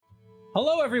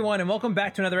Hello everyone and welcome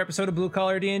back to another episode of Blue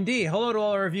Collar D&D. Hello to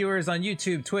all our viewers on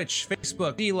YouTube, Twitch,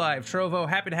 Facebook, DLive, Trovo.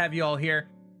 Happy to have you all here.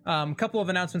 A couple of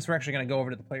announcements. We're actually going to go over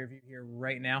to the player view here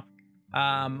right now.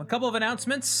 A couple of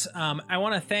announcements. I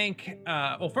want to thank,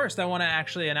 first I want to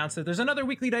actually announce that there's another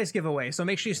weekly dice giveaway. So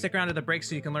make sure you stick around to the break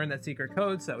so you can learn that secret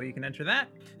code so that way you can enter that.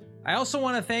 I also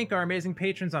want to thank our amazing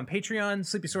patrons on Patreon,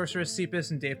 Sleepy Sorceress,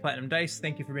 Ceepus, and Dave Platinum Dice.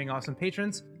 Thank you for being awesome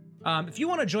patrons. If you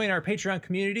want to join our Patreon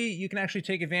community, you can actually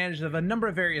take advantage of a number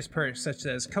of various perks, such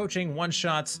as coaching,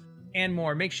 one-shots, and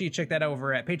more. Make sure you check that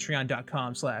over at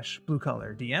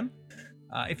patreon.com/bluecollardm.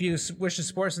 If you wish to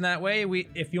support us in that way,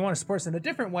 if you want to support us in a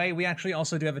different way, we actually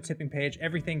also do have a tipping page.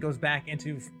 Everything goes back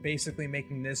into basically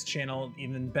making this channel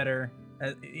even better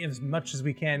as much as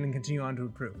we can and continue on to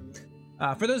improve.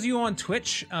 For those of you on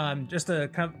Twitch, just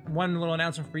one little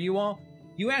announcement for you all.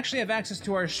 You actually have access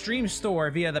to our stream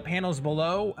store via the panels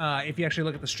below. If you actually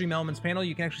look at the stream elements panel,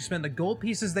 you can actually spend the gold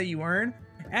pieces that you earn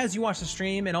as you watch the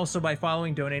stream, and also by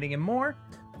following, donating, and more.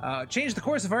 Change the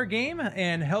course of our game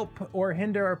and help or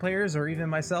hinder our players, or even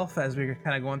myself, as we're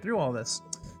kind of going through all this.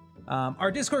 Our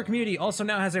Discord community also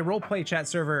now has a roleplay chat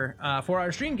server for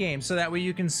our stream games, so that way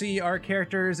you can see our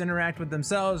characters interact with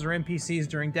themselves or NPCs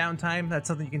during downtime. That's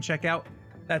something you can check out.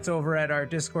 That's over at our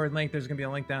Discord link. There's going to be a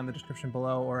link down in the description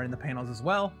below or in the panels as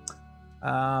well.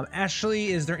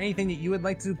 Ashley, is there anything that you would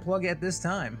like to plug at this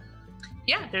time?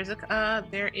 Yeah, there is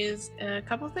a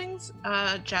couple of things.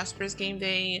 Jasper's Game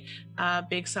Day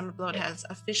Big Summer Bloat has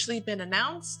officially been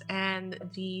announced, and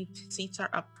the seats are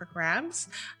up for grabs,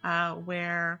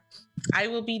 where I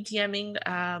will be DMing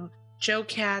Joe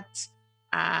Cat,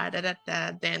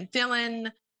 Dan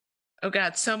Dillon. Oh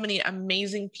god, so many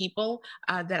amazing people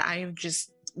that I have just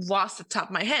lost the top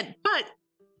of my head. But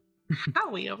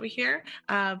Howie over here,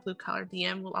 Blue Collar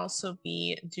DM, will also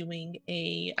be doing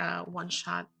a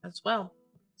one-shot as well.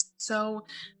 So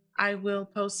I will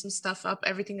post some stuff up.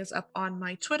 Everything is up on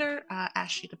my Twitter,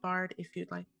 Ashley the Bard, if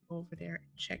you'd like to go over there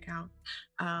and check out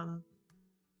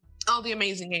all the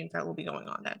amazing games that will be going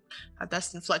on. That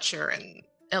Dustin Fletcher and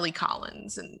Ellie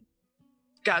Collins, and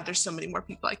God, there's so many more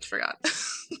people I forgot.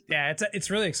 Yeah, it's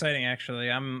really exciting, actually.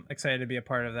 I'm excited to be a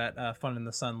part of that Fun in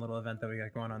the Sun little event that we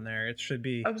got going on there. It should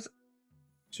be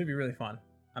really fun.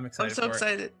 I'm excited. I'm so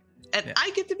excited. And yeah.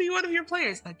 I get to be one of your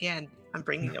players. Again, I'm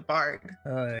bringing a bard.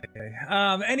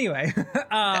 Anyway,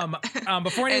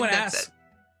 before anyone asks...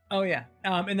 Oh, yeah.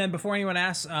 And then before anyone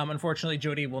asks, unfortunately,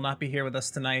 Jody will not be here with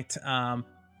us tonight.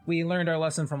 We learned our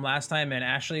lesson from last time, and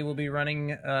Ashley will be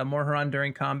running Morharon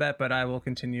during combat, but I will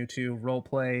continue to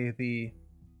roleplay the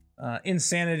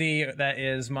insanity that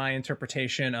is my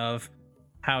interpretation of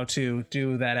how to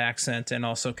do that accent, and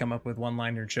also come up with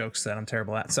one-liner jokes that I'm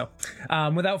terrible at. So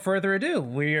without further ado,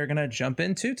 we are going to jump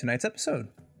into tonight's episode.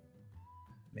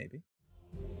 Maybe.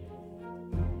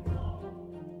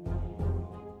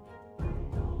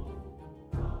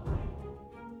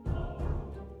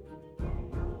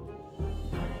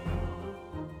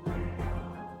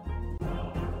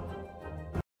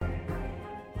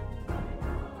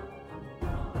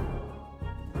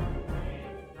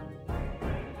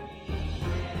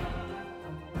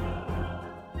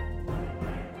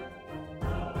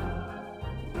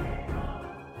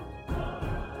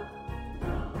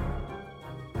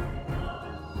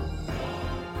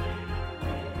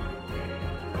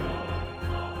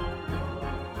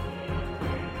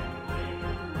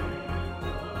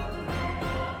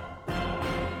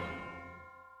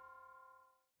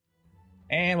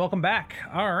 And welcome back.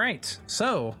 All right,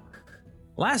 so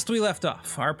last we left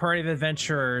off, our party of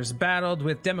adventurers battled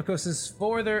with Demikos'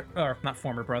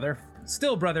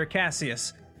 still brother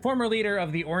Cassius, former leader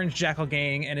of the Orange Jackal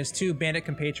Gang, and his two bandit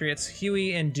compatriots,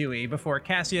 Huey and Dewey, before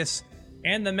Cassius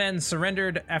and the men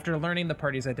surrendered after learning the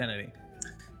party's identity.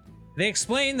 They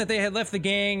explained that they had left the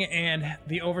gang and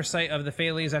the oversight of the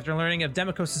Phalanx after learning of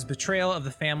Demikos' betrayal of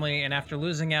the family, and after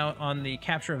losing out on the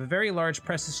capture of a very large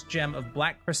precious gem of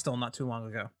black crystal not too long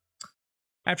ago.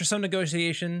 After some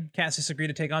negotiation, Cassius agreed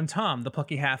to take on Tom, the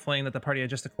plucky halfling that the party had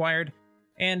just acquired,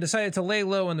 and decided to lay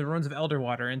low in the ruins of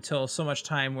Elderwater until so much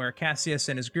time where Cassius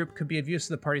and his group could be of use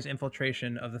to the party's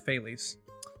infiltration of the Phalanx.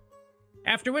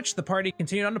 After which, the party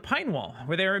continued on to Pinewall,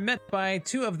 where they were met by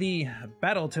two of the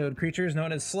battle-toad creatures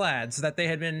known as Slads that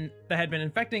had been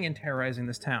infecting and terrorizing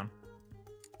this town.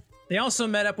 They also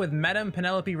met up with Madame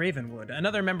Penelope Ravenwood,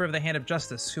 another member of the Hand of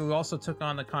Justice, who also took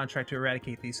on the contract to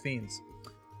eradicate these fiends.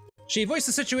 She voiced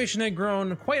the situation had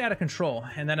grown quite out of control,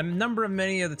 and that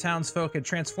many of the townsfolk had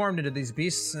transformed into these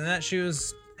beasts, and that she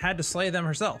had to slay them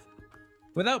herself.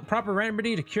 Without proper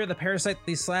remedy to cure the parasite that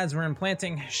these Slads were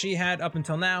implanting, she had, up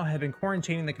until now, been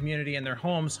quarantining the community in their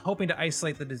homes, hoping to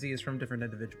isolate the disease from different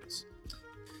individuals.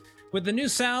 With the new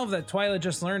salve that Twyla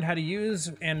just learned how to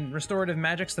use and restorative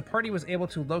magics, the party was able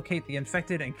to locate the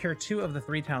infected and cure 2 of the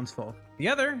 3 townsfolk. The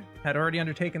other had already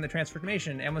undertaken the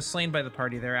transformation and was slain by the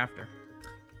party thereafter.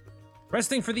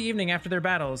 Resting for the evening after their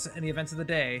battles and the events of the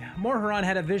day, Morharon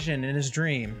had a vision in his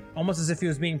dream, almost as if he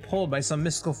was being pulled by some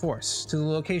mystical force, to the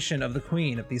location of the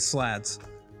queen of these slads.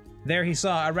 There he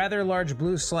saw a rather large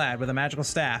blue slad with a magical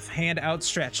staff, hand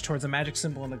outstretched towards a magic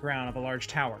symbol in the ground of a large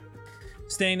tower.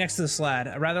 Standing next to the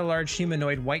slad, a rather large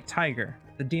humanoid white tiger,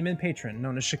 the demon patron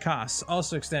known as Shakas,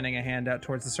 also extending a hand out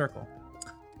towards the circle.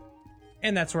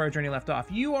 And that's where our journey left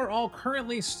off. You are all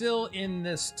currently still in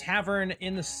this tavern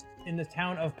in the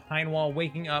town of Pinewall,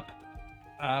 waking up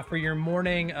for your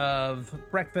morning of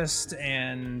breakfast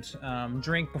and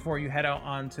drink before you head out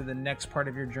onto the next part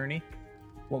of your journey.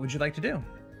 What would you like to do?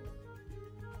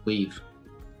 Leave.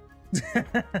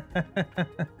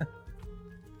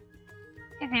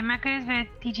 Hey, Marcus, but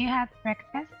did you have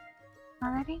breakfast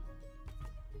already?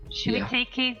 Should we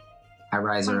take it? I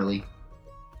rise early.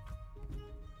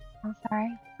 I'm sorry.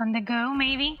 On the go,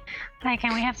 maybe? Like,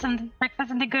 can we have some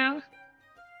breakfast on the go?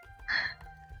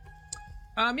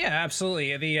 Yeah,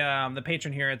 absolutely. The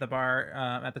patron here at the bar,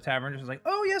 at the tavern, was like,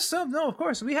 "Oh yes, no, of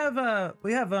course. We have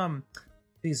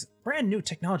these brand new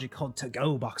technology called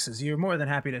to-go boxes. You're more than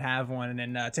happy to have one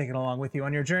and take it along with you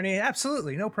on your journey.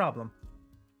 Absolutely, no problem."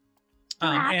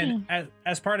 And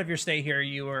as part of your stay here,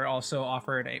 you were also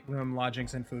offered a room,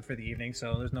 lodgings, and food for the evening,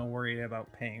 so there's no worry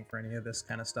about paying for any of this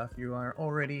kind of stuff. You are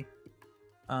already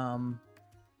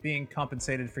being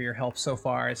compensated for your help so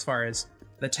far. As far as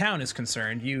the town is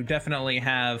concerned, you definitely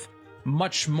have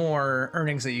much more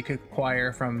earnings that you could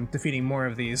acquire from defeating more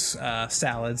of these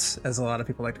salads, as a lot of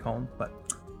people like to call them, but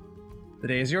the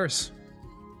day is yours.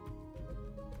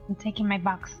 I'm taking my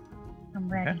box. I'm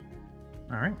ready. Okay.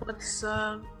 All right.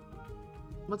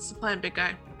 What's the plan, big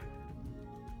guy?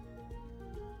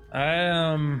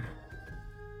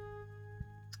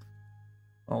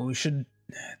 Well, we should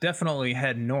definitely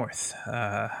head north.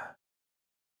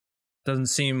 Doesn't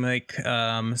seem like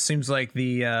seems like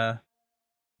the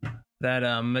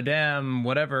that Madame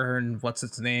whatever what's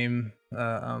its name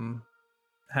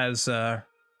has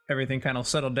everything kind of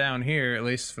settled down here, at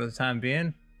least for the time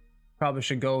being. Probably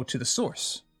should go to the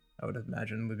source. I would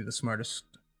imagine would be the smartest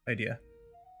idea.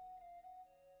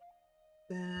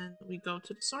 Then we go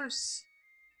to the source.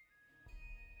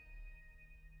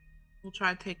 We'll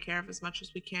try to take care of as much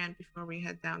as we can before we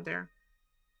head down there.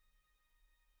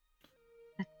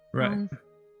 Right. Sounds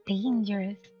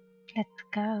dangerous. Let's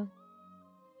go.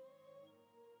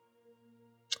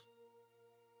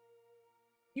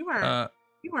 You are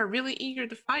really eager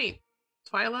to fight,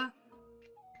 Twyla.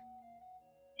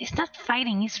 It's not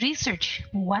fighting, it's research.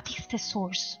 What is the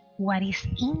source? What is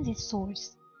in the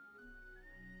source?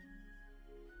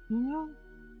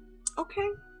 Okay.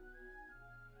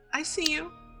 I see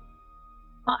you.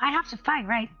 Well, I have to fight,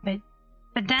 right? But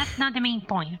that's not the main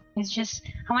point. It's just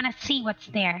I want to see what's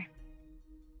there.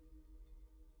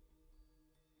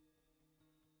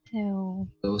 So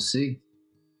Go see.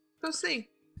 Go see.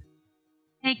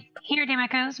 like, here,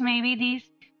 Demacos, maybe this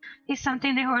is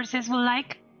something the horses will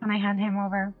like. And I hand him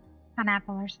over an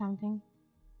apple or something.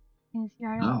 Since you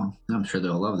are Oh, I'm sure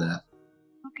they'll love that.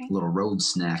 okay. Little road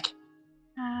snack.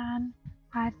 And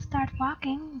I'd start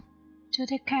walking to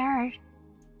the carriage.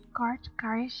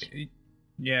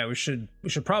 Yeah, we should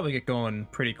probably get going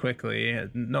pretty quickly.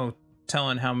 No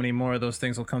telling how many more of those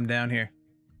things will come down here.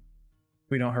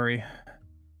 We don't hurry.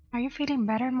 Are you feeling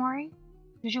better, Mori?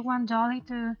 Do you want Dolly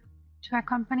to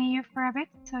accompany you for a bit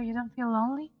so you don't feel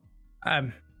lonely?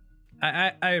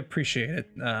 I appreciate it,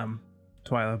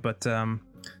 Twyla, but I'm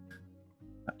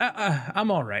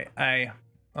all right.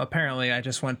 Apparently I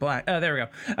just went black. There we go.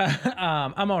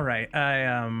 I'm all right.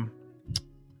 I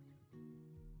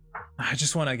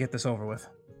just want to get this over with.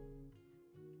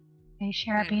 I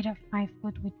share a bit of my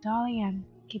food with Dolly and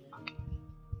keep walking.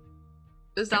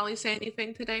 Does Dolly say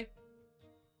anything today?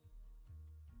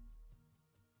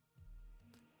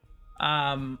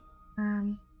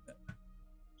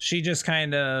 She just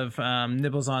kind of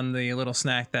nibbles on the little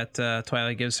snack that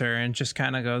Twyla gives her and just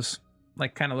kind of goes,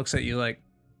 like, kind of looks at you like,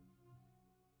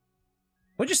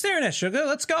 "What you staring at, sugar?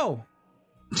 Let's go."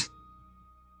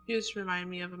 You just remind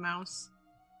me of a mouse.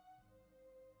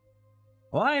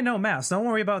 Well, I ain't no mouse. Don't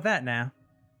worry about that now.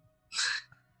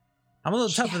 I'm a little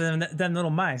tougher than little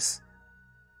mice.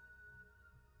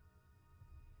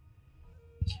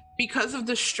 Because of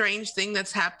the strange thing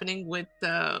that's happening with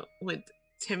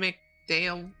Timmick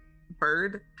Dale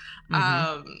Bird,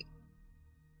 I'm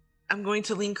going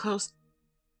to lean close.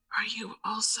 Are you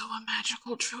also a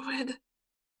magical druid?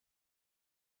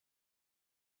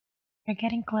 You're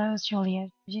getting close, Juliet.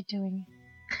 What are you doing?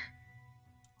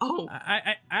 Oh,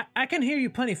 I can hear you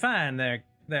plenty fine there,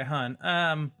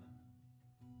 hun.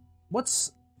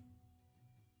 What's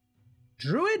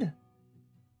Druid?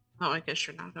 oh, I guess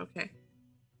you're not okay.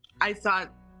 I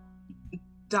thought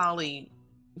Dolly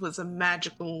was a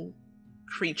magical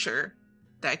creature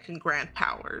that can grant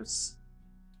powers.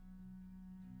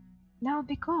 That would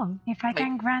be cool. If I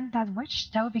can grant that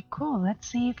wish, that would be cool. Let's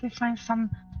see if we find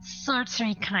some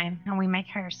sorcery kind and we make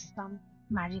her some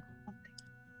magic something.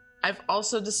 I've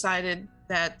also decided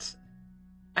that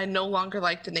I no longer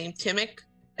like the name Timic,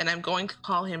 and I'm going to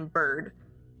call him Bird,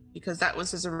 because that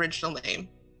was his original name.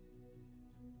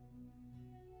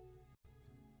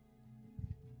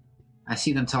 I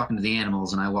see them talking to the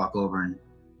animals, and I walk over and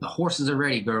the horses are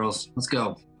ready, girls. Let's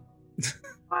go.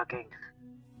 Walking.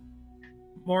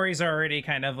 Maury's already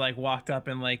kind of like walked up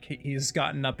and like he's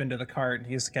gotten up into the cart.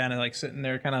 He's kind of like sitting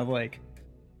there, kind of like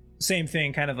same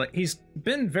thing, kind of like he's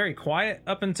been very quiet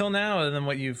up until now, other than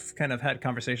what you've kind of had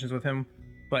conversations with him.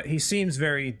 But he seems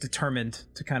very determined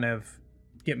to kind of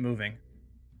get moving.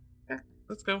 Okay,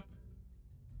 let's go.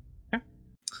 Okay.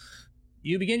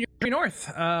 You begin your journey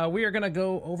north. We are going to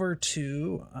go over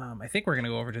to, I think we're going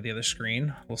to go over to the other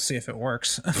screen. We'll see if it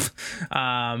works.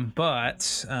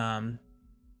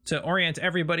 To orient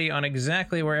everybody on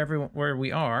exactly where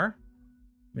we are,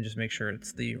 let me just make sure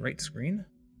it's the right screen.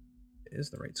 It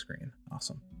is the right screen.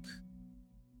 Awesome.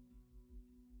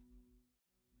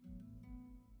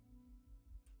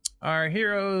 Our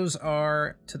heroes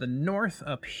are to the north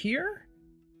up here,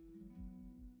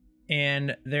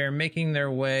 and they're making their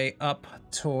way up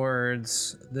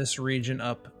towards this region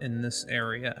up in this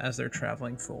area as they're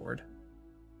traveling forward.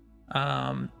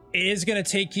 It is going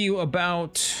to take you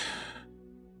about...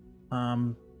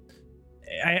 I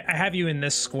have you in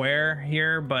this square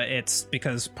here, but it's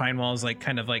because Pinewall is like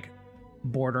kind of like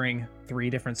bordering 3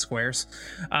 different squares.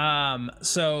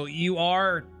 So you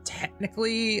are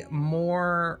technically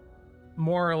more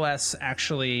or less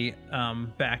actually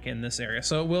back in this area.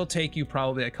 So it will take you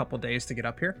probably a couple days to get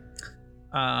up here.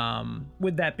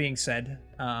 With that being said,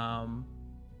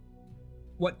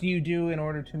 what do you do in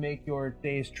order to make your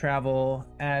day's travel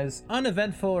as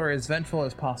uneventful or as eventful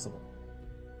as possible?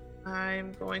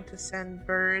 I'm going to send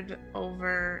Bird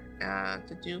over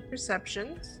to do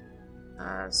perceptions.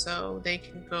 So they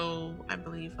can go, I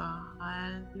believe,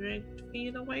 100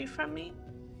 feet away from me.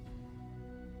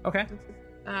 Okay.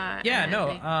 Go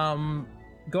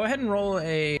ahead and roll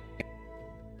a...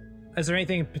 Is there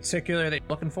anything in particular that you're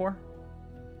looking for?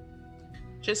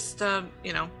 Just,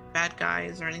 bad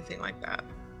guys or anything like that.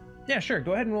 Yeah, sure.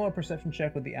 Go ahead and roll a perception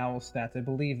check with the owl stats. I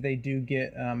believe they do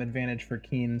get advantage for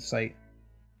keen sight.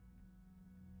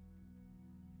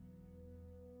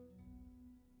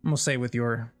 We'll say with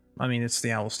your... I mean, it's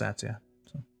the owl stats, yeah.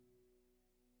 So.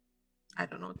 I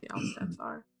don't know what the owl stats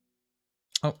are.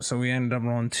 Oh, so we ended up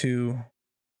rolling 2.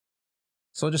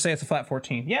 So we'll just say it's a flat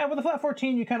 14. Yeah, with a flat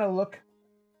 14, you kind of look...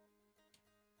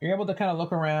 You're able to kind of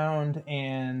look around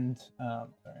and... sorry,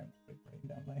 I'm breaking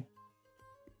down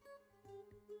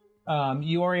my...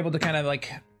 you are able to kind of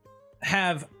like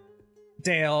have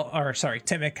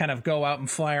Timic kind of go out and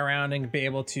fly around and be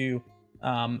able to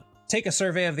take a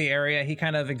survey of the area. He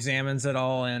kind of examines it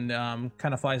all and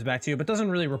kind of flies back to you, but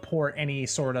doesn't really report any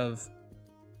sort of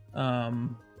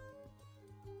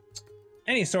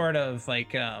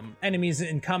like enemies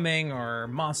incoming or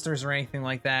monsters or anything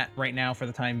like that right now for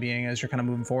the time being as you're kind of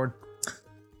moving forward.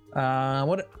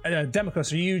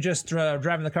 Demikos, are you just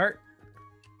driving the cart?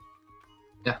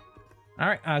 Yeah. All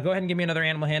right, go ahead and give me another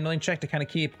animal handling check to kind of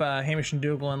keep Hamish and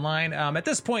Dougal in line. At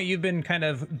this point, you've been kind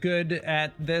of good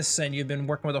at this, and you've been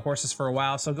working with the horses for a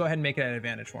while, so go ahead and make it an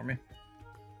advantage for me.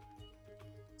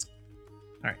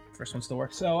 All right, first one still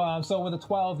works. So with a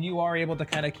 12, you are able to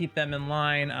kind of keep them in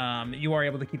line. You are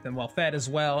able to keep them well fed as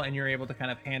well, and you're able to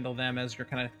kind of handle them as you're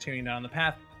kind of continuing down the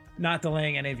path, not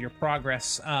delaying any of your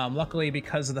progress. Luckily,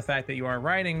 because of the fact that you are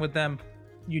riding with them,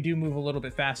 you do move a little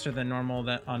bit faster than normal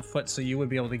on foot, so you would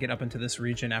be able to get up into this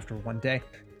region after one day.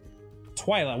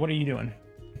 Twyla, what are you doing?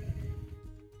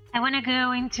 I want to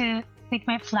go into take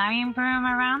my flying broom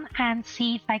around and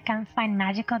see if I can find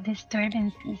magical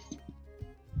disturbances.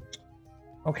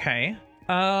 Okay.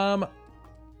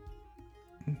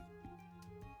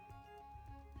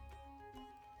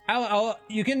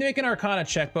 You can make an Arcana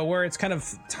check, but where it's kind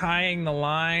of tying the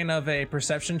line of a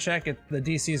perception check, the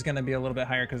DC is going to be a little bit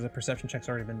higher because the perception check's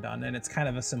already been done, and it's kind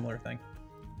of a similar thing.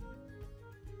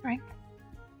 Right.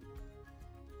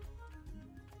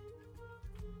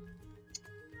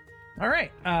 All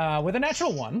right. With a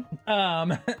natural 1,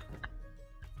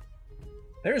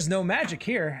 there is no magic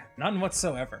here, none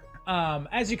whatsoever.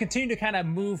 as you continue to kind of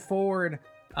move forward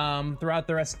throughout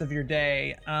the rest of your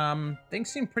day, things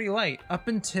seem pretty light up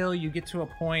until you get to a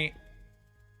point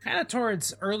kind of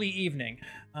towards early evening.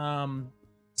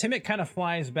 Timmick kind of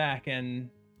flies back and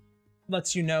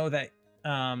lets you know that,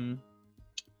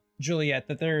 Juliet,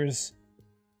 that there's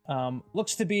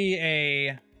looks to be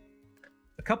a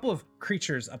couple of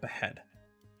creatures up ahead.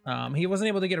 He wasn't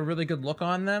able to get a really good look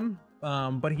on them,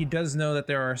 but he does know that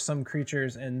there are some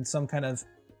creatures and some kind of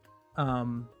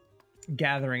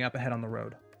gathering up ahead on the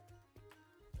road.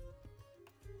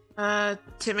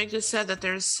 Timmy just said that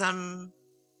there's some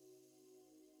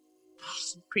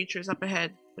creatures up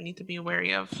ahead we need to be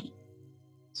wary of.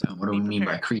 So what do we mean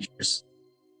by creatures?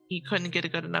 He couldn't get a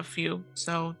good enough view,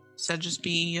 so said just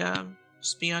be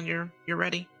on your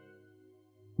ready.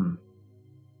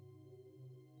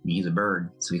 He's a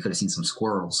bird, so we could have seen some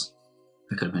squirrels.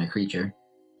 It could have been a creature.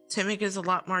 Timmick is a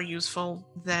lot more useful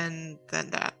than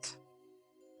that.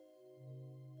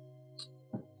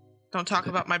 Don't talk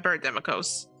about my bird,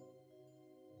 Demikos.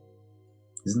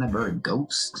 Isn't that bird a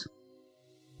ghost?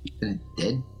 Isn't it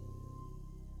dead?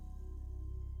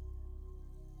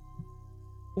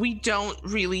 We don't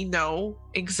really know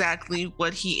exactly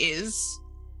what he is,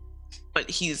 but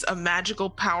he's a magical,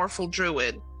 powerful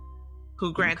druid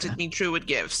who granted me druid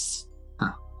gifts.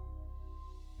 Huh.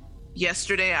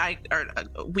 Yesterday, or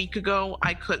a week ago,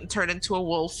 I couldn't turn into a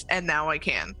wolf, and now I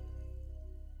can.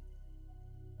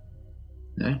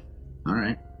 Okay. All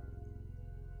right.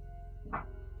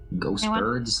 Ghost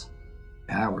birds,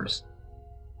 powers.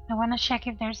 I want to check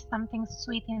if there's something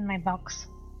sweet in my box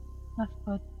of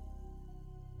food.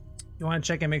 You want to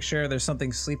check and make sure there's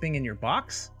something sleeping in your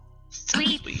box?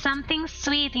 Sweet, something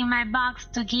sweet in my box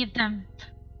to give them.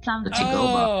 Something. The to-go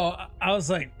box. I was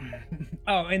like,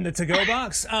 oh, in the to-go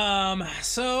box?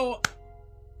 So...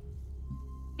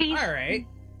 Please, all right.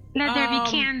 let there be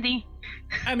candy.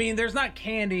 I mean, there's not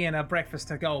candy in a breakfast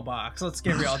to-go box. Let's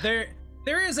get real.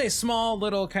 There is a small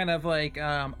little kind of like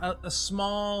a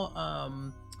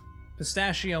small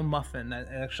pistachio muffin that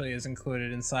actually is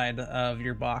included inside of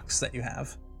your box that you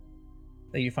have,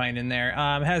 that you find in there.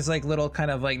 It has like little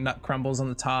kind of like nut crumbles on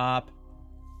the top.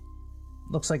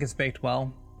 Looks like it's baked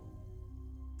well.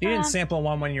 You didn't sample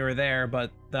one when you were there,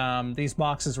 but these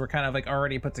boxes were kind of like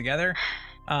already put together.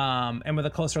 And with a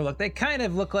closer look, they kind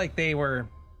of look like they were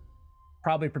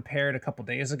probably prepared a couple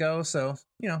days ago. So,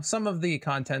 you know, some of the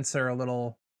contents are a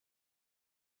little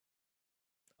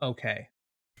okay.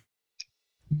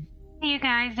 You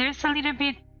guys, there's a little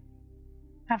bit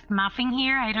of muffin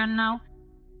here. I don't know.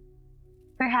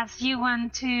 Perhaps you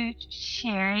want to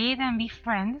share it and be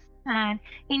friends and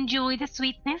enjoy the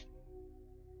sweetness.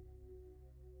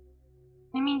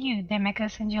 I mean you,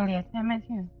 Demikos and Juliet. I meant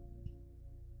you.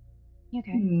 You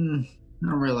guys. I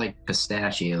don't really like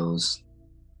pistachios.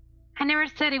 I never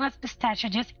said it was pistachio.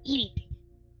 Just eat it.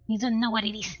 You don't know what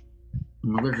it is.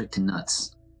 I'm allergic to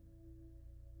nuts.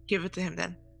 Give it to him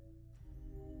then.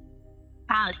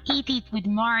 I'll eat it with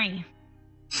Mori.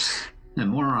 And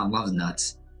Moron loves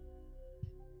nuts.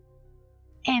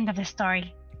 End of the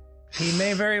story. He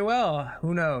may very well.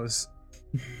 Who knows?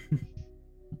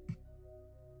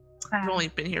 I've only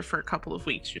been here for a couple of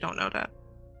weeks. You don't know that.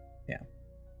 Yeah.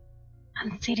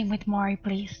 I'm sitting with Mori,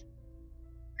 please.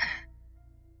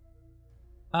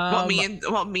 Well,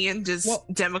 me and just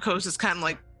Demikos is kind of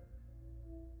like.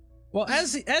 Well,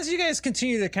 as you guys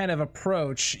continue to kind of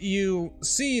approach, you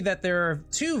see that there are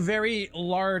two very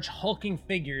large hulking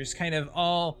figures kind of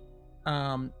all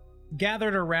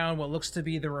gathered around what looks to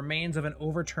be the remains of an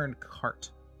overturned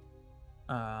cart.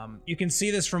 You can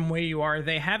see this from where you are.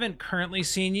 They haven't currently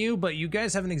seen you, but you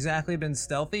guys haven't exactly been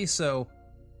stealthy, so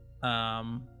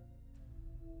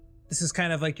this is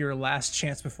kind of like your last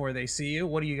chance before they see you.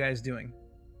 What are you guys doing?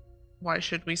 Why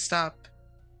should we stop?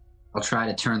 I'll try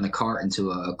to turn the cart into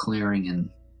a clearing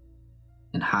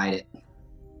and hide it.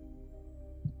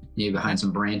 Maybe behind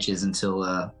some branches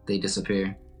until they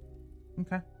disappear.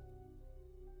 Okay.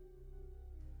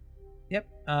 Yep.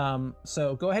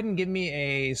 So go ahead and give me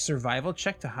a survival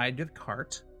check to hide the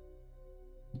cart.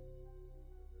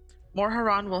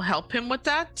 Morharon will help him with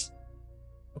that.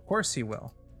 Of course he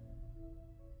will.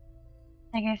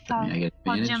 I guess I get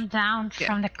I'll advantage? jump down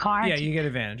from the cart. Yeah, you get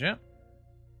advantage. Yep.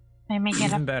 I may get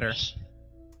Even up. better.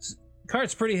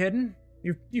 Cart's pretty hidden.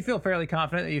 You feel fairly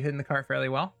confident that you've hidden the cart fairly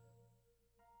well.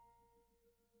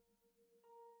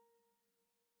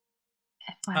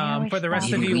 For the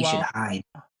rest of Maybe you, we should while, hide.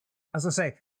 I was gonna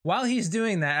say, while he's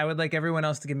doing that, I would like everyone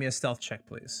else to give me a stealth check,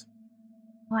 please.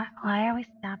 Why are we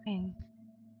stopping?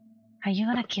 Are you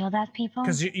gonna kill that people?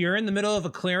 Because you're in the middle of a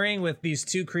clearing with these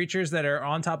two creatures that are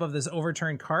on top of this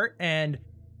overturned cart, and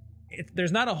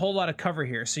there's not a whole lot of cover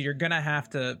here, so you're gonna have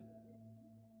to,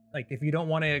 like, if you don't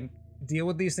want to deal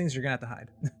with these things, you're gonna have to hide.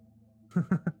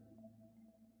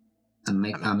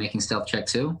 I'm making stealth check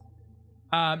too.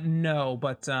 No,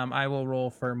 but I will roll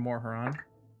for Morharon.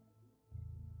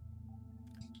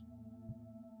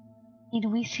 Did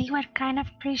we see what kind of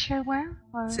creature were?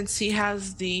 Or... Since he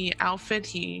has the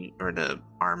outfit, or the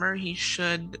armor, he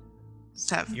should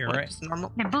have. You're right.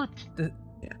 Normal. The boots.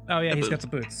 Oh yeah, he's got boots. the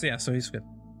boots. Yeah, so he's good.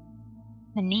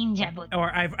 The ninja boots.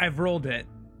 Or I've rolled it.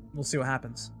 We'll see what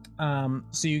happens.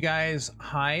 So you guys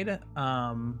hide,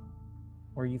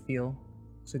 where you feel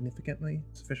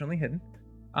sufficiently hidden.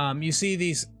 You see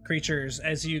these creatures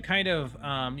as you kind of,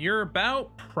 you're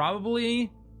about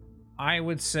probably, I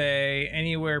would say,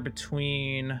 anywhere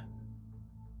between,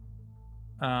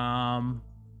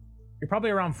 you're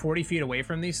probably around 40 feet away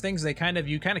from these things. You kind of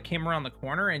came around the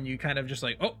corner and you kind of just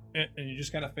like, oh, and you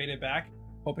just kind of faded back,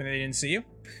 hoping they didn't see you.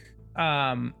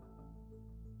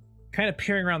 Kind of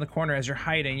peering around the corner as you're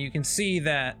hiding, you can see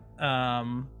that,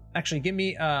 actually give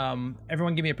me,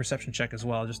 everyone give me a perception check as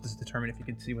well, just to determine if you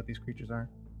can see what these creatures are.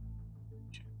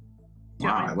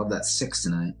 Wow, I love that 6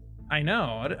 tonight. I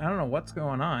know, I don't know what's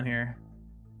going on here.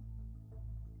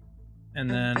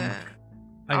 And then,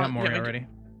 I got Maury already.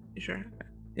 You sure?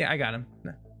 Yeah, I got him.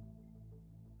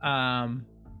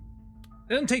 It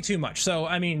doesn't take too much. So,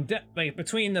 I mean, like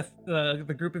between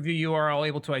the group of you, you are all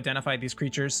able to identify these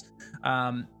creatures.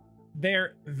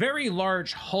 They're very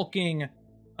large, hulking,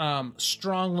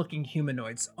 strong-looking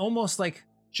humanoids, almost like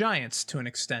giants to an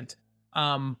extent.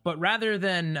 But rather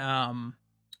than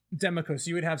Demikos,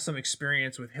 you would have some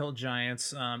experience with hill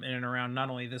giants in and around not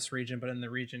only this region, but in the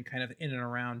region kind of in and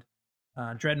around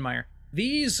Dreadmire.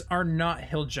 These are not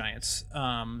hill giants.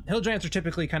 Hill giants are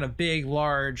typically kind of big,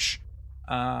 large,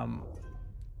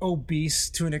 obese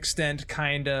to an extent,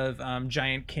 kind of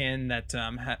giant kin that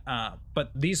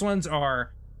but these ones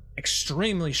are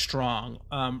extremely strong,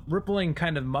 rippling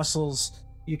kind of muscles.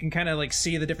 You can kind of like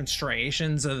see the different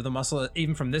striations of the muscle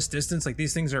even from this distance. Like,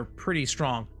 these things are pretty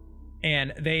strong,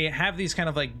 and they have these kind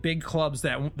of like big clubs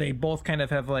that they both kind of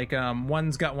have like,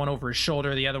 one's got one over his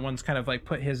shoulder, the other one's kind of like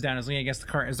put his down, is leaning against the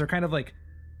cart as they're kind of like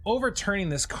overturning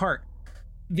this cart.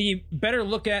 The better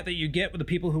look at that you get with the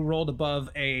people who rolled above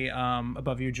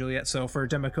you, Juliet, so for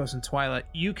Demikos and Twilight,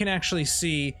 you can actually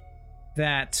see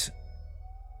that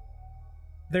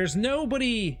there's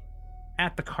nobody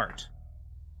at the cart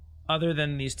other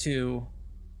than these two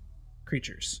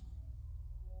creatures.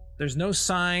 There's no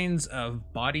signs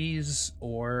of bodies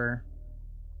or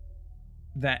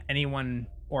that anyone,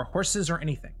 or horses or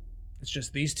anything. It's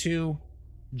just these two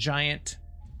giant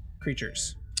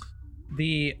creatures.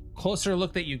 The closer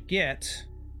look that you get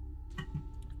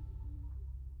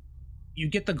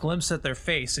the glimpse at their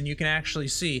face, and you can actually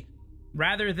see,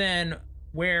 rather than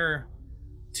where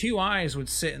two eyes would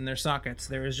sit in their sockets,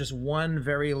 there is just one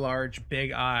very large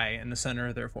big eye in the center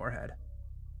of their forehead.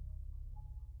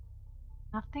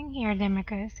 Nothing here,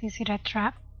 Demikos. Is it a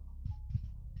trap?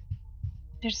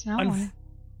 There's no one.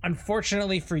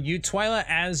 Unfortunately for you, Twyla,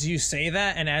 as you say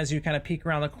that and as you kind of peek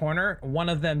around the corner, one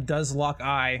of them does lock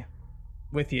eye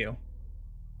with you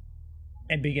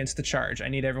and begins to charge. I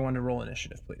need everyone to roll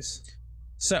initiative, please.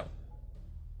 So,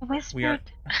 we are...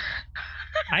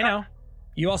 I know.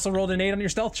 You also rolled an 8 on your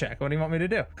stealth check. What do you want me to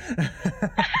do?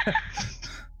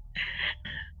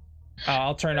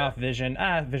 I'll turn off vision.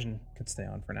 Vision could stay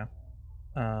on for now.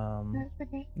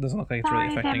 Okay. Doesn't look like it's really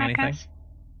affecting anything.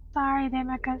 Sorry,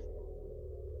 Demikos.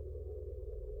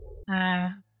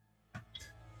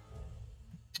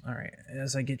 All right,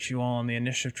 as I get you all on the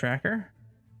initiative tracker.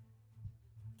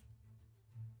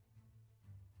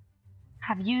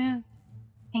 Have you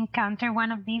encountered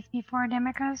one of these before,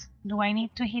 Demikos? Do I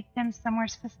need to hit them somewhere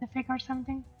specific or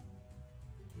something?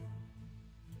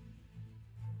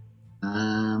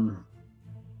 Can't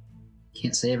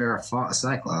say I've ever fought a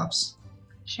Cyclops.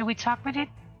 Should we talk with it?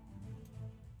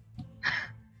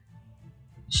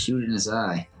 Shoot it in his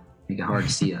eye. Make it hard to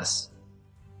see us.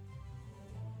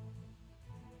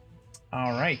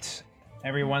 All right,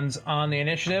 everyone's on the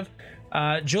initiative.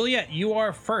 Juliet, you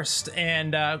are first,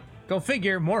 and go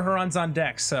figure, Morharon's on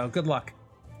deck, so good luck.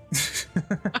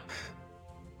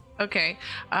 Okay,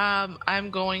 I'm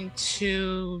going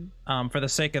to... For the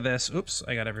sake of this, oops,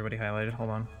 I got everybody highlighted, hold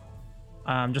on.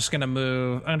 I'm just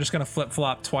gonna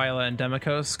flip-flop Twyla and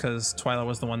Demikos, because Twyla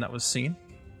was the one that was seen.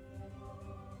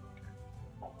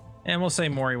 And we'll say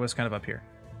Maury was kind of up here.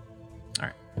 All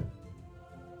right.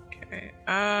 Okay,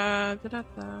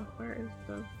 where is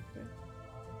the... Okay.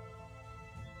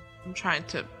 I'm trying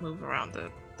to move around the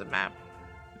map.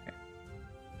 Okay.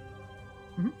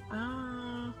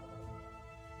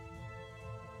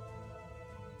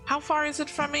 far is it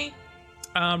from me?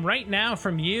 Right now,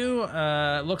 from you,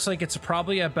 looks like it's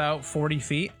probably about 40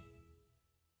 feet.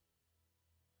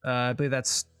 I believe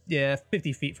that's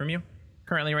 50 feet from you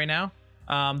currently right now.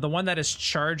 The one that is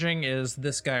charging is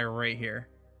this guy right here.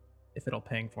 If it'll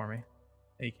ping for me,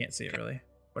 you can't see it really,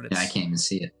 but it's Yeah, I can't even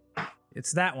see it.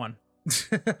 it's that one.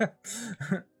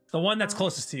 The one that's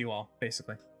closest to you all,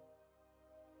 basically.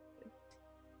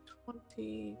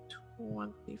 20,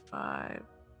 25,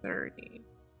 30.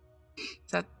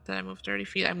 Is that, did I move 30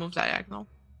 feet? I moved diagonal.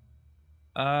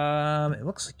 It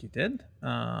looks like you did.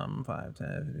 5, 10,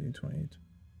 15, 20.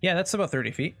 Yeah, that's about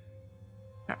 30 feet.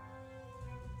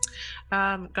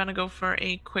 I'm gonna go for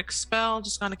a quick spell.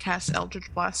 Just gonna cast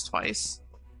Eldritch Blast twice.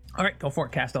 All right, go for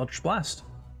it. Cast Eldritch Blast.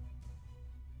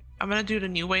 I'm gonna do the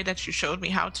new way that you showed me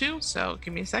how to, so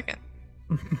give me a second.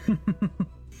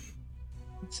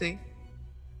 Let's see.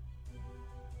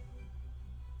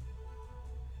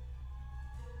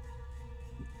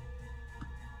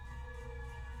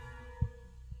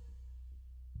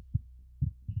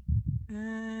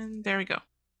 And there we go.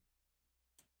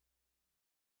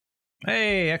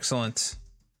 Hey, excellent.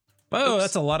 Whoa, Oops.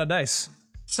 that's a lot of dice.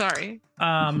 Sorry.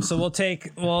 So we'll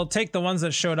take the ones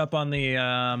that showed up on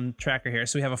the tracker here.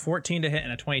 So we have a 14 to hit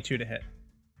and a 22 to hit.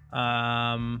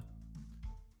 All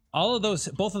of those,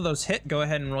 both of those hit. Go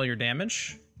ahead and roll your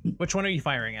damage. Which one are you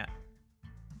firing at?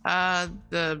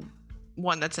 The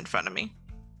one that's in front of me.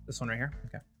 This one right here.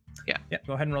 Okay. Yeah. Yeah.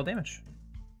 Go ahead and roll damage.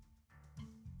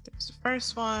 There's the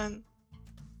first one.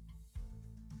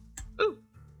 Ooh.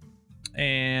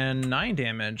 And 9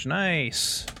 damage.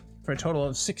 Nice. For a total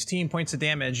of 16 points of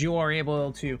damage, you are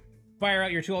able to fire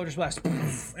out your 2 Eldritch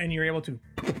Blasts, and you're able to.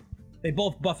 They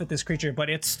both buffet this creature, but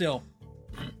it's still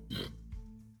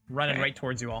running right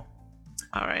towards you all.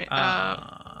 All right.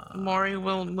 Mori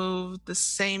will move the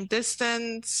same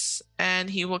distance, and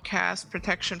he will cast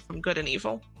Protection from Good and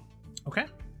Evil. Okay.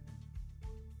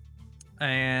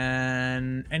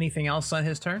 And anything else on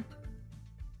his turn?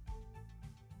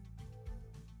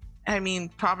 I mean,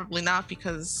 probably not,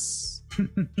 because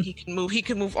he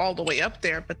can move all the way up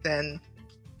there, but then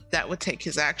that would take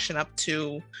his action up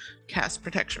to cast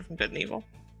Protection from Good and Evil.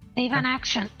 Save an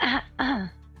action.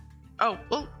 Oh,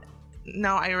 well,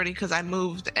 no, because I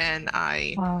moved and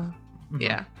I, Wow.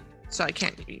 yeah, so I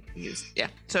can't use, yeah,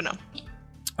 so no.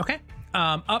 Okay.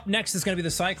 Up next is going to be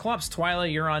the Cyclops.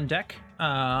 Twyla, you're on deck.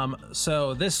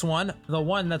 So this one, the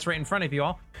one that's right in front of you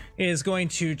all, is going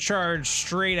to charge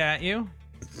straight at you.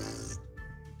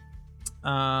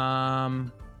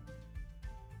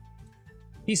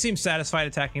 He seems satisfied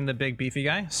attacking the big beefy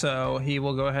guy, so he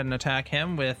will go ahead and attack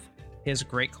him with his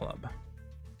great club.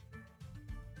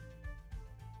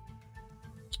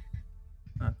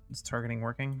 Is targeting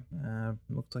working?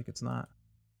 Looks like it's not.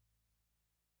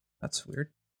 That's weird.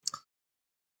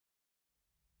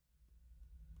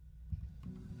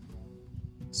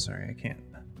 Sorry, I can't.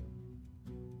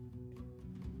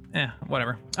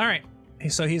 Whatever. All right.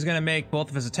 So he's going to make both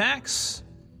of his attacks.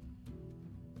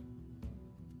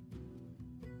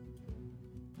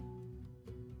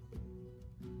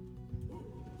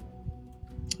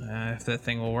 If that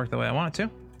thing will work the way I want it to.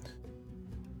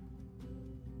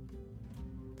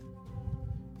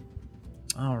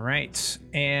 All right.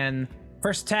 And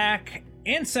first attack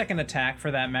and second attack,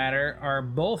 for that matter, are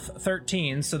both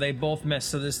 13, so they both miss.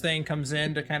 So this thing comes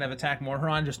in to kind of attack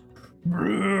Morharon, just...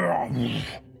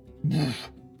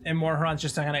 And Morharon's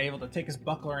just kind of able to take his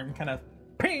buckler and kind of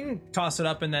ping, toss it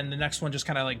up, and then the next one just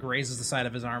kind of like grazes the side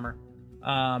of his armor.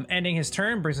 Ending his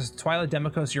turn brings us to Twyla.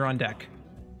 Demokos, you're on deck.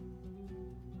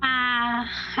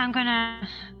 I'm gonna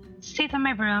sit on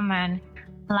my broom and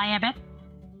lie a bit.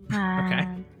 Okay.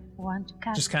 Want to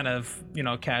cast, Just kind of,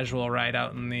 casual ride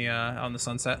out in the on the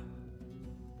sunset.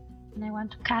 and I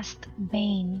want to cast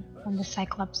Bane on the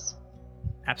Cyclops.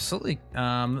 Absolutely.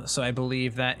 So I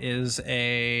believe that is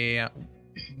a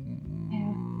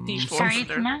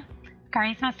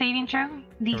Charisma saving throw.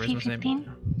 DC Charisma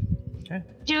 15. Okay.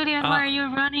 Julian, why are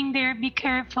you running there? Be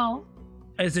careful.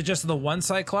 Is it just the one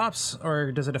Cyclops,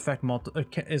 or does it affect multiple?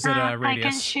 Is it a radius? I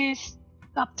can choose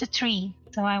up to 3,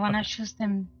 so I want to choose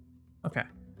them. Okay.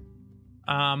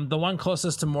 The one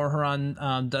closest to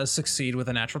Morharon does succeed with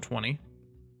a natural 20.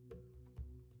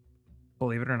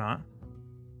 Believe it or not.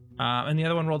 And the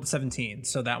other one rolled a 17,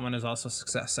 so that one is also a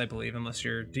success, I believe, unless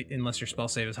your spell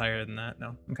save is higher than that.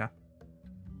 No. Okay.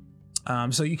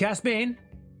 So you cast Bane.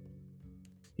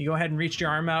 You go ahead and reach your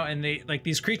arm out, and they, like,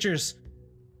 these creatures,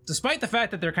 despite the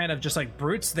fact that they're kind of just like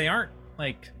brutes, they aren't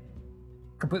like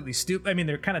completely stupid. I mean,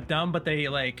 they're kind of dumb, but they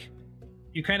like,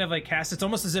 you kind of like cast. It's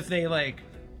almost as if they like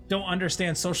don't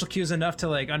understand social cues enough to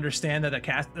like understand that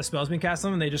the spell's being cast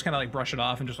on them, and they just kind of like brush it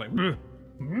off and just like and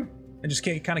just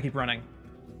kind of keep running.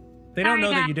 They don't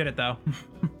know that you did it though.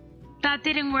 That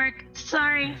didn't work.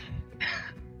 Sorry.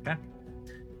 Okay.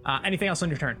 Anything else on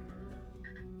your turn?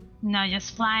 No,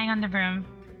 just flying on the broom.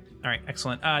 All right,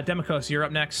 excellent. Demikos, you're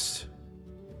up next.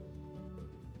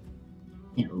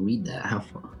 Can't read that. How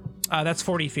far? That's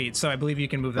 40 feet, so I believe you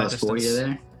can move that That's distance. 40 to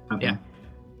there? Okay. Yeah.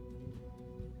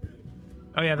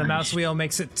 Oh yeah, the Nice. mouse wheel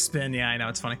makes it spin. Yeah, I know,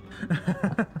 it's funny.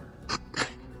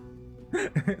 It's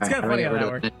kind of Alright, funny how that how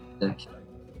works.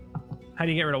 How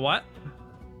do you get rid of what?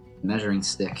 Measuring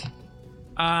stick.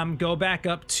 Go back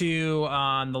up to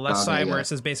on the left Oh, there side you where go. it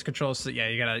says basic controls. So yeah,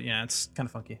 you gotta. Yeah, it's kind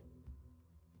of funky. It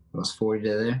was 40 to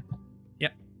there.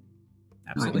 Yep. Oh, I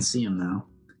Absolutely. can see him now.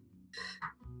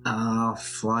 I'll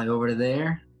fly over to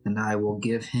there, and I will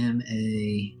give him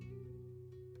a.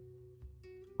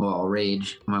 Well, I'll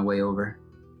rage on my way over.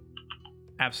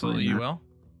 Absolutely, Why you not? will.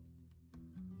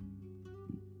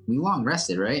 We long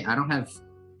rested, right? I don't have.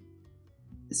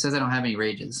 It says I don't have any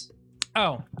rages.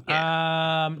 Oh,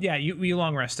 yeah, you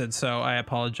long rested, so I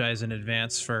apologize in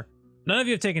advance for. None of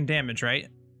you have taken damage, right?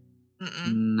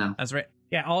 Mm-mm. No. That's right.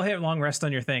 Yeah, I'll hit long rest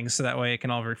on your things so that way it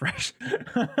can all refresh.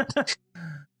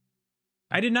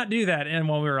 I did not do that and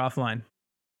while we were offline.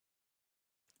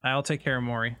 I'll take care of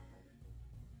Mori.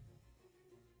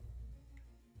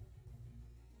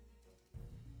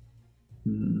 I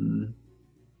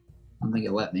don't think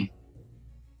it let me.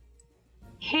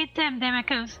 Hit them,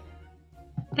 Demikos.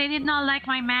 They did not like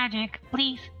my magic.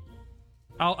 Please.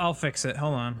 I'll fix it.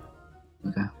 Hold on.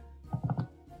 Okay.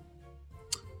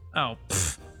 Oh,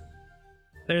 pfft.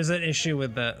 There's an issue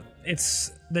with the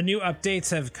new updates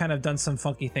have kind of done some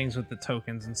funky things with the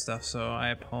tokens and stuff, so I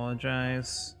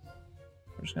apologize.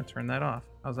 We're just gonna turn that off.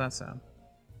 How's that sound?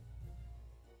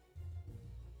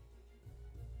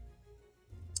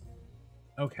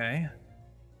 Okay.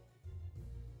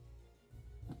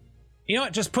 You know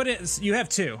what? Just put it. You have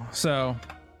two, so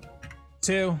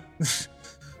 2.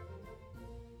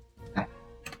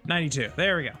 92.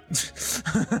 There we go.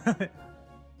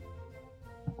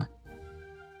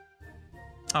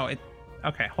 Oh, it.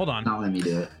 Okay, hold on. Not letting me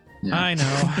do it. Yeah. I know.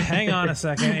 Hang on a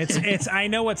second. It's. I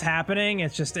know what's happening.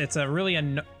 It's just. It's a really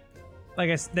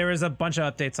there was a bunch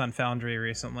of updates on Foundry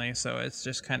recently, so it's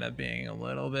just kind of being a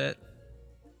little bit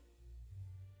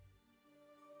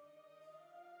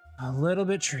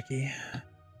tricky.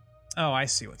 Oh, I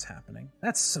see what's happening.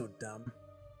 That's so dumb.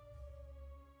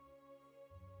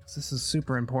 This is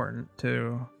super important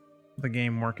to the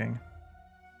game working.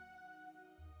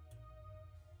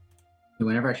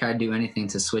 Whenever I try to do anything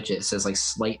to switch it, it says like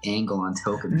slight angle on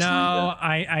token. Or No,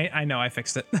 something I know. I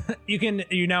fixed it.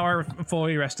 You now are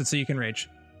fully rested, so you can rage.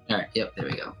 like that. All right. Yep. There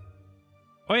we go.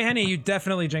 Oh, hey, Henny, you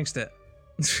definitely jinxed it.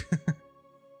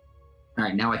 All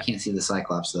right. Now I can't see the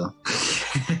Cyclops though.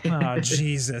 Oh,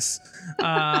 Jesus.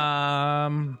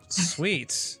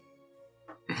 Sweet.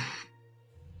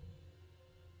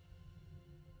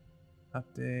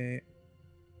 Update.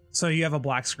 So you have a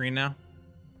black screen now?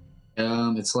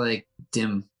 It's like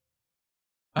dim.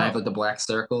 I have Oh. like the black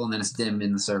circle, and then it's dim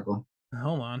in the circle.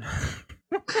 Hold on.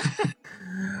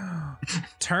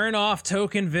 Turn off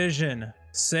token vision.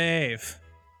 Save.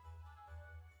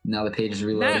 Now the page is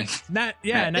reloading. Now Right,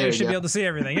 you there should you be go. able to see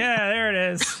everything. Yeah, there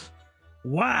it is.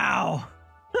 Wow.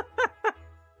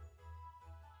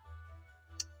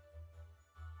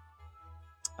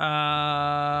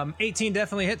 18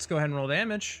 definitely hits. Go ahead and roll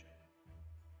damage.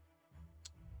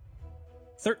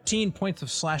 13 points of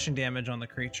slashing damage on the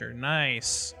creature.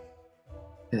 Nice.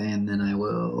 Okay, and then I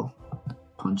will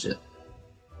punch it.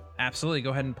 Absolutely.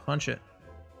 Go ahead and punch it.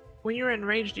 When you're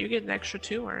enraged, do you get an extra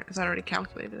 2, or is that already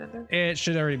calculated in there? It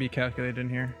should already be calculated in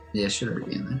here. Yeah, it should already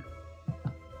be in there.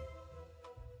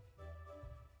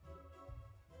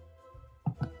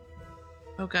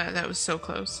 Oh god, that was so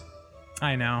close.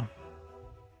 I know.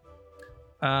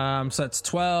 So it's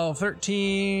 12,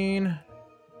 13.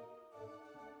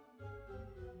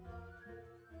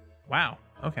 Wow.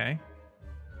 Okay.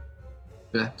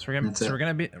 Yeah, So that's it. we're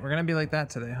gonna be like that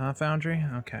today, huh, Foundry?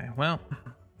 Okay. Well.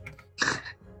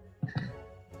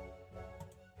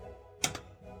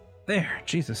 There.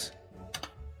 Jesus.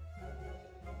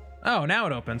 Oh, now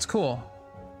it opens. Cool.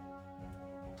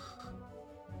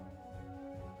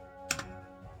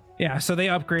 Yeah, so they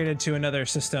upgraded to another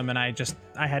system, and I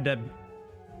had to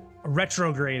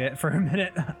retrograde it for a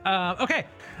minute. Okay.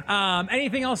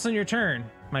 Anything else on your turn,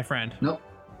 my friend? Nope.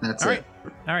 That's All it.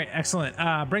 right. All right. Excellent.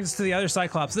 Brings us to the other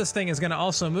Cyclops. This thing is going to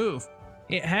also move.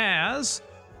 It has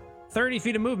 30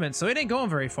 feet of movement, so it ain't going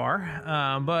very far.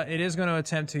 But it is going to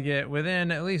attempt to get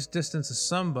within at least distance of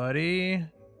somebody.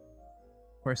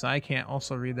 Of course, I can't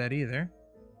also read that either.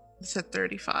 It's at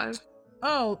 35.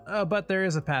 Oh, but there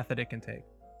is a path that it can take,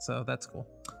 so that's cool.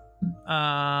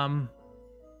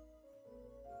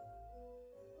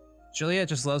 Juliet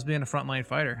just loves being a frontline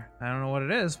fighter. I don't know what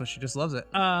it is, but she just loves it.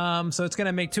 So it's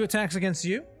gonna make 2 attacks against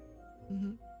you.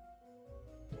 Mm-hmm.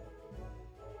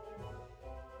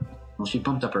 Well, she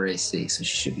bumped up her AC, so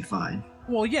she should be fine.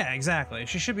 Well, yeah, exactly.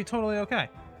 She should be totally okay.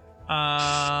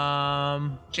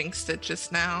 Jinxed it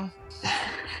just now.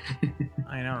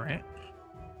 I know, right?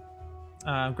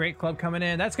 Great club coming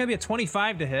in. That's gonna be a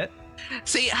 25 to hit.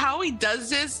 See how he does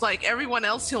this? Like everyone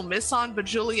else, he'll miss on, but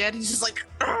Juliet, he's just like,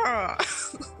 "Ugh."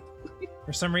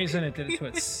 For some reason, it did it to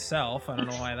itself. I don't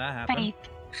know why that happened.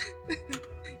 Faith.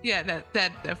 Yeah, that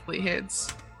definitely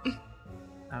hits.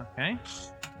 Okay.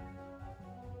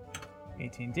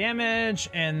 18 damage,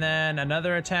 and then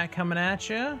another attack coming at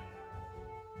you.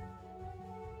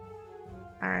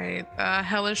 All right,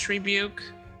 Hellish Rebuke.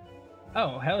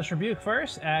 Oh, Hellish Rebuke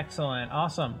first? Excellent.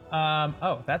 Awesome.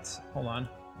 Hold on.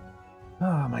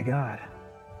 Oh my god.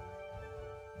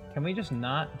 Can we just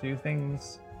not do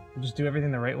things, just do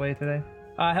everything the right way today?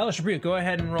 Hellish Rebuke, go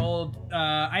ahead and roll.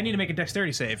 I need to make a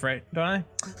dexterity save, right? Don't I?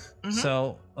 Mm-hmm.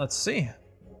 So, let's see.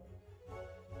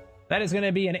 That is going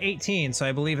to be an 18, so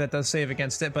I believe that does save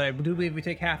against it, but I do believe we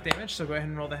take half damage, so go ahead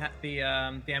and roll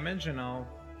the damage, and I'll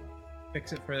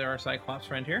fix it for our Cyclops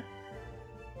friend here.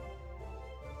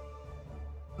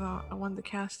 Well, I wanted to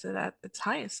cast it at its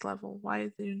highest level.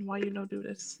 Why you no do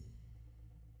this?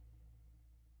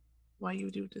 Why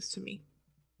you do this to me?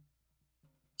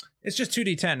 It's just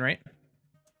 2d10, right?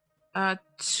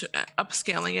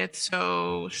 Upscaling it,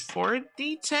 so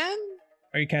 4d10?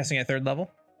 Are you casting at 3rd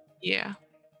level? Yeah.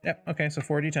 Yep, okay, so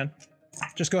 4d10.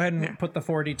 Just go ahead and Yeah. put the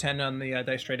 4d10 on the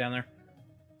dice tray down there.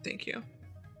 Thank you.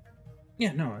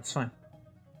 Yeah, no, it's fine.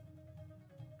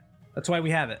 That's why we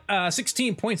have it.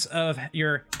 16 points of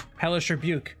your Hellish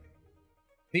Rebuke.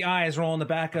 The eyes roll in the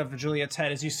back of Juliet's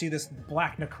head as you see this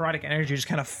black necrotic energy just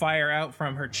kind of fire out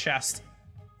from her chest,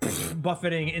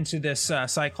 buffeting into this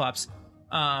Cyclops.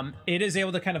 It is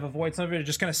able to kind of avoid some of it. It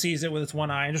just kind of sees it with its one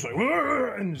eye and just like,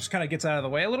 and just kind of gets out of the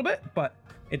way a little bit, but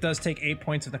it does take 8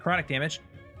 points of necrotic damage.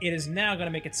 It is now going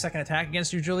to make its second attack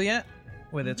against you, Juliet,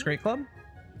 with its great club.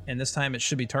 And this time it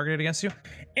should be targeted against you.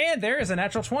 And there is a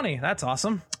natural 20. That's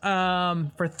awesome.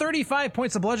 For 35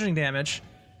 points of bludgeoning damage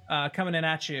coming in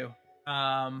at you.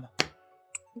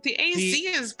 The AC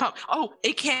is pop. Oh,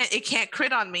 it can't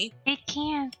crit on me. It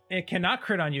can. It cannot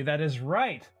crit on you. That is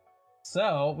right.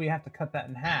 So we have to cut that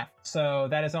in half. So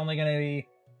that is only going to be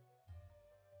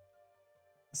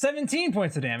 17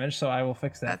 points of damage. So I will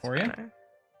fix that That's for you. better.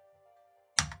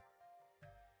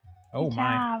 Oh Good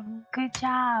my. job. Good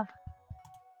job.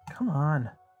 Come on.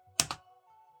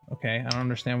 Okay, I don't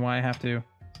understand why I have to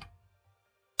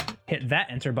hit that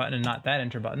enter button and not that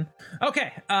enter button.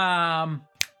 Okay,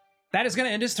 that is gonna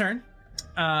end his turn.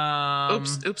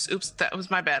 Oops. That was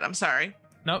my bad. I'm sorry.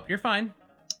 Nope, you're fine.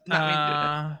 Not mean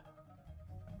to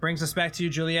do Brings us back to you,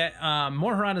 Juliet.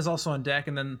 Morharon is also on deck,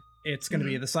 and then it's gonna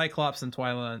be the Cyclops and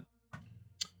Twilight.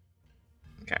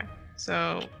 that. Okay,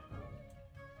 so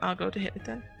I'll go to hit it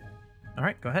then. All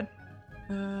right, go ahead.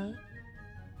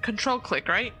 Control click,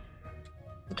 right?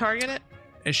 To target it?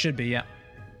 It should be, yeah.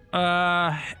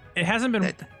 It hasn't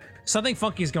been. Something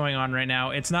funky is going on right now.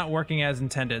 It's not working as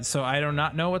intended, so I do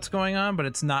not know what's going on, but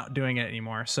it's not doing it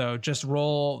anymore. So just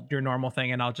roll your normal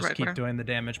thing, and I'll just keep doing the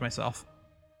damage myself.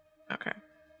 Okay.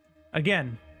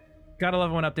 Again, gotta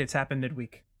love when updates happen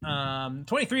midweek.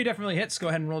 23 definitely hits. Go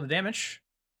ahead and roll the damage.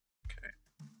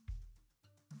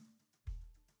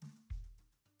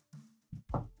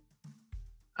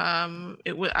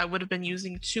 I would have been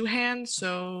using 2 hands,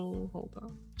 so hold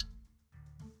on.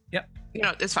 Yep. You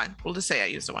know, it's fine. We'll just say I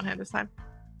used the 1 hand this time.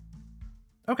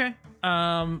 Okay.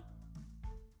 Yeah,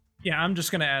 I'm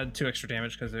just gonna add 2 extra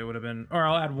damage because it would have been, or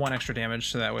I'll add 1 extra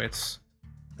damage so that way it's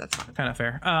That's fine. kind of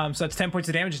fair. So it's 10 points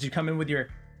of damage as you come in with your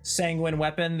sanguine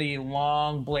weapon, the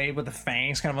long blade with the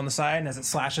fangs kind of on the side, and as it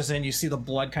slashes in, you see the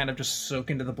blood kind of just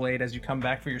soak into the blade as you come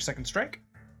back for your second strike.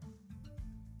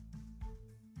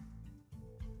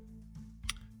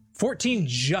 14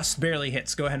 just barely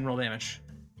hits. Go ahead and roll damage.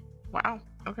 Wow.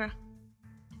 Okay.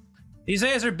 These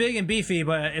guys are big and beefy,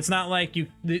 but it's not like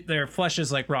their flesh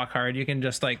is like rock hard. You can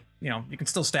just like, you can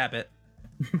still stab it.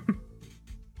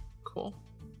 Cool.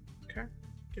 Okay.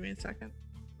 Give me a second.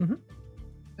 Mm-hmm.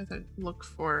 I have to look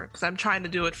for, because I'm trying to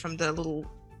do it from the little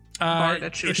bar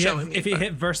that you're showing me. If you but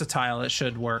hit versatile, it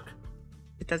should work.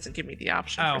 it doesn't give me the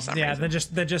option. Oh for some yeah,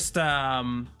 reason. then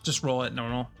just roll it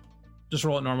normal. Just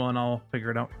roll it normal, and I'll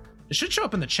figure it out. It should show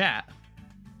up in the chat,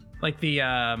 like the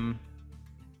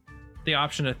the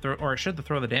option to throw, or should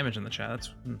throw the damage in the chat. That's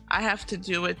I have to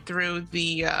do it through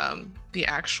the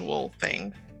actual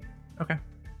thing. okay.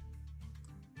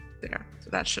 There, so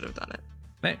that should have done it.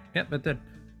 Hey, yep, that did.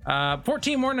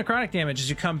 14 more necrotic damage as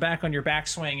you come back on your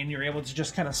backswing, and you're able to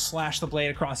just kind of slash the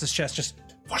blade across his chest, just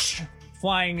whoosh,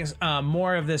 flying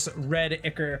more of this red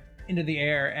ichor into the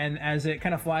air. And as it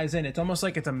kind of flies in, it's almost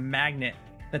like it's a magnet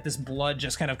that this blood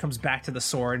just kind of comes back to the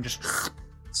sword and just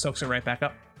soaks it right back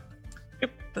up. Yep,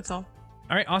 that's all.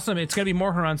 All right, awesome. It's gonna be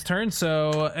Morharon's turn,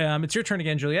 so it's your turn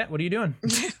again, Juliet. What are you doing?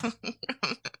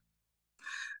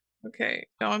 Okay,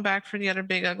 going back for the other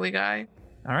big ugly guy.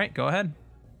 All right, go ahead.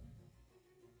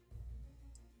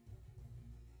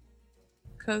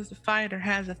 Because the fighter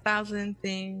has 1,000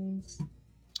 things.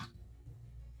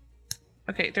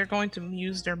 Okay, they're going to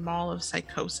use their Maul of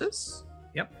Psychosis.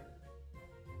 Yep.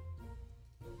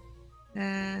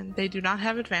 And they do not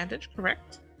have advantage,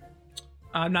 correct?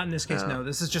 Not in this case, no.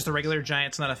 This is just a regular giant.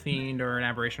 It's not a fiend or an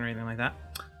aberration or anything like that.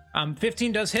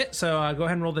 15 does hit, so go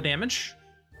ahead and roll the damage.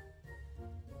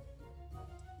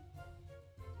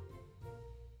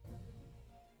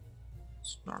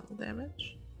 It's normal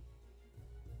damage.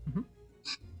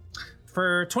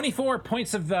 For 24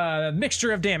 points of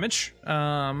mixture of damage.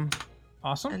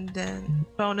 Awesome. And then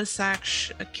bonus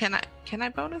action. Can I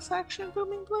bonus action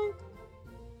Booming Blade?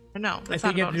 Or no, I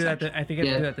think you have to do that. I think you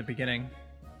have to do that at the beginning.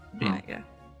 Yeah.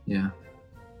 Yeah.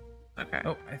 Okay.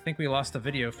 Oh, I think we lost the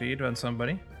video feed on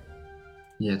somebody.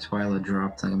 Yeah, Twyla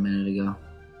dropped like a minute ago.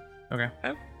 Okay.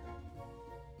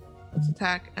 Let's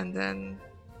attack and then.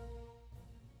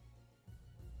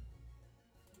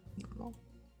 Normal.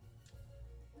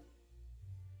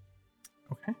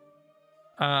 Okay.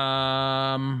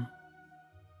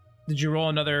 Did you roll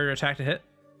another attack to hit?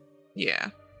 Yeah.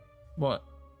 What?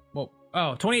 Well,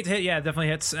 oh, 28 to hit. Yeah, it definitely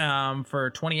hits.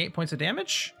 For 28 points of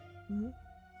damage. Mhm.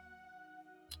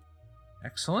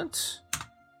 Excellent.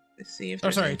 Let's see if. Oh,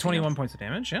 there's sorry, anything 21 else. points of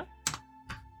damage. Yeah.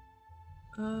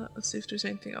 Let's see if there's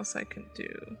anything else I can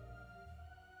do.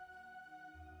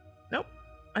 Nope.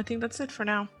 I think that's it for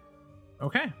now.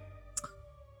 Okay.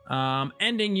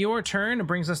 Ending your turn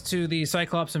brings us to the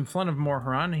Cyclops in front of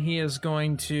Morharon. He is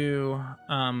going to,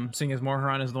 seeing as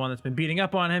Morharon is the one that's been beating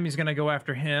up on him, he's going to go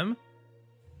after him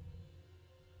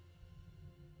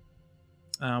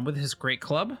with his great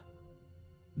club.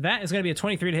 That is going to be a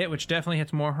 23 to hit, which definitely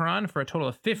hits Morharon for a total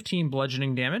of 15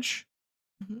 bludgeoning damage,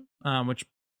 which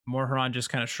Morharon just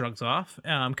kind of shrugs off.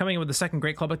 Coming in with the second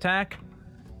great club attack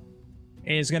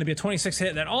is going to be a 26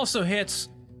 hit that also hits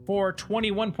for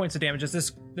 21 points of damage as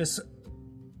this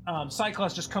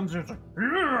Cyclops just comes in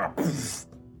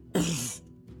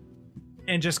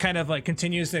and just kind of like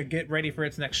continues to get ready for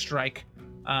its next strike.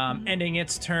 Ending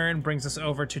its turn brings us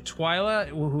over to Twyla,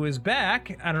 who is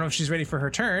back. I don't know if she's ready for her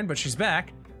turn, but she's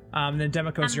back. Then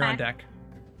Demikos, you're on deck.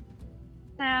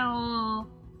 So,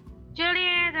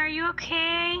 Juliet, are you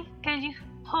okay? Can you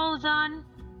hold on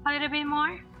a little bit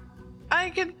more? I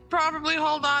can probably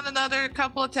hold on another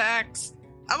couple attacks.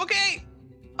 I'm okay.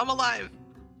 I'm alive.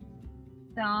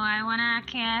 So I wanna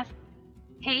cast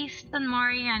Haste on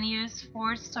Mori and use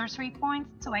 4 sorcery points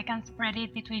so I can spread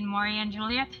it between Mori and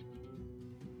Juliet.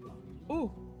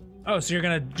 Ooh. Oh, so you're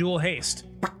gonna dual haste.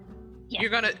 Yes.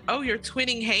 You're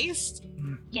twinning haste?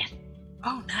 Yes.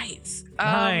 Oh, nice.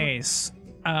 Nice.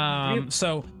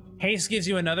 So haste gives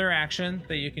you another action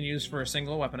that you can use for a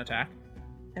single weapon attack.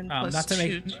 And not plus to 2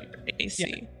 make- to your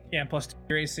AC. Yeah, and plus 2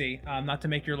 your AC. Not to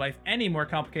make your life any more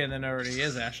complicated than it already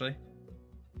is, Ashley.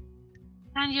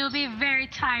 And you'll be very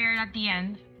tired at the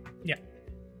end. Yeah.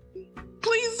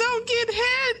 Please don't get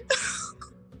hit.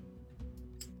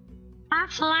 I'm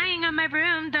flying on my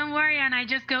broom, don't worry, and I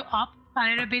just go up a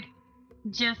little bit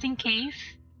just in case.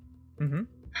 Mm-hmm.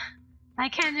 I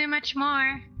can't do much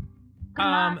more. Good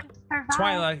luck.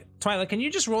 Survive. Twyla, can you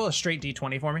just roll a straight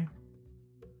D20 for me?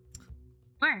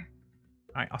 Where?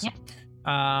 All right,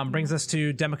 awesome. Brings us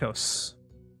to Demikos.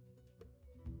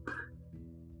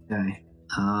 Okay.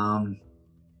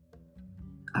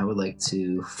 I would like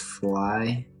to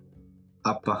fly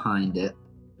up behind it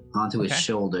onto his Okay.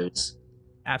 shoulders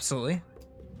Absolutely.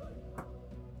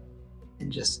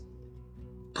 and just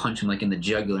punch him like in the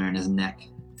jugular in his neck.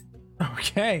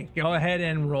 Okay, go ahead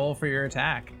and roll for your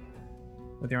attack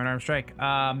with your unarmed strike.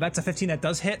 That's a 15 that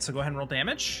does hit, so go ahead and roll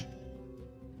damage.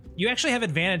 You actually have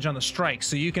advantage on the strike,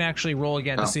 so you can actually roll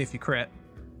again to see if you crit,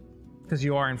 because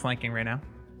you are in flanking right now.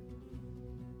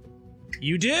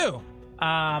 You do.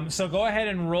 So go ahead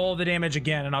and roll the damage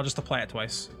again, and I'll just apply it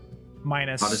twice.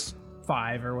 Minus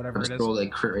 5 or whatever I'll it just is. roll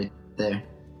like crit right there.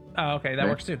 Oh, okay, that Right.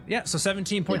 works too. Yeah, so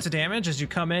 17 points of damage as you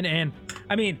come in, and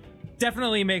I mean,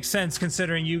 definitely makes sense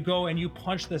considering you go and you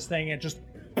punch this thing and it just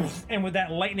and with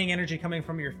that lightning energy coming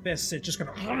from your fists, it's just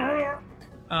gonna.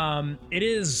 It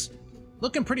is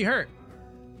looking pretty hurt.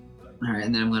 All right,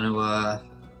 and then I'm gonna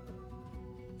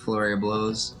flurry of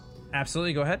blows.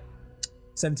 Absolutely, go ahead.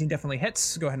 17 definitely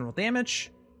hits. Go ahead and roll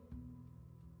damage.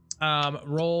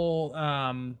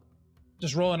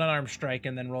 Just roll an unarmed strike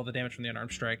and then roll the damage from the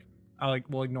unarmed strike.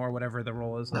 We'll ignore whatever the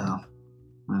roll is. Oh.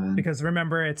 Because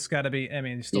remember, it's got to be. I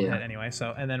mean, you still Yeah. hit anyway.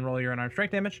 So, and then roll your unarmed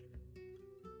strike damage.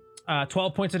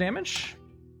 12 points of damage.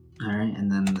 All right,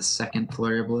 and then the second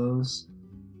flurry of blows.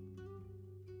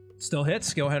 Still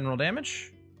hits. Go ahead and roll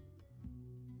damage.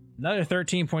 Another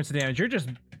 13 points of damage.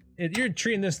 You're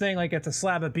treating this thing like it's a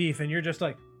slab of beef, and you're just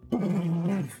like,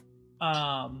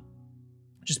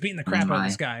 just beating the crap out of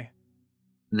this guy.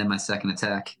 And then my second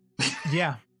attack.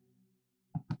 Yeah.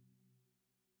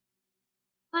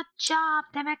 Good job,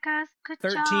 Demicus. Good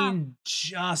 13 job.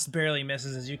 just barely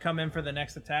misses as you come in for the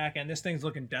next attack, and this thing's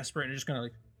looking desperate and just kind of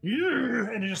like, "Yeah,"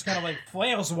 and it just kind of like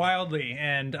flails wildly,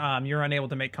 and you're unable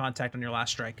to make contact on your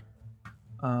last strike.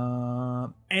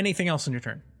 Anything else in your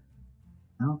turn?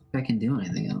 I don't think I can do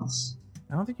anything else.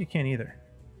 I don't think you can either.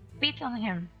 Beat on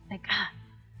him. Like,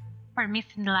 for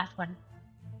missing the last one.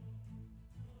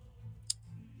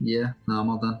 Yeah, no, I'm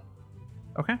all done.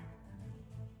 Okay.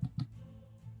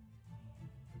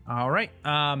 All right.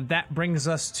 That brings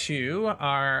us to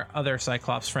our other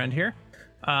Cyclops friend here.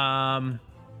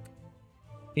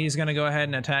 He's going to go ahead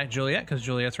and attack Juliet because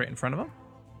Juliet's right in front of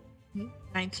him.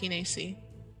 19 AC.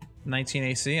 19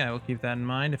 AC. I will keep that in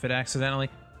mind if it accidentally.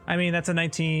 I mean, that's a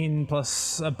 19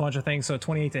 plus a bunch of things, so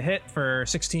 28 to hit for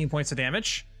 16 points of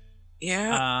damage.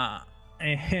 Yeah.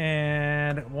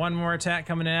 And one more attack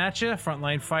coming in at you.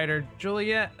 Frontline fighter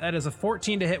Juliet. That is a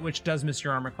 14 to hit, which does miss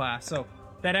your armor class. So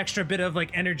that extra bit of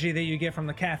like energy that you get from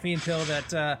the caffeine pill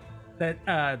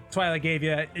that Twilight gave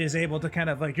you is able to kind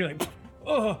of like, you're like,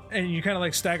 oh, and you kind of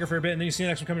like stagger for a bit, and then you see the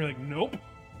next one coming, you're like, nope.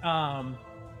 And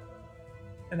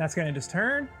that's gonna end his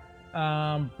turn.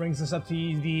 Brings us up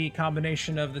to the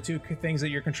combination of the two things that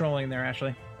you're controlling there,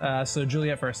 Ashley. So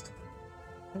Juliet first.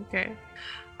 Okay.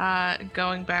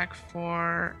 Going back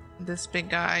for this big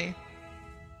guy.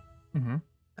 Mm-hmm.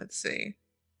 Let's see.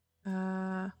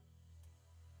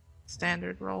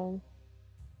 Standard roll.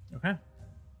 Okay.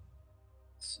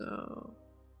 So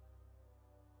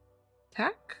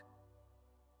attack.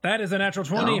 That is a natural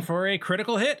 20 No. for a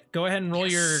critical hit. Go ahead and roll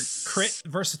Yes. your crit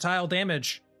versatile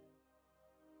damage.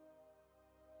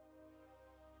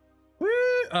 Woo!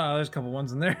 Oh, there's a couple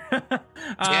ones in there.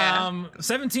 Yeah.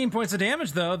 17 points of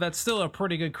damage, though. That's still a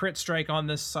pretty good crit strike on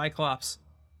this Cyclops.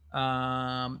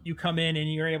 You come in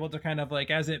and you're able to kind of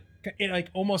like, as it like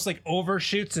almost like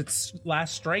overshoots its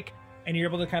last strike, and you're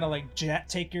able to kind of like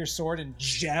take your sword and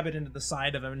jab it into the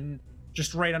side of him, and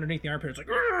just right underneath the armpit. It's like,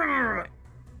 "Argh!"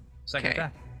 Second Okay.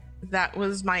 attack. That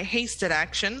was my hasted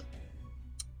action.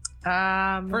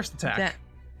 First attack.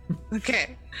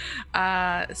 Okay.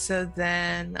 So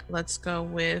then let's go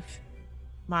with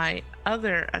my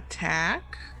other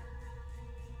attack.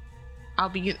 I'll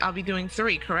be doing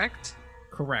 3, correct?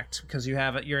 Correct, because you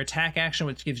have your attack action,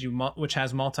 which gives you which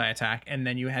has multi attack, and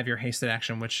then you have your hasted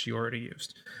action, which you already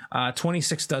used.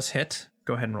 26 does hit.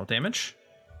 Go ahead and roll damage.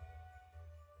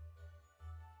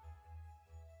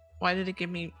 Why did it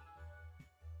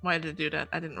do that?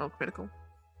 I didn't roll critical.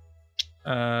 That's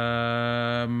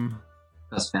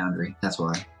Foundry. That's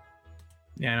why.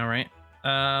 Yeah, I know, right?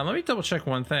 Let me double check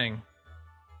one thing.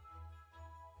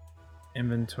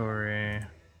 Inventory.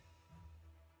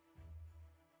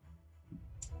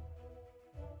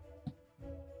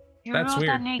 You That's rolled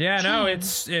weird. an Yeah, no, 18.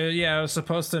 it's yeah. I was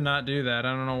supposed to not do that.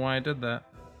 I don't know why I did that.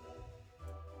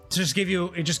 To just give you,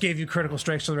 it just gave you critical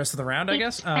strikes for the rest of the round, I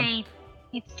guess. It's fate.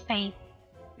 It's fate.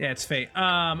 Yeah, it's fate.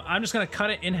 I'm just gonna cut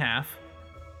it in half.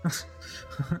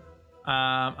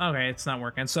 Okay, it's not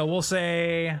working. So we'll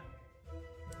say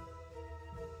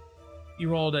you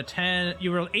rolled a 10.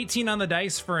 You rolled 18 on the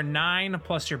dice for a 9,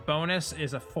 plus your bonus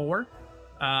is a 4.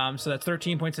 So that's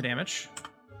 13 points of damage.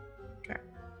 Okay.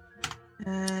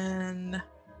 And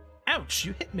Ouch!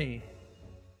 You hit me.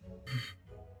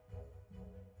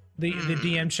 The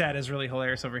DM chat is really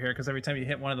hilarious over here because every time you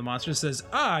hit one of the monsters, it says,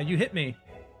 "Ah, you hit me."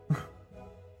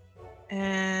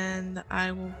 and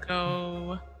I will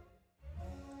go.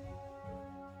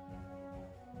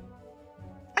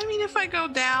 I mean, if I go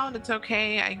down, it's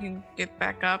okay. I can get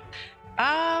back up.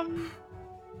 I'm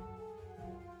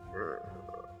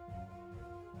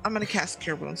gonna cast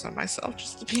Cure Wounds on myself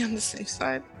just to be on the safe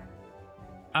side.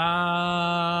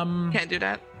 Can't do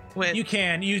that. With You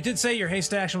can. You did say your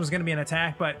haste action was going to be an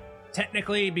attack, but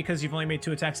technically, because you've only made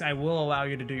 2 attacks, I will allow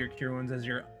you to do your cure wounds as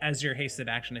your hasted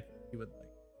action if you would like.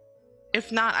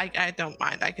 If not, I don't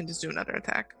mind. I can just do another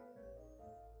attack.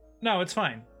 No, it's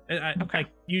fine. Okay.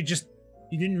 You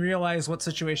didn't realize what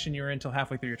situation you were in until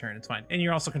halfway through your turn. It's fine. And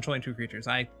you're also controlling 2 creatures.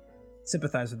 I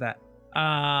sympathize with that.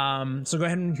 So go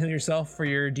ahead and heal yourself for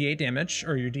your D8 damage,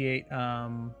 or your D8.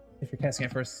 If you're casting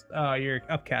it first, you're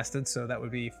upcasted, so that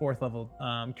would be 4th level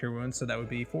cure wounds. So that would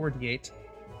be 4d8.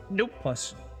 Nope.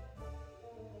 Plus.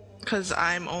 Because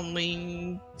I'm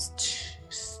only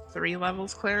 3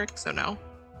 levels cleric, so no.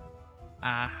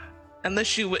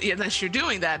 Unless you're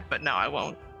doing that, but no, I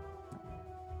won't.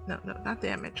 No, not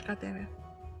damage. God damn it.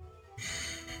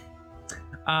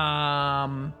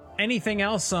 Anything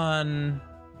else on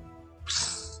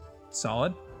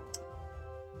Solid?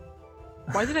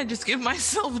 Why did I just give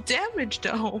myself damage,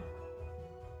 though?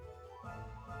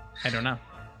 I don't know.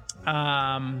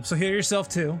 So heal yourself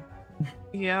too.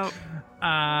 Yep.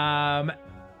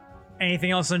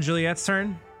 Anything else on Juliet's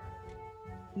turn?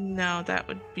 No, that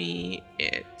would be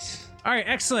it. All right,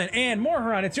 excellent. And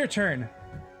Morharon, it's your turn.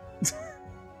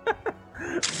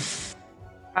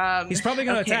 He's probably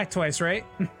going to attack twice, right?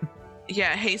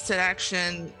 Yeah, hasted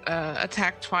action,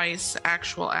 attack twice,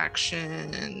 actual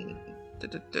action,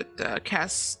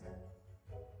 cast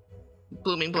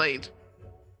Blooming Blade.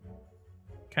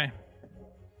 Okay.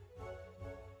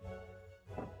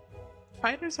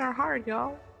 Fighters are hard,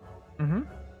 y'all. Mm-hmm.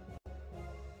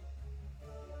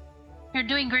 You're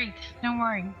doing great. Don't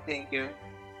worry. Thank you.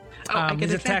 I get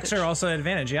his attacks advantage. are also at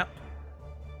advantage, yep.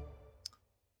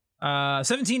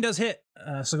 17 does hit,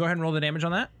 so go ahead and roll the damage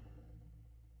on that.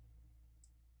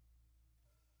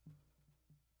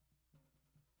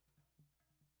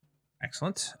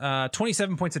 Excellent.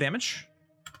 27 points of damage.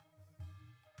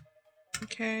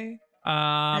 Okay.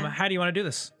 How do you want to do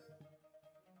this?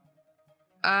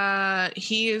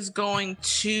 He is going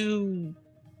to...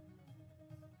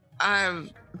 I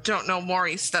don't know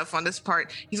Maury's stuff on this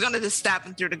part. He's going to just stab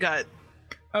him through the gut.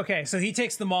 Okay, so he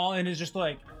takes the maul and is just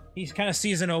like, he kind of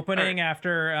sees an opening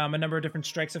after a number of different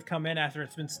strikes have come in after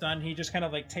it's been stunned. He just kind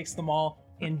of like takes the maul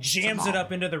and jams it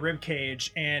up into the rib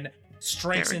cage and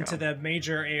strikes into the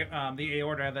major the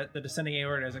aorta, the descending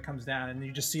aorta as it comes down, and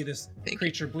you just see this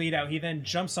creature bleed out. He then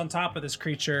jumps on top of this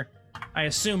creature, I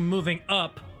assume moving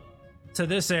up to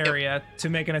this area to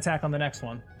make an attack on the next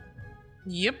one.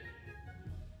 Yep.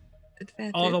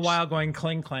 Advantage. All the while going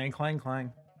clang, clang, clang,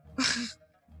 clang.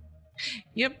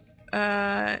 Yep.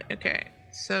 Okay.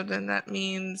 So then that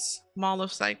means Maul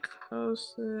of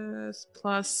Psychosis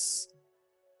plus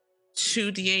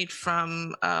 2d8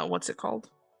 from what's it called?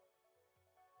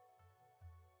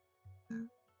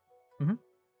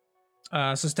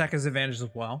 So stack has advantage as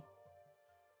well.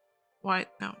 Why?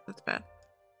 No, that's bad.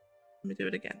 Let me do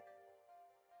it again.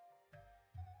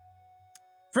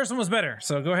 First one was better,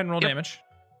 so go ahead and roll damage.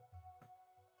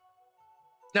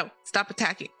 No, stop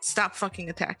attacking. Stop fucking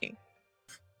attacking.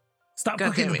 Stop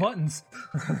clicking the buttons.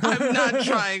 I'm not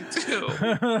trying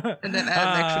to. And then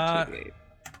add an extra 2d8.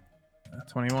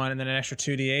 21 and then an extra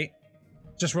 2d8.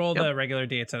 Just roll the regular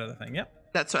d8s out of the thing. Yep.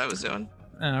 That's what I was doing.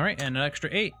 All right, and an extra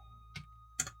 8.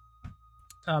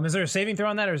 Is there a saving throw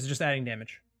on that, or is it just adding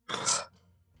damage?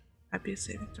 Might be a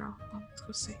saving throw. Let's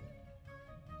go see.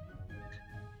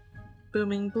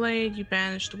 Booming Blade. You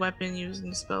banish the weapon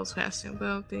using the spell's casting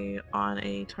ability on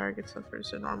a target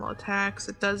suffers a normal attacks.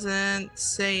 It doesn't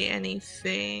say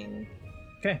anything.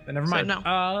 Okay, then never mind. So,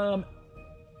 no.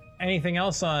 Anything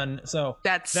else on? So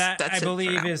that's I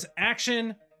believe is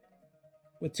action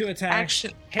with 2 attacks.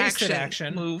 Hasted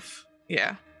action. Move.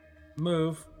 Yeah.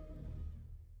 Move.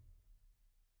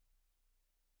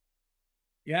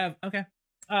 Yeah. Okay.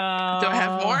 Do I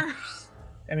have more?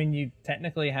 I mean, you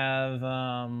technically have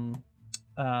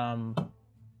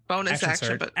bonus action,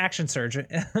 surge, but action surge.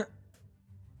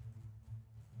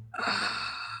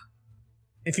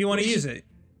 If you want to use it.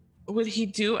 Would he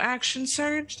do action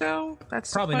surge though?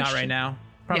 That's probably not right now.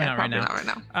 Probably not right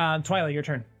now. Twilight, your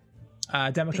turn.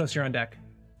 Demokos, you're on deck.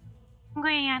 I'm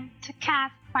going to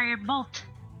cast Firebolt.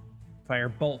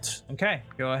 Firebolt. Okay,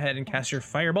 go ahead and cast your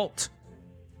Firebolt.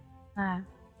 Let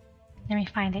me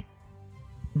find it.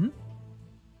 Mm-hmm.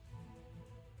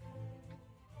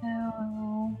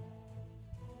 So...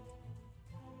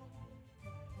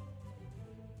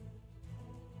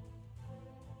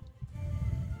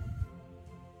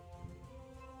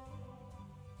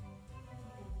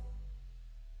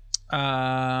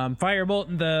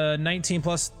 Firebolt, the 19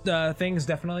 plus things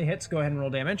definitely hits. Go ahead and roll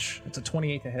damage. It's a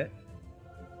 28 to hit.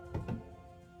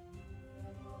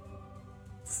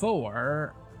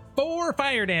 4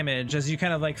 fire damage as you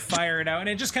kind of like fire it out, and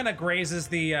it just kind of grazes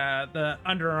the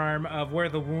underarm of where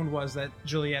the wound was that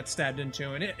Juliet stabbed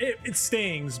into, and it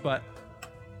stings, but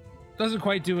doesn't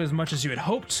quite do as much as you had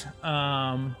hoped.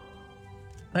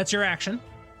 That's your action.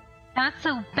 That's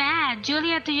so bad.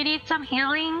 Julia, do you need some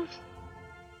healing?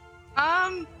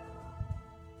 Out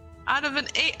of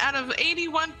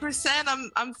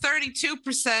 81%, I'm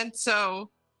 32%. So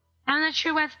I'm not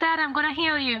sure what's that. I'm gonna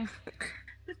heal you.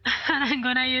 I'm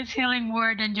gonna use healing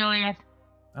word on Juliet.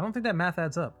 I don't think that math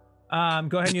adds up.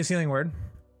 Go ahead and use healing word.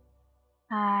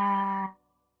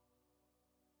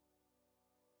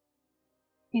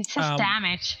 It says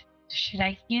damage. Should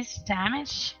I use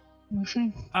damage?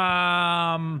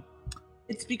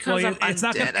 it's because I'm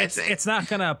undead, I think.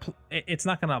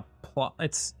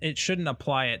 It shouldn't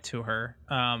apply it to her.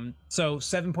 So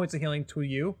 7 points of healing to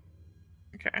you.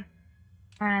 Okay.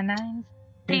 Nice.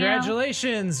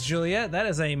 Congratulations, Juliet. That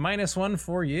is a -1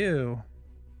 for you.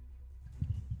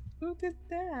 Who did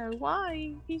that?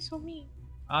 Why? He's so mean.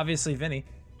 Obviously, Vinny.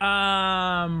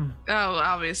 Oh,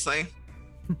 obviously.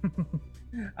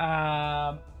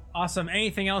 Awesome.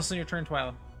 Anything else on your turn,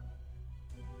 Twyla?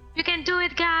 You can do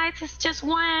it, guys. It's just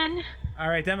one. All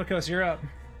right, Demikos, you're up.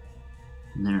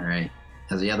 All right.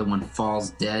 As the other one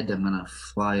falls dead, I'm gonna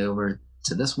fly over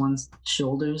to this one's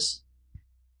shoulders.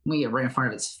 I'm gonna get right in front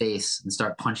of its face and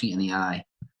start punching it in the eye.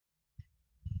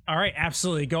 All right,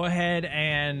 absolutely. Go ahead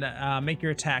and make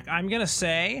your attack. I'm gonna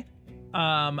say,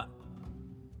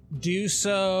 do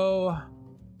so.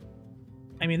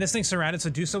 I mean, this thing's surrounded, so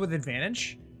do so with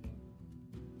advantage.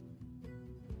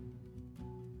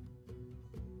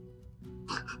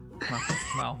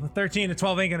 Well, the 13 to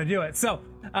 12 ain't gonna do it. So,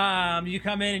 you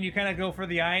come in and you kind of go for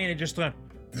the eye, and it just so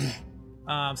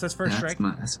that's first strike.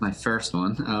 That's my first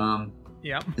one.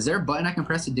 Yep. Is there a button I can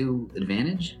press to do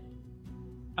advantage?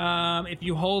 If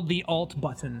you hold the Alt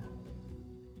button.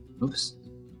 Oops.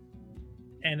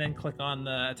 And then click on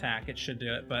the attack, it should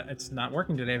do it, but it's not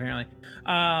working today apparently.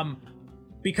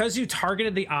 Because you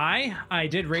targeted the eye, I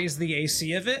did raise the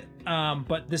AC of it,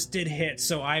 but this did hit,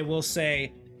 so I will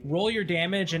say roll your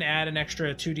damage and add an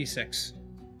extra 2d6.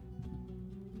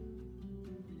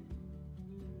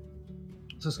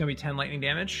 So it's gonna be 10 lightning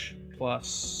damage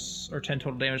plus, or 10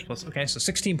 total damage plus. Okay, so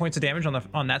 16 points of damage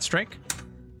on that strike.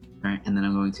 All right, and then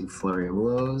I'm going to flurry of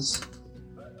blows.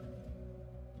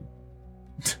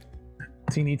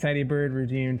 Teeny tiny bird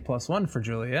redeemed +1 for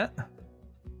Juliet.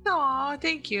 Aw,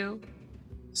 thank you.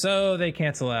 So they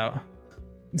cancel out.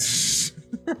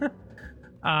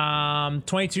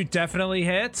 22 definitely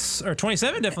hits, or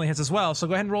 27 definitely hits as well. So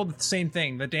go ahead and roll the same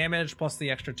thing, the damage plus the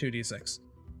extra 2d6.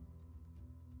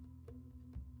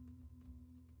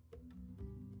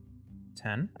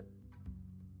 10.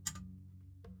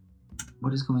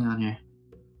 What is going on here?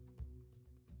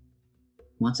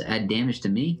 Wants to add damage to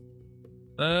me?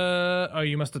 Oh,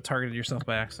 you must have targeted yourself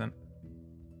by accident.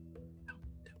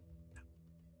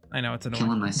 I know, it's annoying.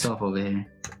 Killing myself over here.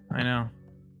 I know.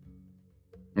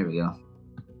 There we go.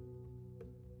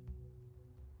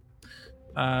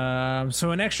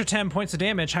 So an extra 10 points of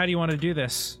damage. How do you want to do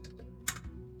this?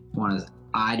 I want his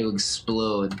eye to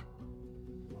explode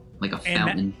like a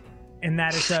fountain. And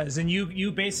that it does. And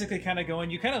you basically kind of go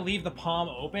and you kind of leave the palm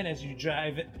open as you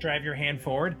drive your hand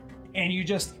forward, and you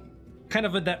just kind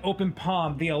of with that open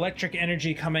palm, the electric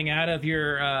energy coming out of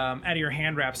your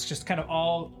hand wraps just kind of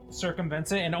all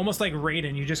circumvents it, and almost like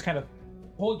Raiden, you just kind of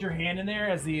hold your hand in there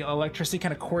as the electricity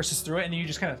kind of courses through it, and then you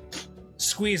just kind of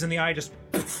squeeze, and the eye just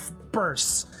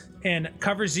bursts and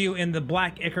covers you in the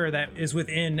black ichor that is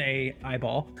within a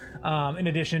eyeball, in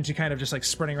addition to kind of just like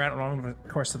spreading right along the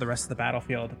course of the rest of the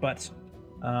battlefield. But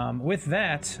with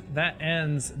that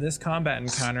ends this combat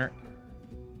encounter.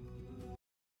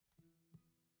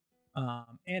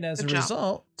 And as a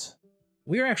result,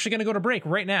 we're actually going to go to break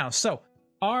right now. So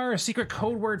our secret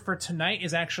code word for tonight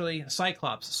is actually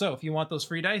Cyclops. So if you want those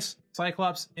free dice,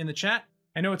 Cyclops in the chat.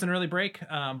 I know it's an early break,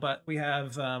 but we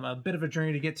have a bit of a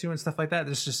journey to get to and stuff like that.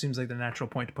 This just seems like the natural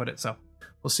point to put it. So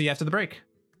we'll see you after the break.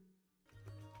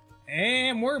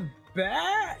 And we're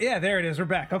back. Yeah, there it is. We're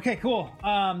back. Okay, cool.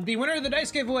 The winner of the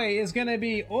dice giveaway is going to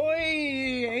be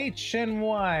OyHNY.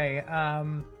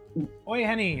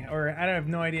 Oyhenny, or I don't have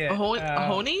no idea.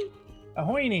 Ahoni?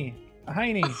 Ahoini.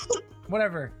 Ahaini.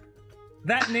 Whatever.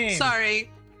 That name.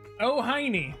 Sorry.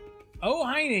 Ohiny.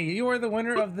 Ohiny, you are the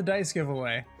winner of the dice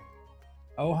giveaway.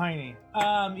 Ohiny.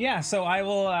 Yeah, so I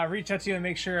will reach out to you and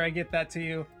make sure I get that to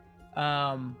you.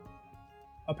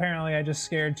 Apparently I just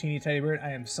scared Teeny Teddy Bird.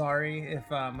 I am sorry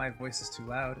if my voice is too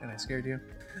loud and I scared you.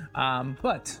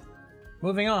 But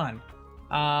moving on.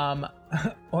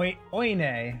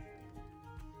 Oine.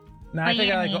 No, I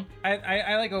think I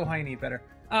like Ohiny better.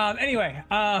 Anyway,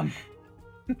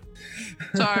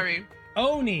 sorry.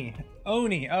 Oni. Oh,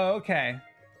 okay.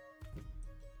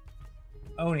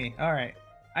 Oni. All right.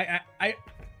 I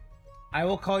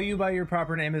will call you by your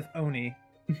proper name of Oni.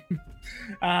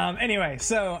 Anyway,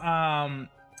 so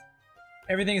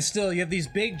everything is still. You have these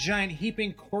big, giant,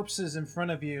 heaping corpses in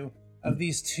front of you of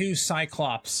these two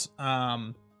Cyclops.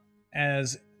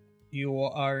 As you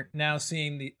are now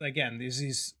seeing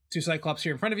these two Cyclops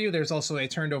here in front of you. There's also a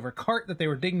turned over cart that they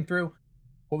were digging through.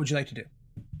 What would you like to do?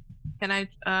 Can I,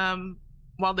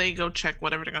 while they go check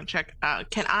whatever they're gonna check,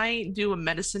 can I do a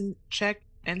medicine check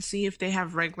and see if they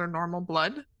have regular normal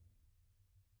blood?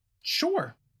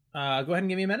 Sure. Go ahead and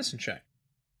give me a medicine check.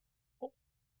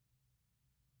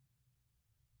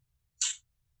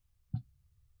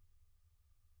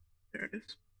 There it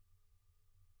is.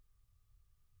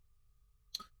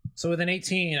 So with an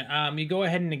 18, you go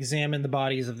ahead and examine the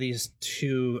bodies of these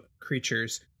two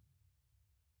creatures.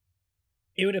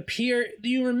 It would appear, do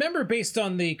you remember, based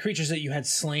on the creatures that you had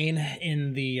slain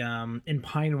in the in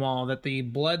Pinewall, that the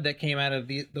blood that came out of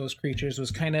those creatures was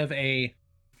kind of a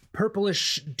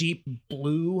purplish, deep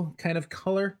blue kind of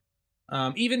color?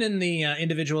 Even in the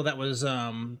individual that was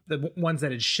the ones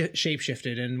that had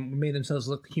shapeshifted and made themselves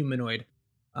look humanoid.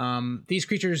 These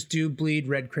creatures do bleed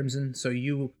red crimson, so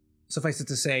you, suffice it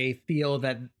to say, feel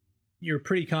that you're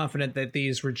pretty confident that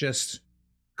these were just a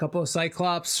couple of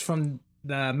Cyclops from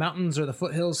the mountains or the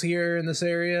foothills here in this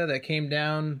area that came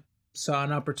down, saw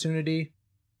an opportunity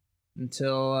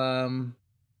until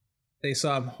they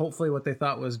saw hopefully what they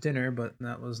thought was dinner, but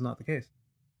that was not the case.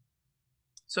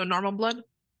 So normal blood?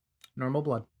 Normal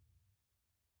blood.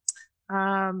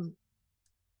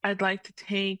 I'd like to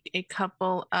take a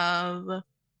couple of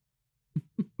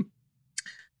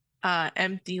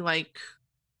empty like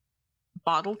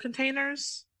bottle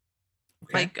containers,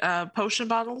 Okay. like potion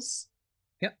bottles.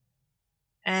 Yep.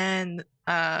 And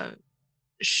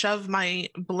shove my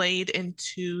blade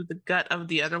into the gut of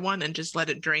the other one and just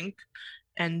let it drink,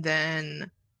 and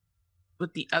then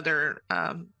with the other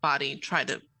body try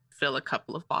to fill a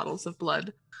couple of bottles of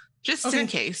blood just in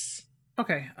case.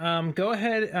 Okay. Go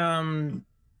ahead.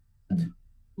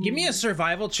 Give me a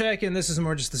survival check, and this is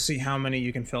more just to see how many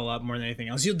you can fill up more than anything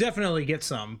else. You'll definitely get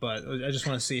some, but I just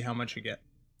want to see how much you get.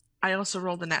 I also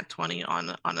rolled a nat 20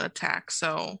 on an attack,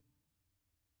 so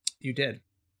You did.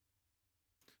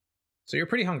 So you're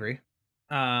pretty hungry.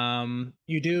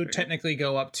 You do technically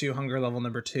go up to hunger level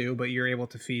number 2, but you're able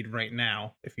to feed right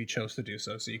now if you chose to do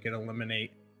so. So you could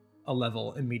eliminate a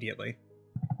level immediately.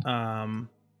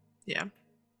 Yeah.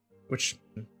 Which,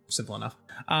 simple enough.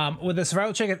 With a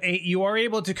survival check of 8, you are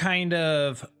able to kind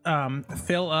of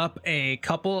fill up a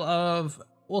couple of,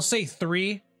 we'll say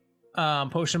 3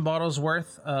 potion bottles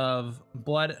worth of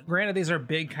blood. Granted, these are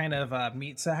big kind of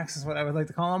meat sacks is what I would like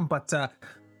to call them, but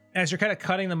as you're kind of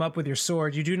cutting them up with your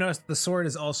sword, you do notice that the sword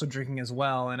is also drinking as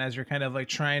well, and as you're kind of like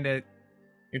trying to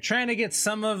get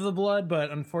some of the blood,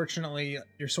 but unfortunately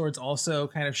your sword's also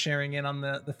kind of sharing in on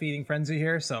the feeding frenzy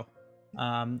here, so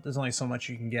there's only so much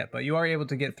you can get, but you are able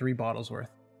to get 3 bottles worth.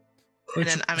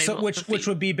 Which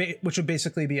would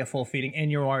basically be a full feeding,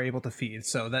 and you are able to feed.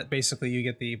 So that basically you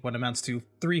get what amounts to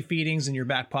 3 feedings in your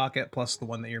back pocket plus the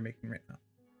one that you're making right now.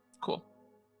 Cool.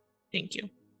 Thank you.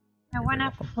 I want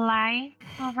to fly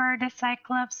over the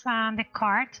Cyclops and the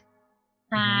cart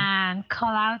and call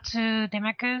out to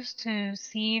Demacus to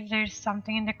see if there's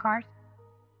something in the cart.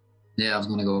 Yeah, I was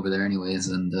going to go over there anyways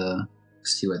and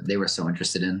see what they were so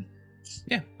interested in.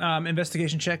 Yeah,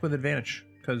 investigation check with advantage,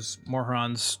 because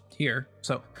Morharon's here.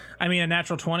 So, I mean, a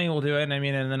natural 20 will do it, and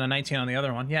then a 19 on the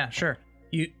other one. Yeah, sure.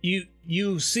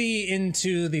 You see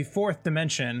into the 4th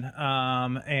dimension,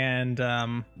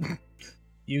 and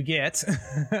you get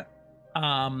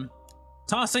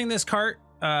tossing this cart.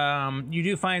 You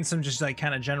do find some just like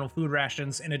kind of general food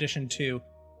rations, in addition to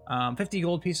 50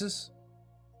 gold pieces,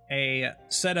 a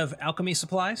set of alchemy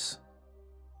supplies,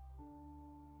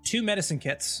 2 medicine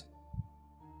kits,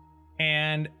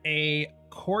 and a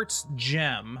quartz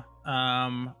gem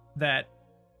that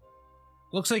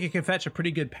looks like it could fetch a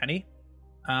pretty good penny,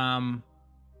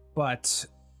 but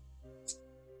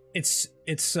it's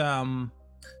as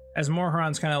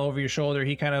Morharon's kind of over your shoulder,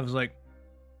 he kind of is like,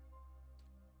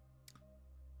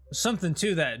 something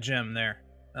to that gem there.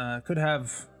 Could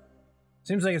have,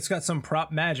 seems like it's got some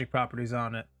magic properties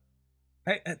on it.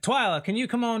 Hey, Twyla, can you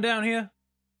come on down here?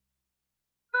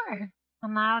 Sure.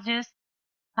 And I'll just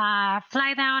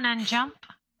fly down and jump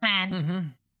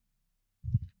and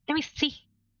let me see.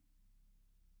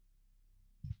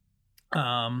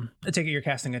 I take it you're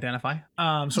casting Identify.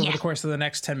 So over the course of the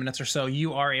next 10 minutes or so,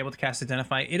 you are able to cast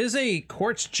Identify. It is a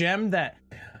quartz gem that,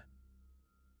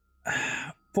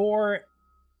 for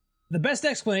the best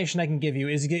explanation I can give you,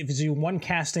 is it gives you 1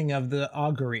 casting of the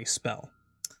augury spell.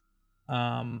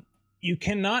 you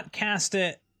cannot cast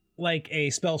it like a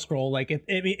spell scroll. Like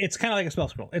it's kind of like a spell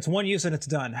scroll. It's one use and it's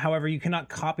done. However, you cannot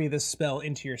copy this spell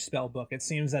into your spell book. It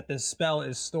seems that this spell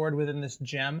is stored within this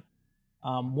gem.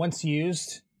 Once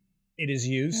used, it is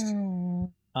used.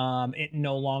 It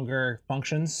no longer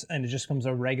functions, and it just becomes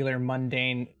a regular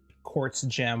mundane quartz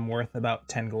gem worth about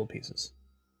 10 gold pieces.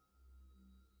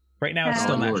 Right now, it's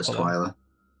still magical. Twyla.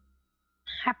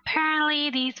 Apparently,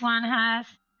 this one has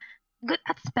good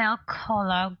at spell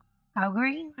called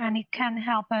augury, and it can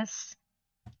help us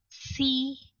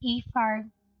see if our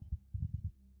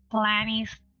plan is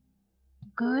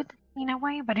good in a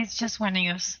way, but it's just one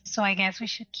use. So I guess we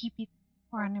should keep it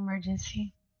for an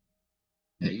emergency.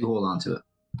 Yeah, you hold on to it.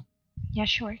 Yeah,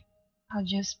 sure. I'll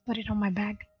just put it on my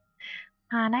bag.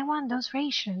 And I want those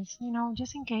rations,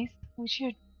 just in case. We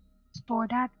should store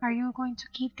that. Are you going to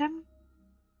keep them?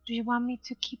 Do you want me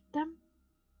to keep them?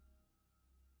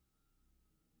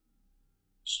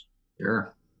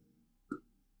 Sure.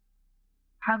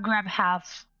 I'll grab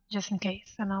half, just in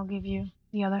case, and I'll give you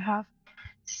the other half.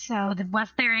 So, was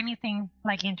there anything,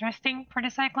 interesting for the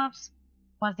Cyclops?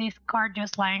 Was this card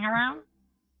just lying around?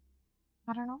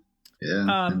 I don't know.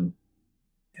 Yeah.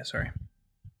 Yeah, sorry.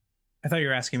 I thought you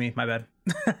were asking me. My bad.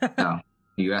 No. Are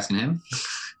you asking him?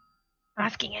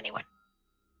 Asking anyone.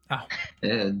 Oh.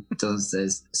 Yeah,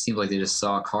 it seems like they just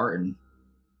saw a cart and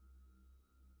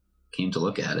came to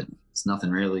look at it. It's nothing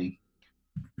really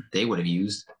they would have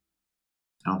used.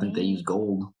 I don't think they use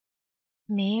gold.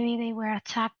 Maybe they were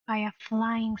attacked by a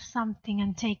flying something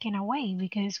and taken away,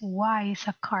 because why is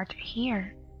a cart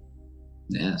here?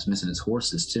 Yeah, it's missing its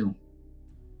horses too.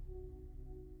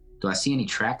 Do I see any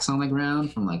tracks on the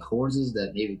ground from horses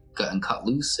that maybe gotten cut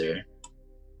loose or?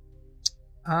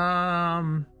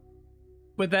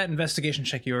 With that investigation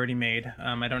check you already made,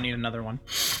 I don't need another one.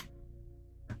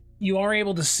 You are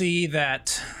able to see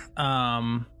that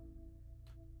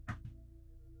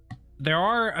there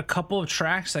are a couple of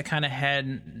tracks that kind of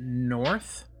head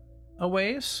north a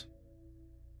ways.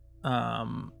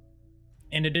 In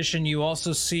addition, you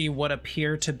also see what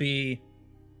appear to be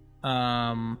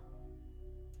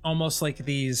almost like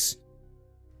these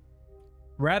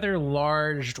rather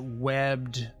large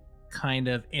webbed kind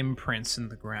of imprints in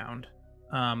the ground,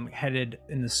 headed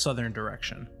in the southern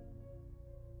direction.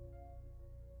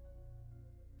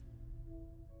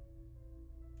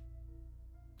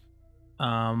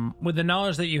 With the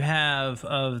knowledge that you have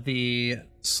of the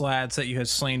slads that you had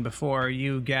slain before,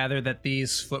 you gather that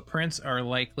these footprints are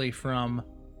likely from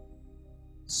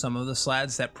some of the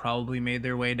slads that probably made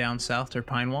their way down south to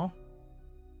Pinewall.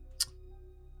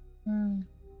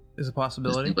 Is a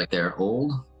possibility. Seems like they're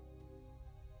old.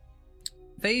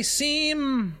 They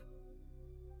seem...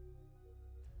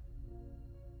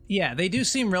 Yeah, they do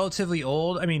seem relatively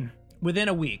old. I mean, within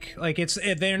a week.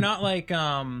 They're not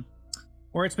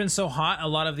where it's been so hot, a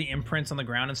lot of the imprints on the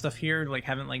ground and stuff here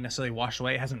haven't necessarily washed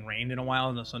away. It hasn't rained in a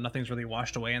while, so nothing's really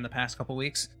washed away in the past couple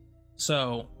weeks.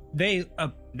 So they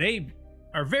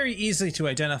are very easy to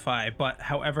identify, but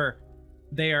however,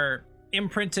 they are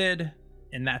imprinted,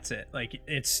 and that's it.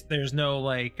 There's no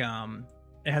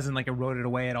it hasn't eroded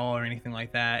away at all or anything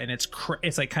like that, and it's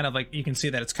kind of you can see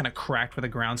that it's kind of cracked where the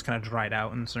ground's kind of dried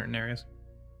out in certain areas.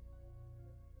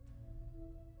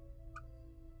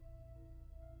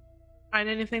 Find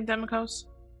anything, Demikos?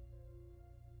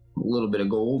 A little bit of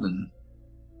gold and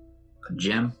a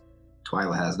gem.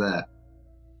 Twyla has that.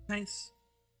 Nice.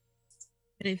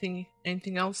 Anything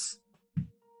else?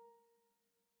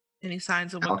 Any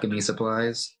signs of alchemy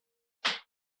supplies? A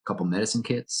couple medicine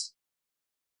kits.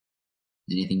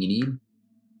 Anything you need?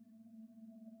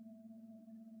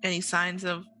 Any signs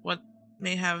of what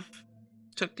may have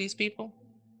took these people?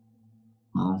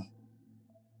 Well,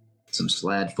 some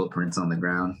slad footprints on the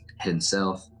ground, heading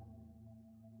south.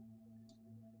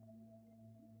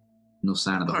 No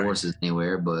sign of the horses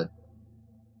anywhere, but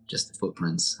just the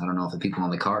footprints. I don't know if the people on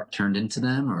the cart turned into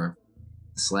them or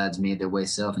the slads made their way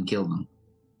south and killed them.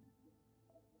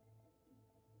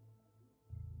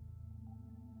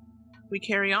 We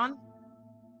carry on?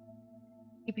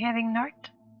 Keep heading north?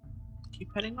 Keep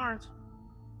heading north.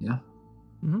 Yeah.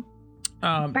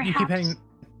 Mm-hmm. You keep heading...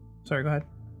 Sorry, go ahead.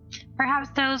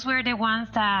 Perhaps those were the ones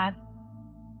that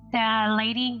the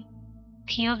lady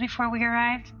killed before we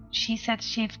arrived. She said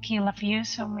she'd killed a few,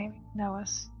 so maybe that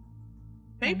was...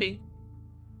 Maybe.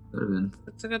 Could have been.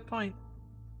 That's a good point.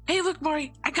 Hey, look,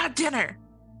 Maury, I got dinner!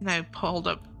 And I pulled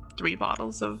up 3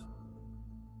 bottles of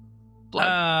blood.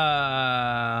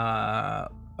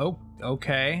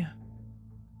 Okay.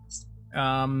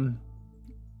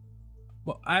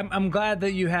 Well, I'm glad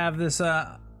that you have this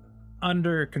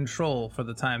under control for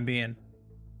the time being.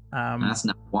 That's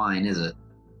not wine, is it?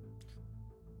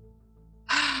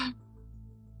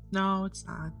 No, it's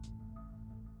not.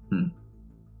 Hmm.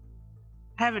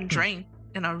 I haven't drank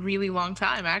in a really long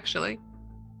time, actually.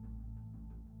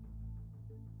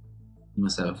 You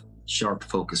must have sharp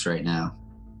focus right now.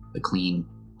 A clean,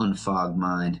 unfogged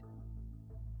mind.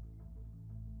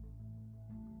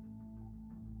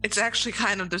 It's actually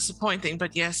kind of disappointing,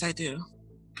 but yes, I do.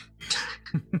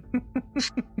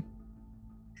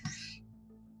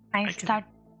 I can- start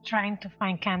trying to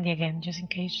find candy again, just in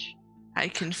case. I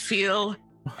can feel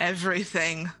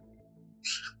everything.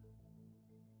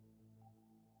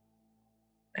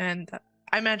 And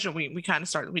I imagine we kind of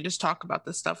started, we just talk about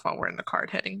this stuff while we're in the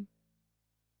cart heading.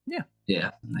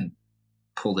 Yeah, I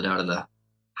pulled it out of the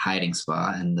hiding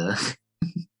spot and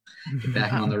get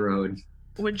back on the road.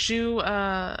 Would you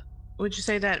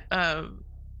say that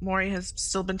Mori has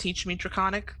still been teaching me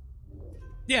Draconic?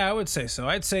 Yeah, I would say so.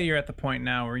 I'd say you're at the point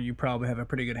now where you probably have a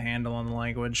pretty good handle on the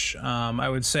language. I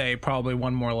would say probably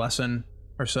one more lesson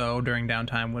or so during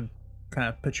downtime would kind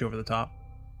of put you over the top.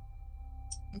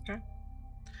 Okay.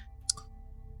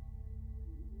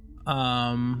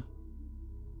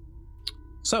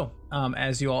 So,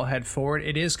 as you all head forward,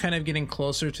 it is kind of getting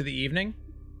closer to the evening.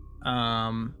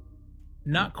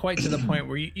 Not quite to the point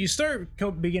where you start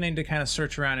beginning to kind of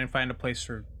search around and find a place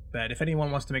for bed. If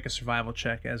anyone wants to make a survival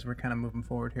check as we're kind of moving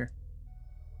forward here.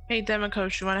 Hey, Demo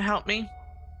Coach, you want to help me?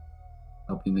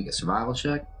 Help you make a survival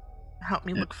check. Help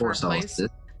me And look for a force all place. this.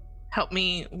 Help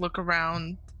me look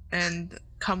around and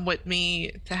come with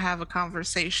me to have a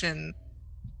conversation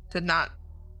to not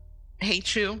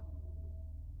hate you.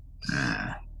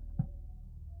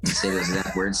 You say those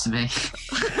exact words to me.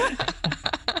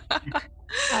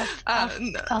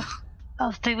 No.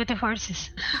 I'll stay with the horses.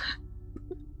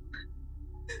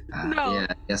 No. Yeah,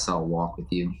 I guess I'll walk with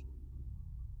you.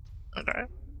 Okay.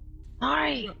 All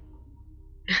right.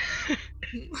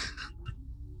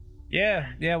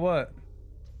 Yeah, what?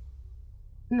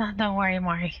 No, don't worry,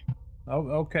 Mari. Oh,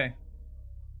 okay.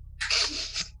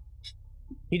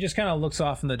 He just kind of looks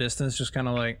off in the distance, just kind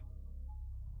of like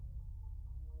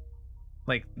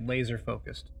laser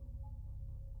focused.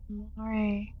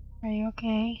 Mari, are you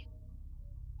okay?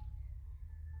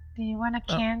 Do you want a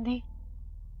candy?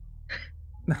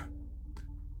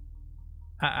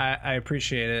 I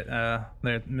appreciate it,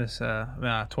 there, Miss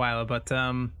Twyla, but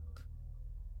I'm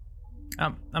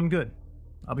good.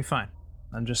 I'll be fine.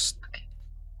 I'm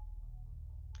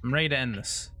ready to end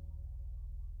this.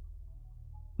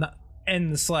 Not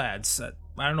end the slads. I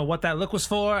don't know what that look was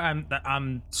for.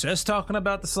 I'm just talking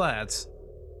about the slads.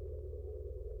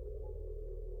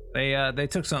 They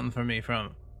took something from me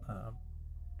from. I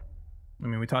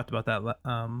mean, we talked about that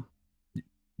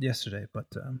yesterday, but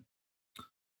Don't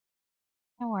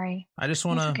worry. I just It's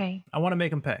wanna. okay. I want to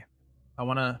make them pay. I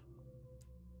want to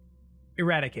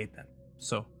eradicate them.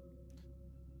 So,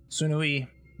 the sooner we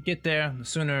get there, the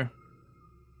sooner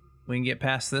we can get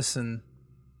past this, and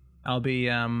I'll probably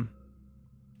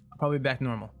be back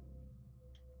normal.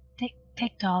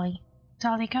 Take Dolly.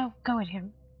 Dolly, go with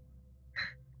him.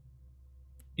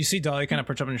 You see Dolly kind of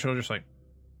perch up on your shoulder, just like,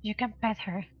 You can pet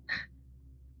her.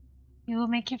 It will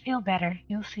make you feel better.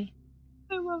 You'll see.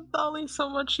 I love Dolly so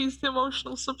much. She's the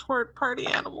emotional support party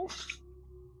animal.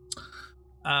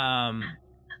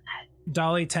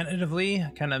 Dolly tentatively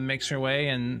kind of makes her way,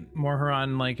 and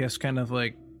Morharon is kind of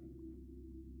like,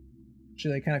 she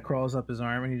kind of crawls up his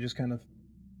arm, and he just kind of,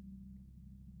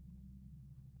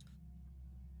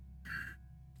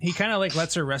 he kind of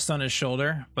lets her rest on his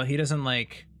shoulder, but he doesn't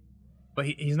but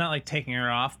he's not taking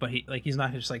her off, but he's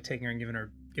not just taking her and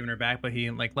giving her back, but he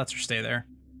lets her stay there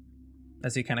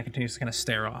as he kind of continues to kind of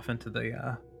stare off into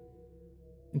the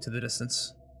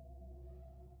distance.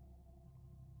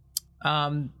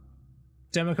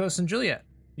 Demikos and Juliet,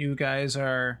 you guys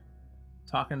are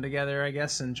talking together, I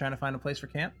guess, and trying to find a place for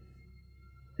camp.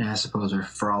 Yeah, I suppose we're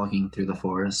frolicking through the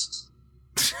forest.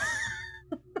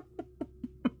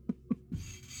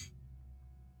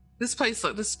 This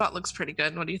spot looks pretty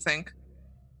good. What do you think?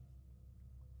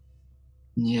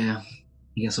 Yeah,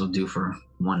 I guess it'll do for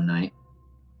one night.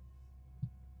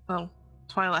 Well,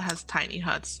 Twilight has tiny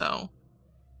huts, so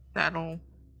that'll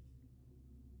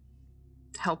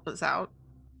help us out.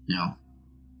 You know,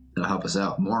 it'll help us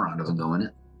out. Moron doesn't go in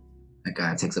it. That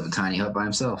guy takes up a tiny hut by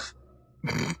himself.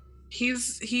 He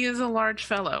is a large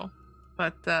fellow,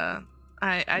 but I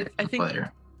think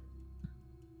Fighter.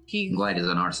 I'm glad he's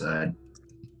on our side.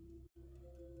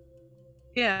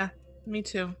 Yeah, me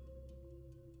too.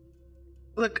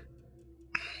 Look,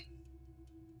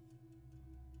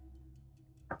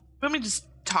 let me just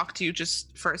talk to you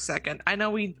just for a second. I know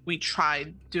we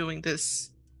tried doing this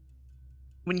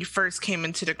when you first came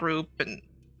into the group, and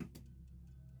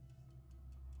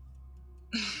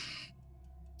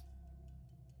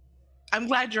I'm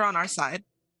glad you're on our side,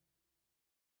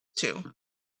 too.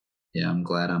 Yeah, I'm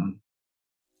glad I'm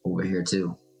over here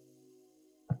too.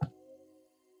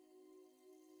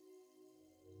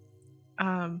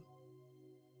 I'm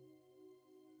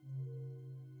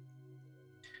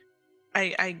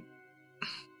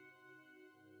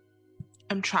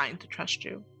trying to trust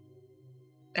you.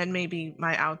 And maybe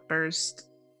my outburst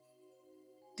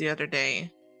the other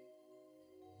day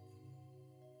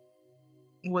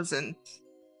wasn't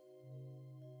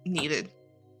needed.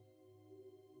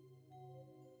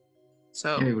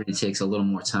 So Everybody takes a little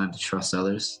more time to trust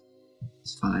others.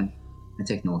 It's fine. I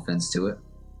take no offense to it.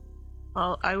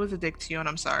 well, I was a dick to you and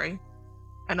I'm sorry.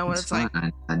 I know what it's fine.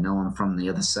 like. I know I'm from the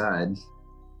other side.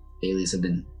 Baileys have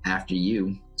been after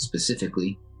you,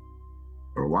 specifically,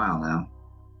 for a while now.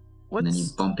 And then you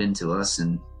bump into us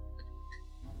and...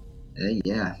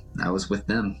 yeah, I was with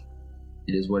them.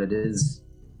 It is what it is.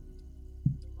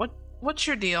 What's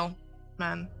your deal,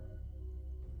 man?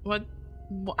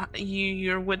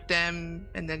 You're with them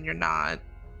and then you're not.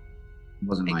 It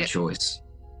wasn't my choice.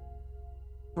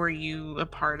 Were you a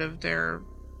part of their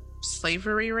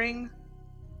slavery ring?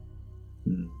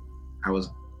 I was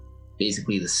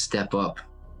basically the step up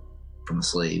from a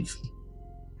slave.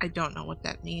 I don't know what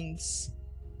that means.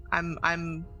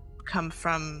 I'm come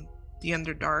from the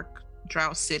Underdark,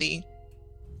 Drow City,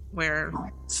 where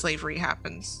slavery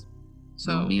happens.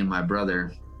 So well, me and my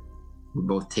brother were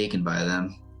both taken by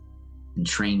them and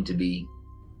trained to be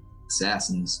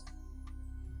assassins.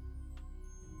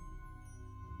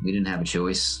 We didn't have a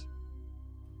choice.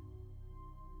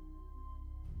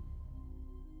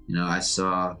 You know, I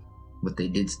saw what they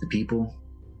did to the people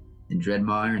in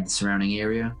Dreadmire and the surrounding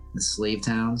area, the slave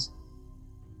towns.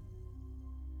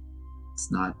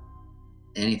 It's not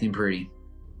anything pretty.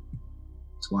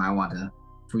 That's why I want to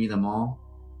free them all,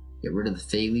 get rid of the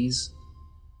Thales.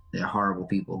 They're horrible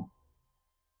people.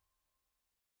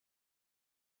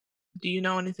 Do you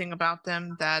know anything about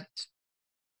them that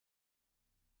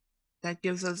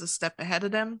gives us a step ahead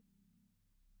of them?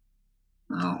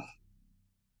 Well,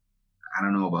 I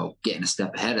don't know about getting a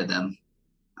step ahead of them.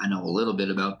 I know a little bit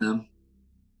about them.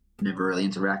 Never really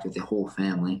interact with the whole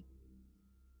family.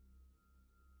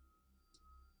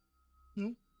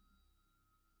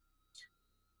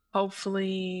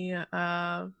 Hopefully,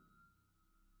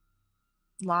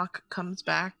 Locke comes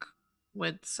back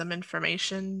with some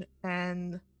information,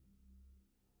 and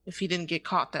if he didn't get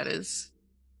caught, that is.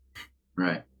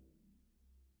 Right.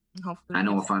 Hopefully I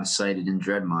know if I'm sighted in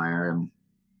Dreadmire,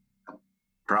 I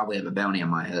probably have a bounty on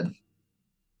my head.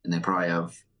 And they probably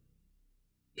have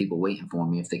people waiting for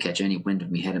me if they catch any wind of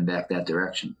me heading back that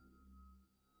direction.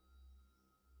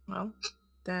 Well,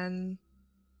 then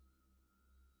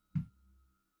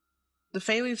the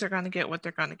Thales are going to get what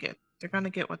they're going to get. They're going to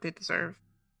get what they deserve,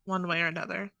 one way or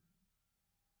another.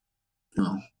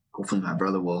 Well, hopefully my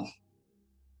brother will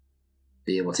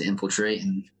be able to infiltrate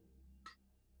and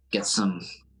get some,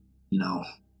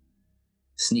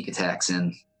 sneak attacks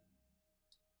in,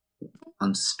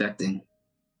 unsuspecting.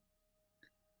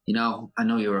 I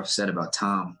know you were upset about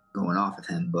Tom going off with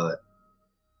him, but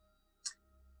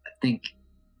I think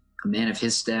a man of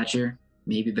his stature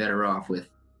may be better off with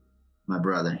my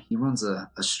brother. He runs a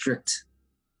strict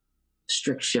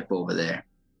ship over there.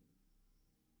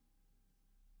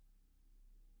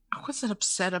 I wasn't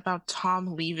upset about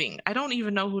Tom leaving. I don't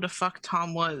even know who the fuck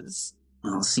Tom was.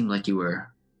 Well, it seemed like you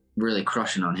were really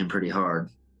crushing on him pretty hard.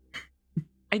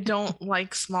 I don't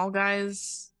like small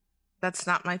guys. That's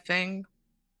not my thing.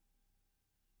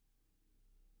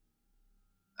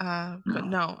 But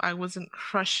no, I wasn't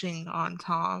crushing on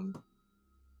Tom.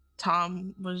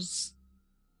 Tom was...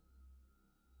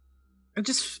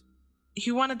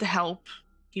 he wanted to help.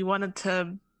 He wanted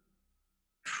to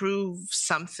prove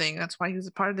something. That's why he was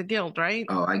a part of the guild, right?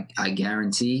 Oh, I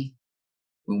guarantee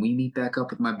when we meet back up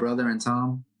with my brother and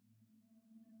Tom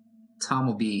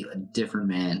will be a different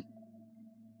man.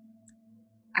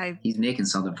 He's making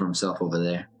something for himself over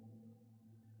there.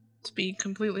 To be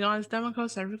completely honest,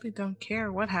 Demokos, I really don't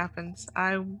care what happens.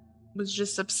 I was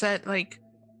just upset.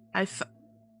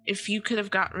 If you could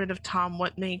have got rid of Tom,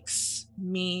 what makes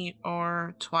me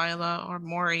or Twyla or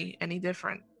Mori any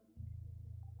different?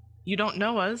 You don't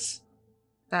know us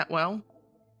that well.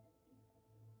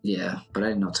 Yeah, but I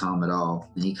didn't know Tom at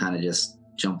all, and he kind of just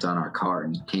jumped on our cart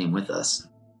and came with us.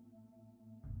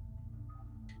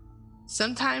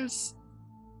 Sometimes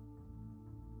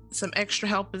some extra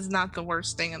help is not the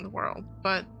worst thing in the world,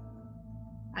 but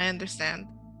I understand.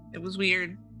 It was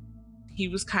weird. He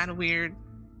was kind of weird.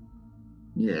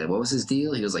 Yeah, what was his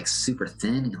deal? He was super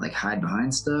thin and hide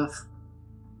behind stuff.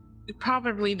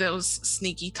 Probably those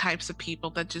sneaky types of people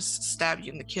that just stab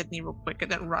you in the kidney real quick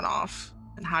and then run off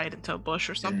and hide into a bush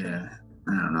or something. Yeah,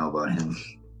 I don't know about him.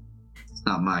 It's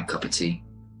not my cup of tea.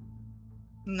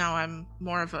 No, I'm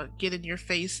more of a get in your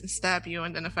face and stab you,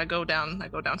 and then if I go down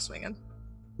swinging.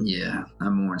 Yeah,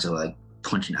 I'm more into like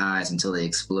punching eyes until they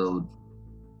explode.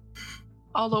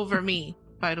 All over me,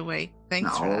 by the way.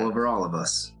 Thanks Not for all that. over all of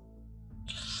us.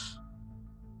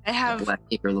 I That have black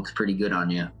paper looks pretty good on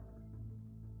you.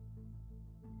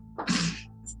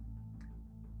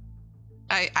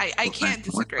 I can't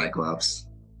disagree. Cyclops.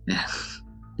 Yeah,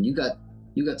 you got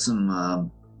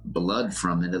some blood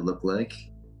from it. It looked like.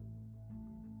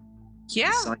 Yeah,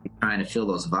 I saw you trying to fill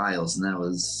those vials, and it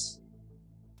was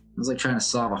like trying to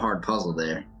solve a hard puzzle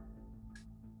there.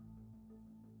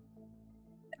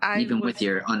 Even with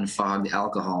your unfogged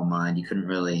alcohol mind, you couldn't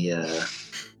really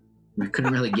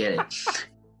get it.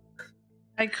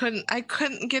 I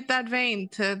couldn't get that vein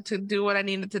to do what I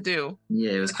needed to do.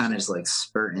 Yeah, it was kind of just like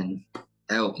spurting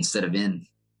out instead of in.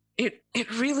 It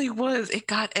really was. It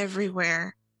got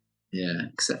everywhere. Yeah,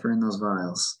 except for in those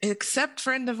vials. Except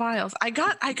for in the vials. I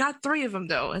got 3 of them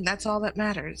though, and that's all that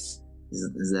matters.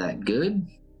 Is that good?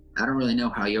 I don't really know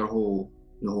how your whole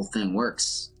thing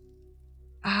works.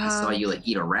 I saw you like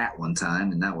eat a rat one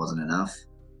time, and that wasn't enough.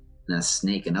 And a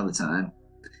snake another time.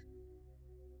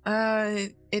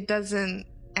 It doesn't.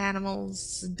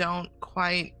 Animals don't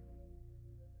quite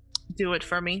do it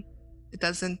for me. It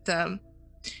doesn't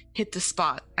hit the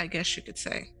spot, I guess you could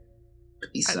say.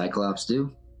 These Cyclops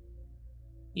do.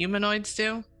 Humanoids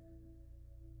do.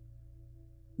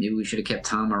 Maybe we should have kept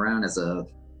Tom around as a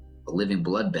living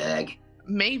blood bag.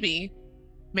 Maybe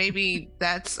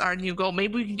that's our new goal.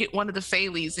 Maybe we can get one of the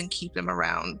Phalees and keep them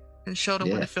around and show them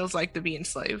what it feels like to be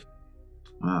enslaved.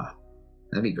 Wow,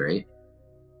 that'd be great.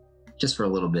 Just for a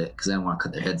little bit, because I don't want to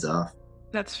cut their heads off.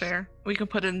 That's fair. We can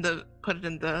put it in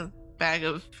the bag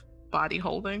of body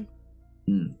holding.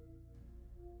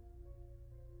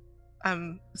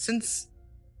 Since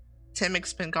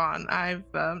Timic's been gone, I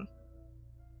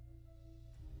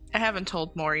haven't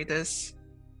told Maury this.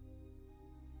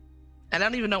 And I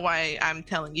don't even know why I'm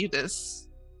telling you this,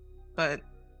 but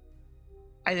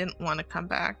I didn't want to come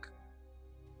back.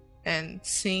 And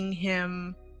seeing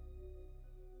him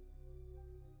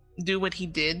do what he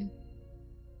did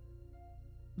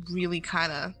really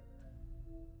kind of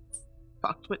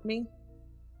fucked with me.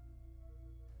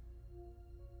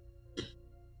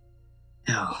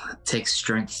 Oh, it takes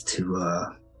strength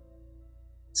to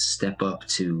step up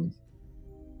to,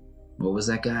 what was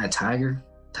that guy? A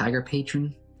tiger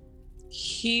patron?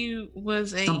 He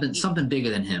was something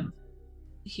bigger than him.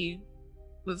 He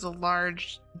was a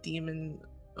large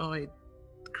demonoid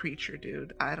creature,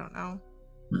 dude. I don't know.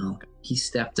 No, he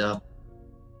stepped up,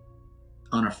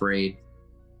 unafraid,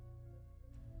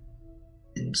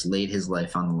 and just laid his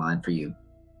life on the line for you.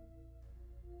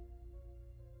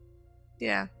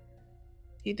 Yeah,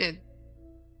 he did.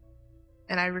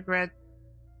 And I regret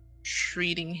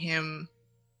treating him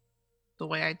the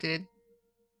way I did.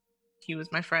 He was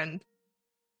my friend.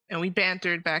 And we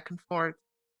bantered back and forth.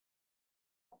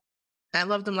 I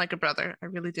loved him like a brother. I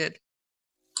really did.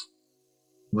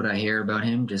 What I hear about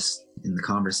him, just in the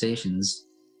conversations,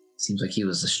 seems like he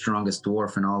was the strongest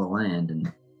dwarf in all the land,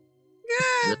 and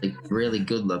really, really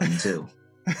good looking too.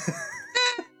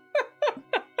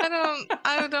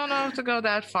 I don't know if to go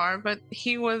that far, but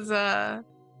he was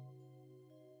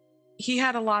he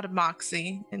had a lot of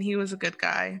moxie, and he was a good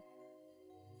guy.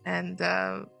 And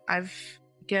I've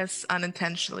guess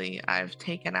unintentionally I've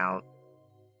taken out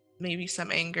maybe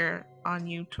some anger on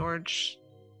you towards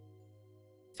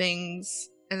things,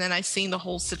 and then I seen the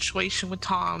whole situation with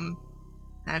Tom,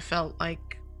 and I felt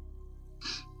like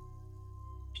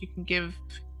if you can give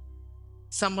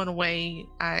someone away,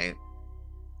 I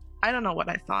don't know what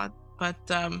I thought, but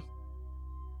I'll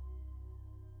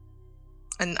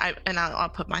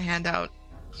put my hand out,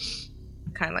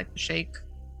 kind of like the shake.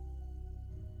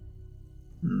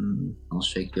 I'll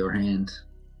shake your hand.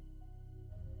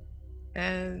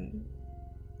 And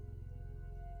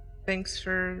thanks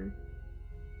for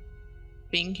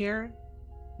being here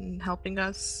and helping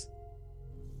us.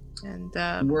 And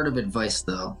word of advice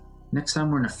though, next time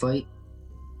we're in a fight,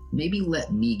 maybe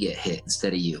let me get hit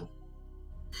instead of you.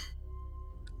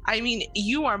 I mean,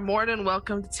 you are more than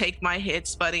welcome to take my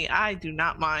hits, buddy. I do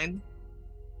not mind.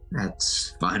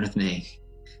 That's fine with me.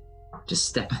 Just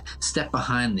step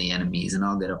behind the enemies and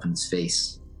I'll get up in his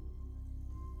face.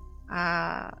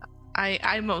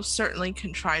 I most certainly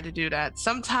can try to do that.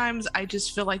 Sometimes I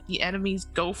just feel like the enemies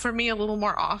go for me a little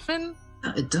more often.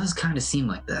 It does kind of seem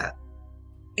like that.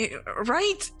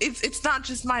 Right? It's not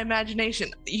just my imagination.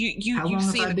 How long You've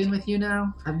have seen I been with you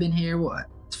now? I've been here, what?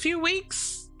 a few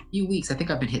weeks. A few weeks. I think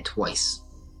I've been hit twice.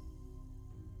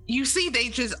 You see, they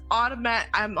just I'm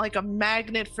like a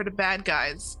magnet for the bad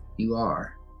guys. You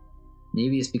are.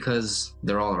 Maybe it's because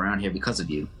they're all around here because of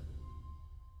you.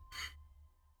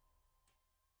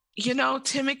 You know,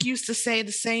 Timmick used to say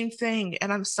the same thing,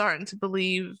 and I'm starting to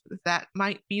believe that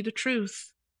might be the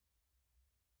truth.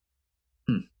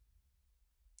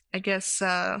 I guess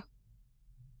I'll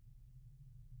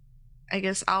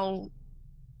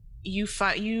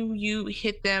you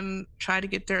hit them, try to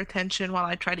get their attention while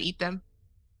I try to eat them.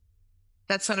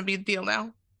 That's gonna be the deal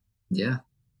now. Yeah.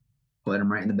 Bite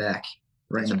them right in the back.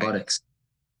 Right That's in the right. buttocks.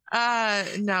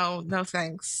 No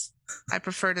thanks. I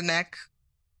prefer the neck.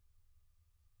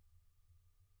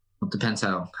 Well, it depends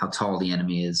how tall the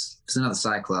enemy is. If it's another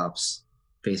Cyclops,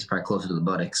 face is probably closer to the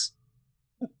buttocks.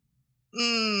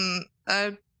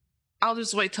 I'll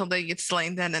just wait till they get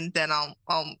slain then, and then I'll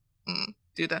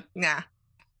do the nah.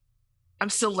 I'm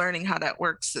still learning how that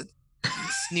works. This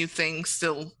new thing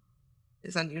still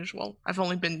is unusual. I've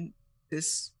only been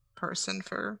this person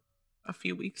for a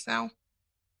few weeks now.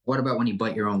 What about when you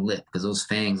bite your own lip? Because those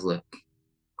fangs look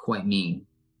quite mean.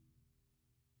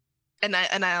 And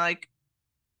I like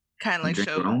kind of You like drink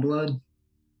show. your own blood?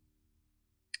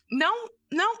 No,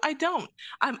 I don't.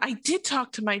 I did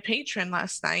talk to my patron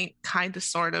last night, kind of,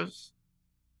 sort of,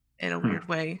 in a weird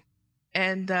way,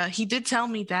 and he did tell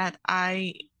me that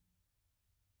I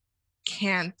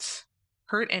can't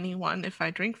hurt anyone if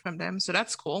I drink from them, so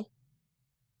that's cool.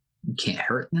 You can't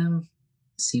hurt them?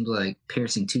 It seems like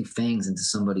piercing 2 fangs into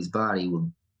somebody's body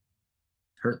would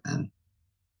hurt them.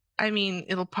 I mean,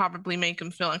 it'll probably make them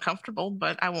feel uncomfortable,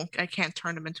 but I can't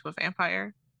turn them into a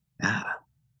vampire. Ah,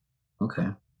 okay.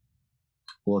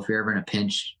 Well, if you're ever in a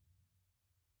pinch,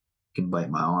 you can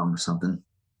bite my arm or something.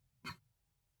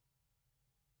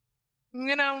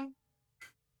 You know,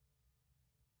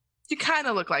 you kind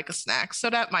of look like a snack, so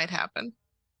that might happen.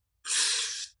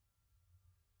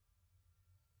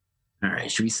 All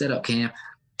right, should we set up camp?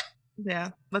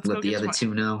 Yeah, let's Let go the get other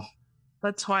 2 know.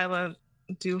 Let Twyla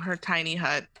do her tiny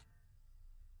hut,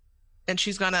 and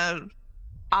she's gonna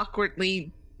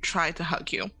awkwardly try to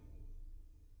hug you.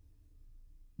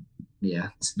 Yeah,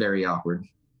 it's very awkward.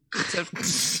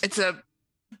 It's a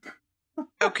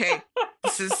okay.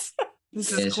 This is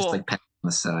It's cool. just like patting on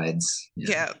the sides.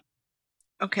 Yeah.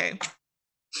 Okay.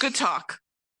 Good talk.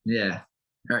 Yeah.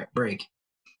 All right, break.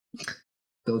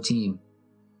 Go team.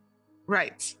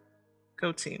 Right.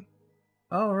 Go team.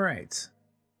 All right.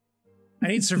 I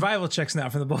need survival checks now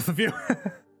from the both of you.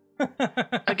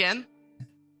 Again?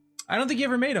 I don't think you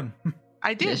ever made them.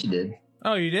 I did. Yes, you did.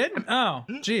 Oh, you did? Oh,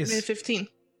 Made jeez. 15.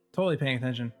 Totally paying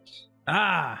attention.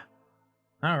 Ah.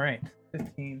 All right.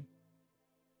 15.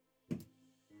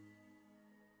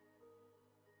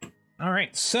 All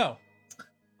right. So,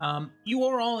 you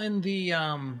are all in the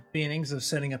beginnings of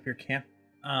setting up your camp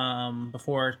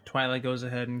before Twyla goes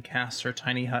ahead and casts her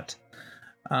tiny hut.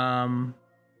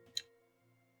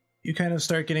 You kind of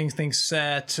start getting things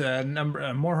set.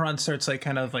 Morharon starts like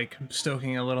kind of like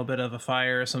stoking a little bit of a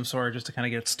fire of some sort just to kind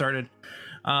of get it started.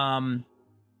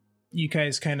 You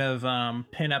guys kind of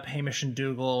pin up Hamish and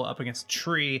Dougal up against a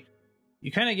tree.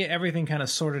 You kind of get everything kind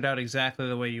of sorted out exactly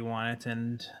the way you want it,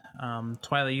 and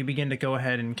Twyla, you begin to go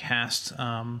ahead and cast.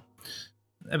 I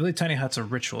believe Tiny Hut's a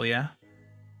ritual, yeah.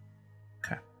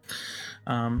 Okay.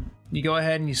 You go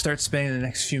ahead and you start spending the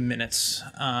next few minutes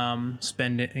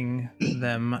spending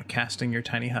them casting your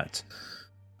tiny hut.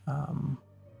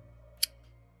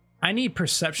 I need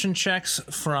perception checks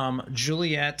from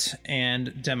Juliet and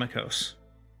Demikos.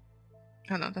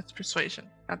 Oh no, that's persuasion.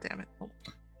 God damn it. Oh.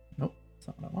 Nope, that's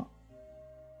not what I want.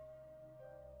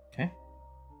 Okay.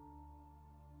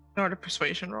 Nor the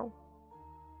persuasion roll.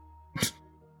 It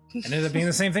ended up being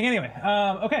the same thing anyway.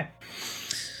 Okay.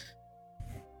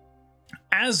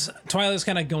 As Twyla's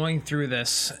kind of going through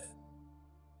this,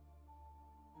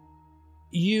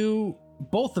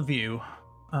 both of you,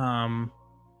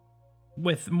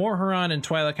 with Morharon and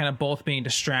Twyla kind of both being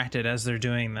distracted as they're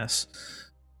doing this,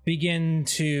 begin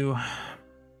to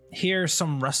hear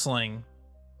some rustling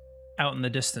out in the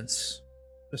distance.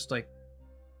 Just like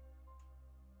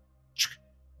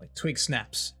twig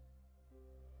snaps.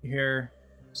 You hear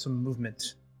some movement.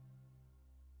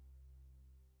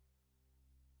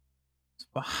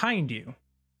 Behind you,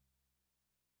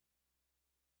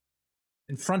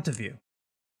 in front of you,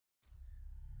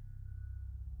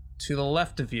 to the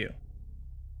left of you,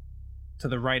 to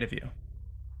the right of you.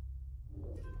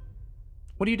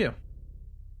 What do you do?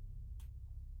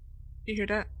 You hear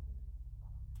that?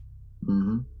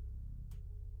 Mm-hmm.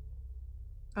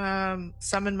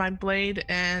 summon my blade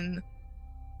and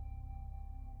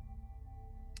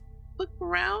look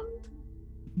around.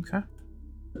 Okay.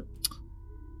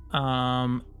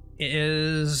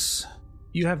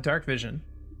 You have dark vision,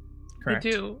 correct? I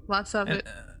do. Lots of it.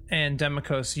 And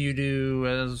Demikos, you do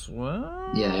as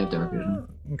well? Yeah, I have dark vision.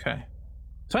 Okay.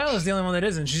 Twyla's the only one that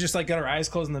isn't. She's just like got her eyes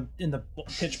closed in the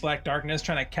pitch black darkness,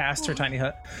 trying to cast her tiny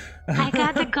hut. I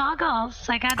got the goggles.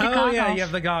 Oh yeah, you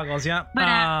have the goggles. Yeah. But,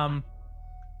 not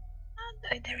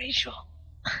the visual.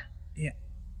 Yeah.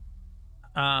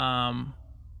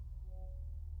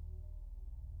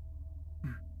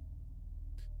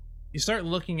 You start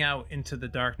looking out into the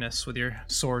darkness with your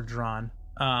sword drawn.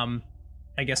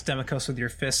 I guess Demikos with your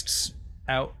fists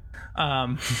out.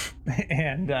 And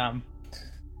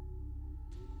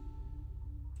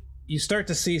you start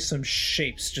to see some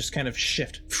shapes just kind of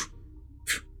shift.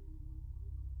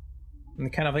 And they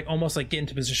kind of like almost like get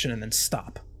into position and then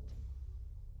stop.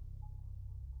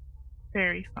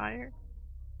 Fairy fire.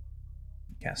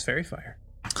 Cast Fairy Fire.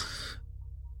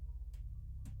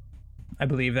 I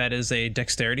believe that is a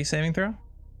dexterity saving throw.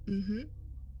 Mm-hmm.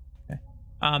 Okay.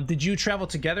 Did you travel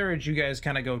together, or did you guys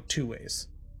kind of go two ways?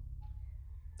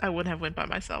 I would have went by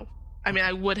myself. I mean,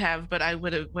 I would have, but I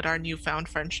would have, with our newfound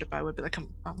friendship, I would be like,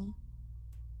 come on.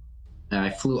 I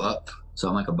flew up, so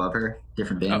I'm like above her,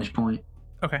 different vantage point.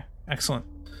 Okay, excellent.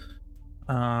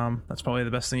 That's probably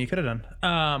the best thing you could have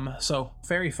done. So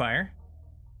Fairy Fire,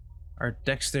 our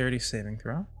dexterity saving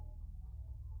throw.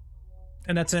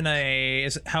 And that's in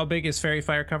how big is Fairy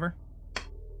Fire cover?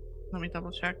 Let me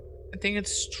double check. I think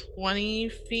it's 20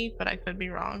 feet, but I could be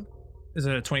wrong. Is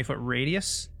it a 20-foot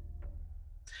radius?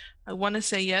 I want to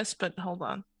say yes, but hold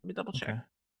on. Let me double check.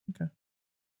 Okay.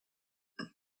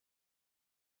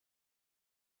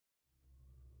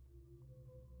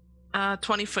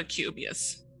 20-foot cube,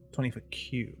 yes. 20-foot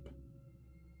cube.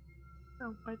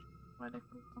 Oh, why did I go?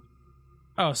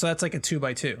 Oh, so that's like a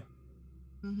 2x2.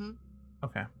 Mm-hmm.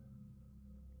 Okay.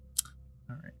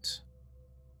 All right.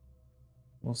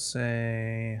 We'll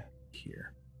say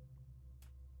here.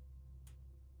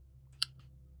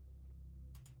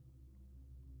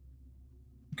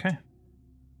 Okay.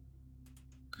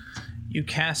 You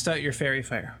cast out your Fairy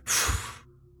Fire.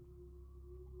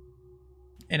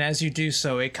 And as you do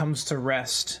so, it comes to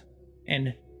rest,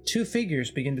 and two figures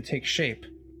begin to take shape.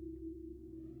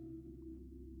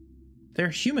 They're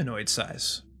humanoid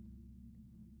size.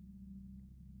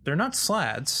 They're not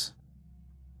slads.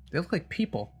 They look like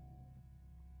people.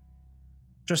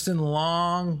 Just in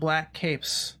long black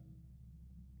capes.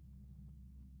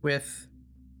 With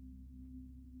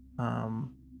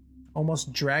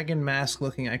almost dragon mask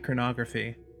looking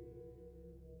iconography.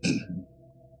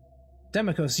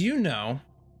 Demikos, you know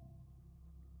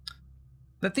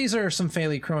that these are some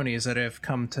Faely cronies that have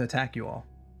come to attack you all.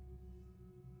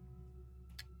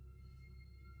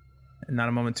 And not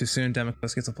a moment too soon,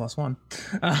 Demikos gets a +1.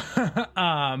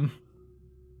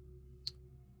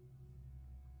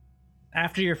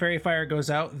 After your Fairy Fire goes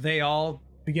out, they all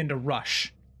begin to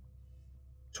rush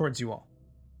towards you all.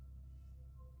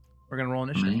 We're gonna roll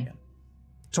initiative again.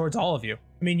 Towards all of you.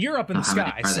 I mean, you're up in the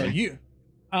sky, so you...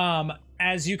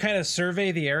 as you kind of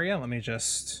survey the area, let me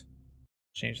just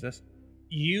change this.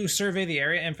 You survey the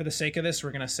area, and for the sake of this,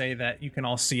 we're gonna say that you can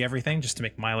all see everything, just to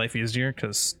make my life easier,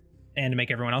 and to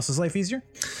make everyone else's life easier.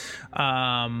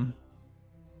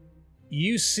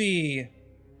 You see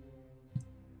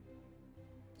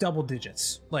double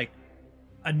digits, like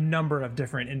a number of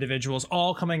different individuals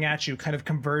all coming at you, kind of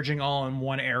converging all in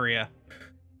one area.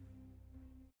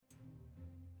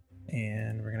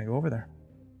 And we're gonna go over there.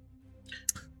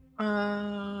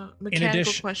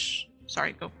 Mechanical question.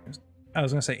 Sorry, go. I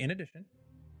was gonna say, in addition,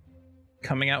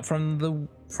 coming out from the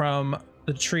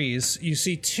trees, you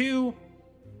see two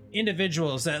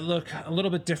individuals that look a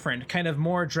little bit different, kind of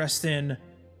more dressed in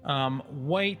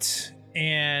white,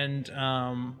 and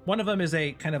one of them is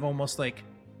a kind of almost like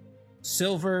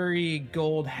silvery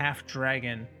gold half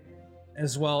dragon,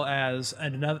 as well as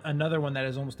another one that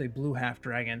is almost a blue half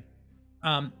dragon.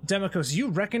 Demikos, you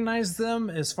recognize them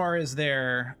as far as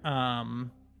their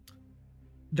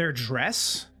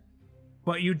dress,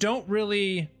 but you don't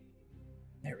really...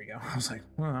 There we go. I was like,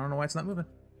 well, I don't know why it's not moving.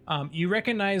 You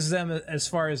recognize them as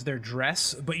far as their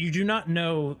dress, but you do not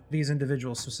know these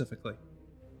individuals specifically.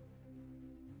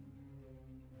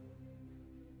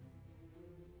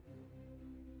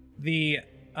 The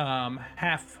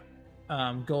half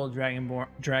gold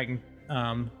dragon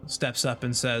steps up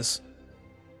and says,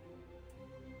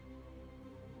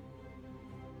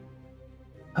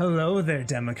 "Hello there,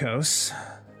 Demikos.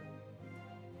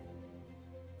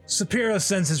 Sapiro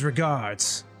sends his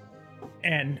regards."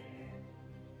 And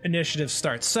initiative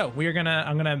starts. So we're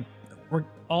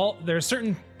there's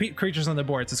certain creatures on the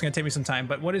board, so it's gonna take me some time.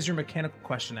 But what is your mechanical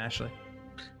question, Ashley?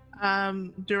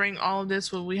 During all of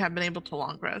this, will we have been able to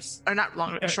long rest or not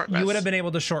long short rest? You would have been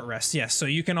able to short rest, yes. So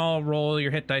you can all roll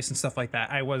your hit dice and stuff like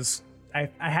that. I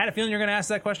had a feeling you're gonna ask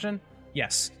that question.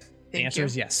 Yes. The answer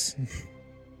is yes.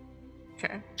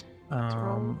 Okay.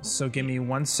 So give me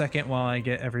 1 second while I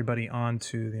get everybody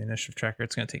onto the initiative tracker.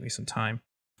 It's gonna take me some time.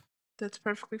 That's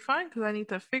perfectly fine because I need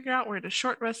to figure out where the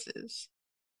short rest is.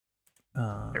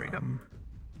 There we go.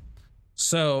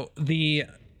 So the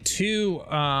two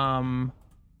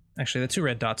actually the two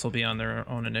red dots will be on their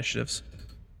own initiatives.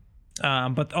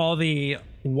 But all the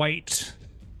white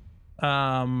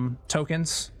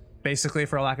tokens, basically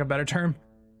for lack of a better term,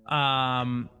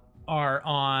 are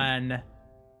on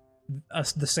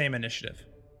the same initiative.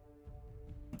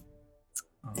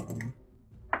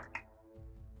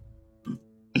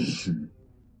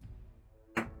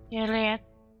 Juliet,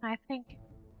 I think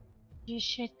you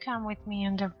should come with me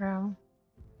in the room.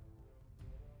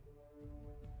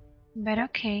 But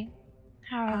okay,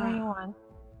 however you want.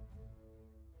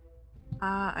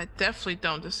 I definitely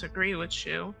don't disagree with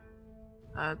you.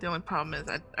 The only problem is,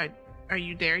 are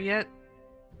you there yet?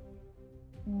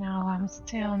 No, I'm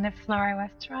still on the floor. I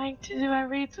was trying to do a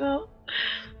ritual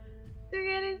to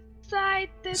get inside.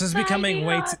 This is becoming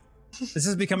this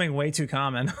is becoming way too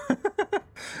common.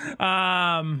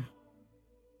 God,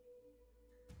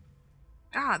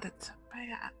 that's so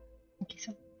bad.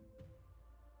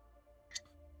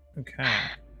 Okay.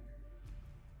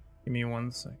 Give me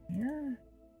 1 second here.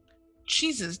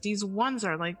 Jesus, these ones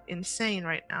are like insane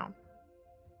right now.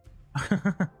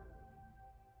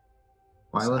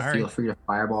 Wyla, feel free to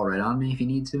fireball right on me if you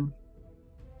need to.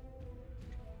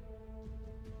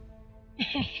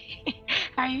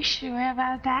 Are you sure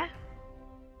about that?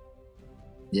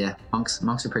 Yeah,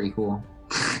 monks are pretty cool.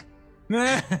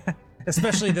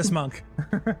 Especially this monk.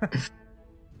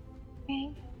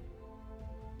 Okay.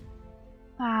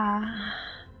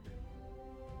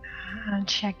 I'm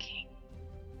checking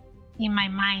in my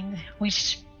mind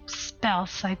which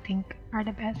spells I think are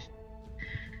the best.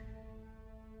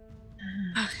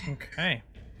 Okay.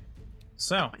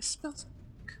 So my spells.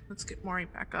 Let's get Mori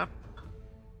back up.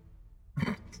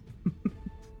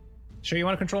 Sure you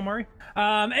want to control Mori?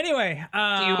 Anyway,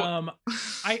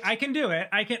 I can do it.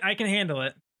 I can handle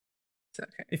it. It's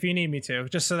okay. If you need me to,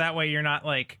 just so that way you're not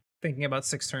like thinking about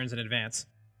 6 turns in advance.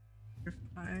 You're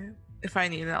fine. If I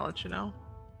need it, I'll let you know.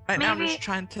 Right now, I'm just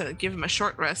trying to give him a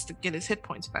short rest to get his hit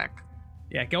points back.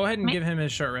 Yeah, go ahead and give him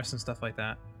his short rest and stuff like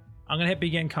that. I'm gonna hit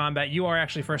begin combat. You are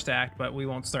actually first to act, but we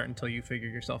won't start until you figure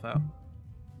yourself out.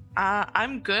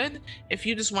 I'm good. If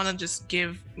you just want to just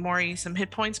give Mori some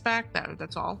hit points back,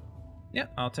 that's all. Yeah,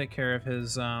 I'll take care of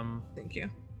his Thank you.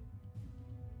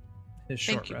 His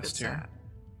short rest here.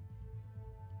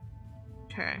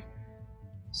 Okay.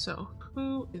 So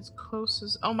who is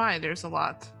closest? Oh my, there's a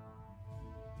lot.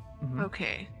 Mm-hmm.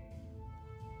 Okay.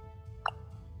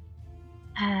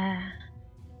 All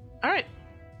right.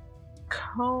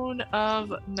 Cone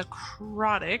of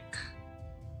Necrotic.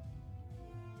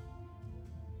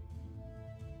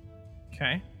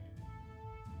 Okay.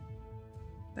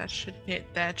 That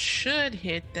should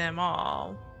hit them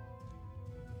all.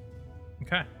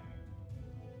 Okay.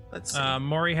 Let's see.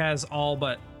 Mori has all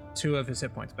but 2 of his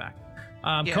hit points back.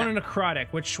 Cone of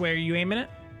Necrotic, which way are you aiming it?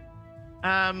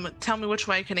 Tell me which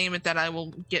way I can aim it that I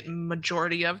will get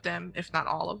majority of them, if not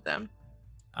all of them.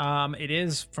 It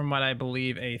is, from what I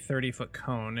believe, a 30-foot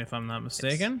cone, if I'm not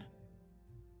mistaken. Yes.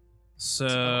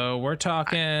 So we're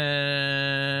talking.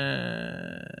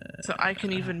 So I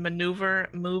can even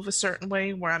move a certain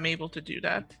way where I'm able to do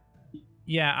that.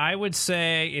 Yeah, I would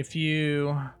say if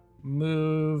you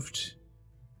moved,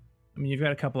 I mean, you've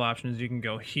got a couple options. You can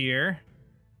go here.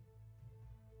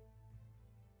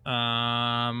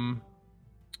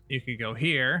 You could go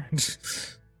here.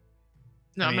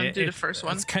 No, I'm gonna do the first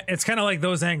one. It's kind of like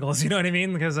those angles, you know what I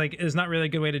mean? Because like, it's not really a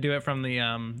good way to do it from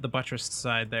the buttressed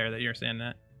side there that you're standing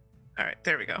at. All right,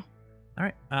 there we go. All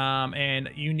right, and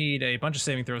you need a bunch of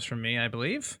saving throws from me, I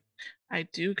believe. I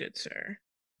do, good sir.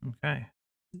 Okay.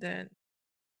 Then,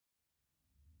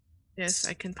 yes,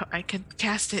 I can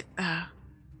cast it.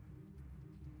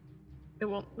 It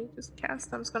won't let me just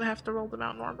cast. I'm just gonna have to roll them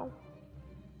out normal.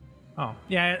 Oh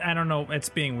yeah, I don't know. It's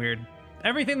being weird.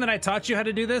 Everything that I taught you how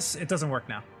to do this, it doesn't work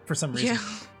now for some reason.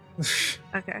 Yeah.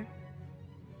 Okay.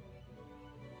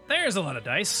 There's a lot of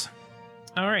dice.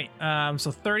 All right.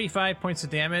 So 35 points of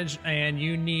damage, and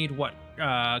you need what?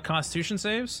 Constitution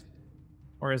saves,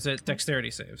 or is it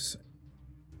dexterity saves?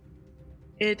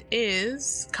 It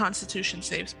is Constitution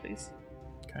saves, please.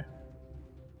 Okay.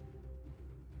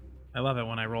 I love it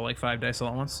when I roll like 5 dice all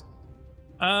at once.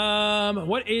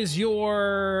 What is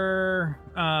your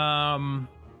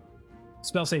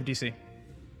spell save DC?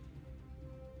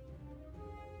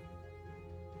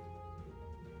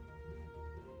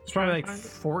 It's probably like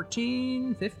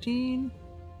 14, 15.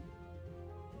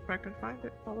 If I can find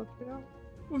it, I'll let you know.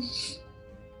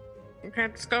 I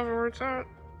can't discover where it's at.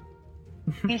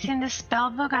 It's in the spell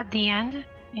book at the end.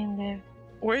 In the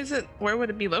Where is it? Where would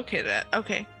it be located at?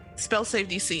 Okay. Spell save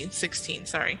DC 16.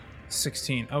 Sorry.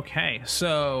 16. Okay,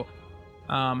 so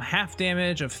half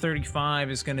damage of 35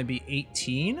 is going to be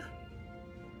 18,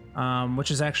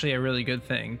 which is actually a really good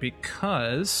thing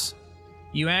because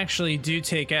you actually do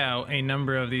take out a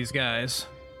number of these guys.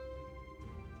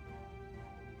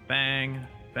 Bang,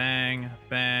 bang,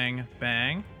 bang,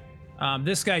 bang.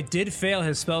 This guy did fail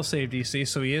his spell save DC,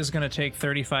 so he is going to take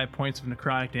 35 points of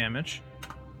necrotic damage.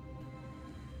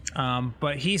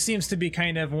 But he seems to be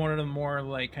kind of one of the more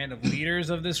like kind of leaders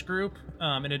of this group,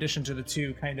 in addition to the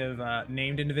two kind of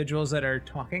named individuals that are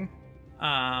talking.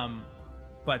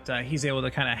 But he's able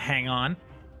to kind of hang on.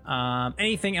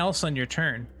 Anything else on your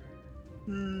turn?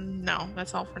 No,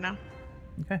 that's all for now.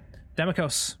 Okay.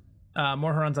 Demikos,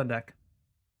 more Hurons on deck.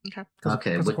 Okay.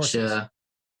 Okay,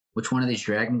 which one of these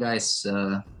dragon guys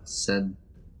said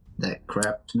that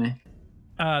crap to me?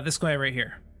 This guy right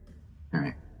here. All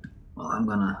right. Well, I'm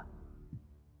gonna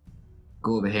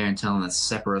go over here and tell him that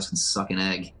Sephiroth can suck an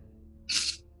egg,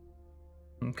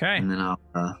 Okay. and then I'll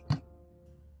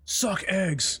Suck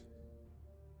eggs.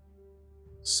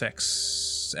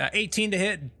 6. 18 to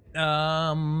hit.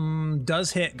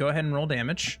 Does hit. Go ahead and roll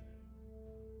damage.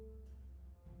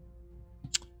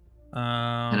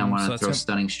 and I want to that's throw gonna-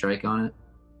 stunning strike on it.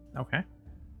 Okay.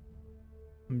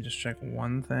 Let me just check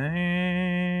one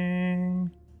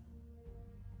thing.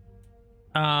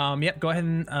 Yep, go ahead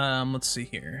and let's see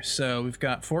here. So we've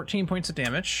got 14 points of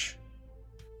damage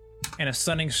and a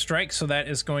stunning strike, so that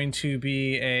is going to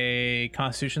be a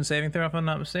Constitution saving throw if I'm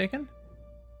not mistaken.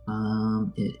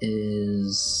 It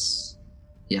is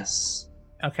yes.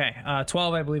 Okay,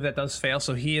 12, I believe that does fail,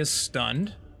 so he is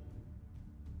stunned.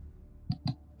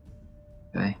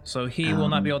 Okay. So he will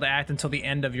not be able to act until the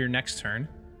end of your next turn.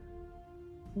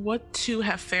 What two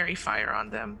have fairy fire on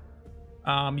them?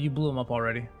 You blew him up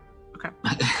already. Okay.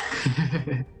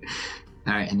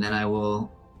 All right, and then I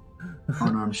will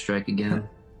unarmed strike again.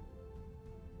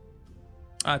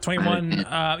 21,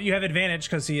 you have advantage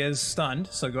because he is stunned,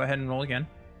 so go ahead and roll again.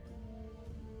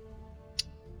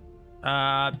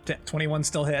 21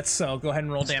 still hits, so go ahead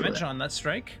and roll damage on that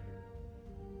strike.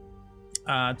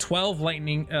 12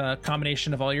 lightning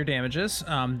combination of all your damages.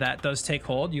 That does take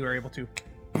hold. You are able to...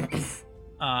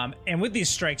 and with these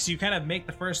strikes, you kind of make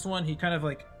the first one, he kind of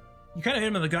like... You kind of hit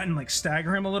him in the gut and like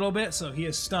stagger him a little bit, so he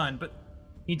is stunned, but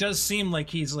he does seem like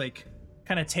he's like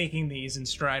kind of taking these in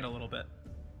stride a little bit.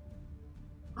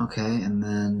 Okay, and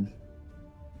then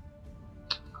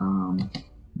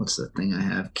what's the thing I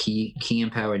have? Key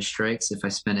empowered strikes. If I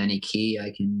spend any key,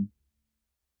 I can.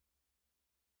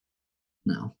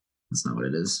 No, that's not what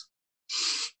it is.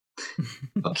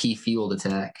 A key fueled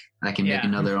attack. I can make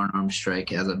another unarmed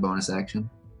strike as a bonus action.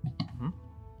 Mm-hmm.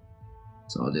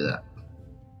 So I'll do that.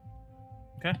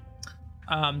 Okay.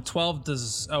 12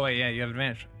 does... Oh, wait, yeah, you have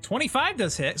advantage. 25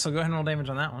 does hit, so go ahead and roll damage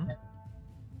on that one.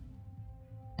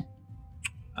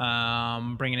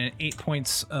 Bringing in 8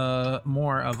 points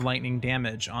more of lightning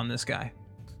damage on this guy.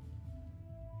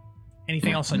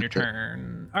 Anything else on your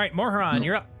turn? All right, Morharon,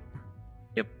 you're up.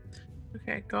 Yep.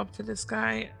 Okay, go up to this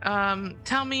guy.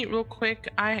 Tell me real quick,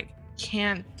 I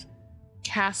can't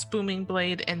cast Booming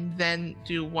Blade and then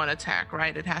do one attack,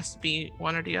 right? It has to be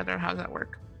one or the other. How does that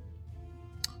work?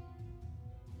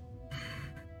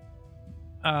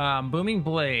 Booming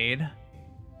Blade.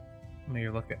 Let me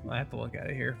look at. I have to look at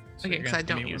it here. So Okay, you're because gonna I have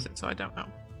to give don't me use one- it, so I don't know.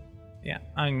 Yeah,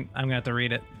 I'm gonna have to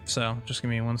read it. So just give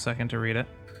me 1 second to read it.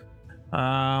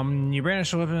 You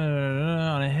brandish a weapon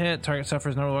on a hit. Target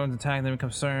suffers no weapons attack. Then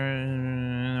becomes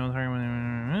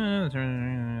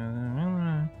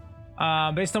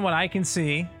based on what I can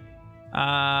see,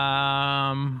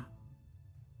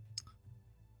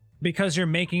 because you're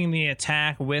making the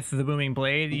attack with the booming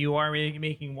blade, you are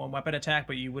making one weapon attack,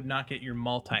 but you would not get your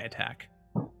multi attack.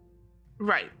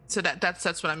 Right. So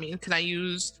that's what I mean. Can I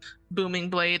use Booming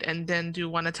Blade and then do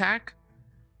one attack?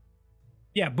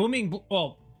 Yeah,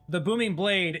 the booming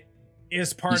blade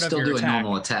is You part of still your do attack. a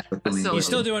normal attack with booming still You blade.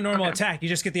 still do a normal Okay. attack. You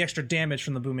just get the extra damage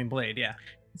from the booming blade. Yeah.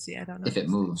 See, I don't know. If it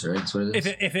moves, right? That's what it is.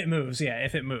 If it moves, yeah.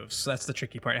 If it moves, that's the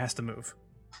tricky part. It has to move.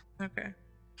 Okay.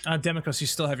 Demikos, you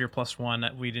still have your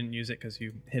 +1. We didn't use it because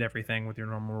you hit everything with your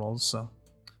normal rolls. So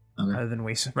Okay. rather than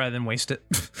waste it.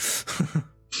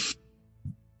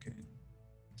 Okay.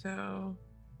 So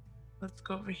let's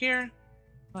go over here.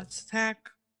 Let's attack.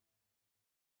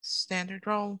 Standard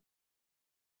roll.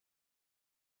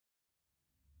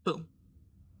 Boom.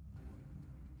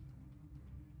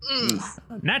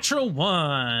 Natural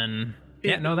 1.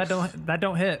 Yeah, no, that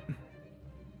don't hit.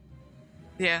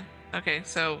 Yeah. Okay,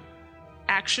 so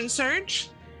action surge.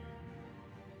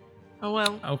 Oh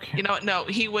well. Okay. You know what? No,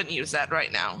 he wouldn't use that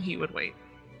right now. He would wait.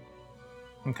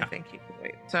 Okay. I think he could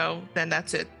wait. So then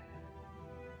that's it.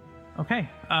 Okay.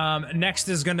 Next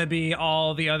is going to be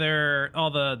all the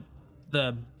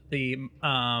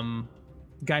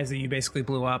guys that you basically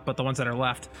blew up, but the ones that are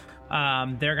left.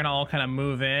 They're going to all kind of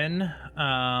move in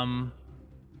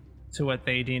to what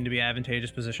they deem to be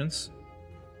advantageous positions.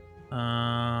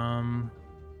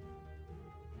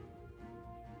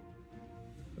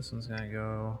 This one's going to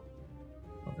go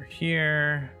over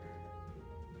here.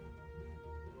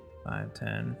 5,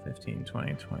 10, 15,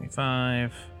 20,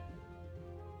 25.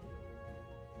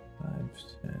 5,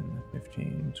 10,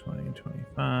 15, 20,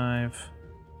 25.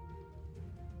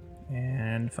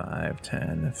 And 5,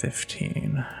 10,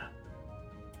 15.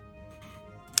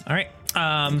 All right.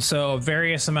 So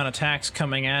various amount of attacks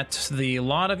coming at the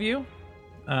lot of you.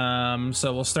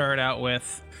 So we'll start out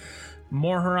with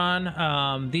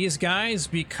Morharon. These guys,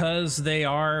 because they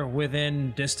are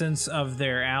within distance of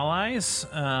their allies,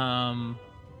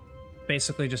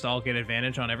 basically just all get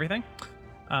advantage on everything.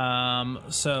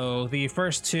 So the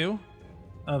first two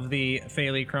of the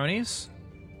Phaley cronies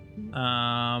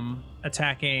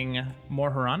attacking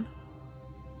Morharon.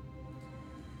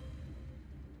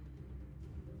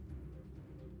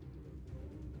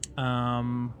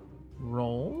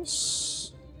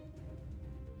 Rolls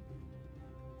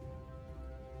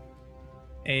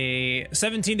a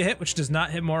 17 to hit, which does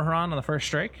not hit Morharon on the first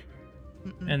strike.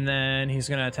 And then he's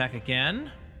going to attack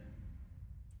again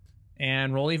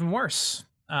and roll even worse.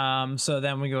 So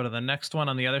then we go to the next one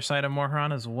on the other side of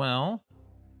Morharon as well.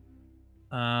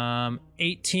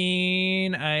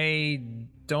 18, I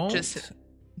don't. Just hits.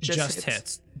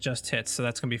 Just hits. So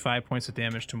that's going to be 5 points of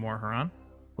damage to Morharon,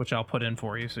 which I'll put in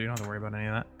for you, so you don't have to worry about any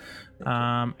of that.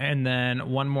 And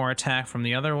then one more attack from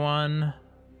the other one.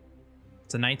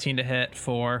 It's a 19 to hit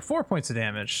for 4 points of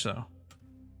damage, so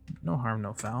no harm,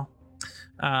 no foul.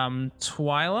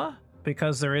 Twyla,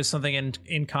 because there is something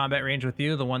in combat range with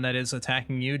you, the one that is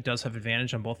attacking you does have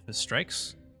advantage on both of his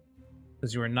strikes,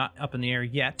 because you are not up in the air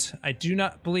yet. I do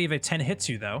not believe a 10 hits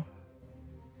you, though.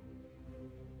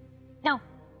 No.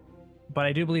 But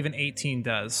I do believe an 18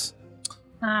 does.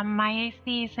 My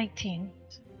AC is 18.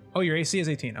 Oh, your AC is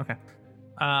 18. Okay.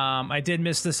 I did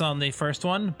miss this on the first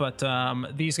one, but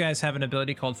these guys have an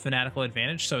ability called Fanatical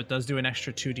Advantage, so it does do an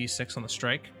extra 2d6 on the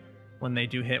strike when they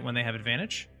do hit when they have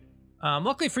advantage.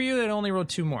 Luckily for you, it only rolled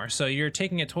 2 more, so you're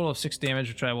taking a total of 6 damage,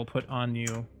 which I will put on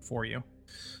you for you.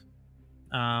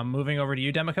 Moving over to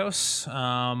you, Demikos.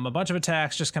 A bunch of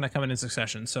attacks just kind of coming in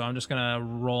succession, so I'm just going to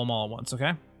roll them all at once,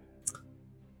 okay?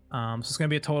 So it's going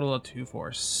to be a total of 2,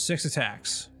 4, 6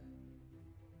 attacks.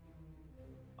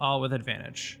 All with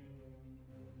advantage.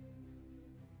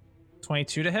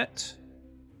 22 to hit.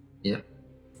 Yep.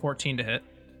 14 to hit.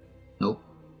 Nope.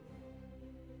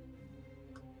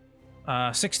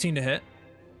 16 to hit.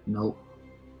 Nope.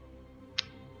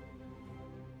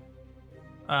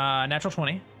 Natural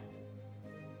 20.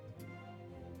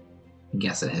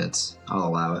 Guess it hits. I'll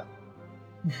allow it.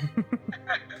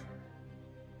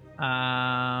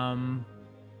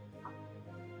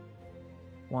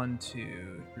 1,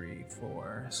 2, 3,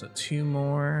 4. So 2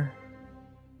 more.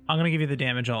 I'm gonna give you the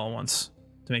damage all at once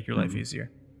to make your life easier.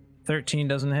 13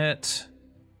 doesn't hit.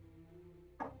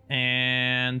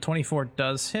 And 24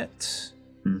 does hit.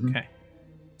 Okay.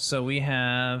 So we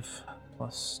have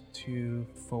plus 2,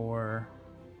 4.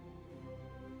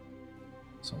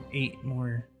 So 8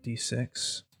 more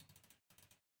d6.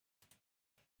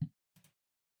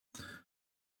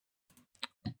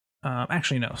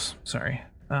 Actually, no. Sorry.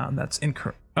 That's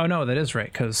incorrect. Oh, no, that is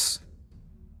right, because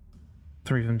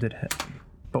 3 of them did hit.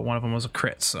 But one of them was a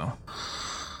crit, so.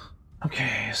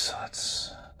 Okay, so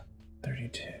that's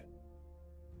 32.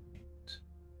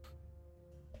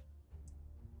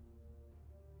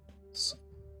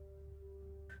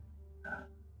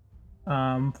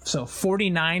 So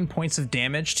 49 points of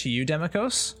damage to you,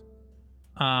 Demikos,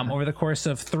 over the course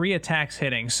of 3 attacks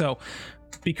hitting. So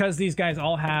because these guys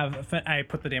all have, I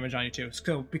put the damage on you too.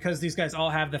 So because these guys all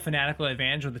have the fanatical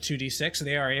advantage with the 2d6,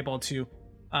 they are able to,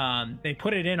 they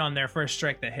put it in on their first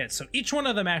strike that hits. So each one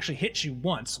of them actually hits you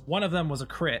once. One of them was a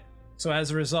crit. So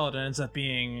as a result, it ends up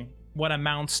being what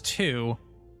amounts to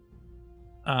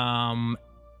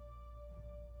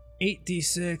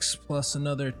 8d6 plus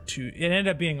another 2. It ended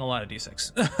up being a lot of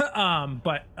d6.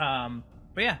 But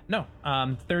yeah, no.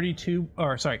 32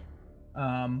 or sorry.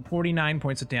 49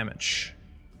 points of damage.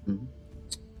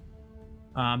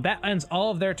 That ends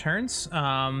all of their turns.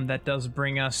 That does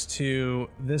bring us to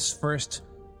this first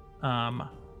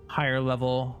higher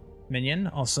level minion,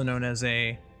 also known as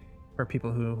for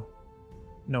people who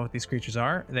know what these creatures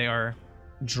are, they are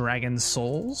dragon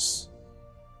souls.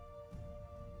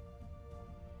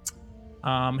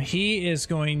 He is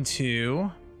going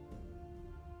to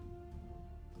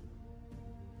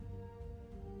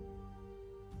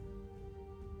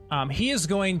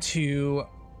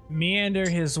meander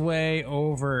his way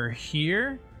over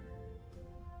here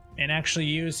and actually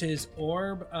use his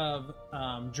orb of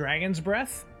dragon's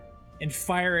breath and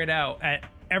fire it out at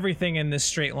everything in this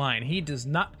straight line. He does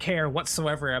not care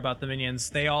whatsoever about the minions.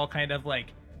 They all kind of like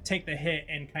take the hit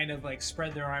and kind of like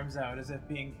spread their arms out as if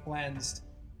being cleansed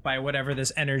by whatever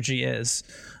this energy is.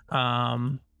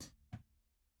 Actually,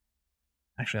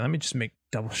 let me just make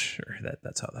double sure that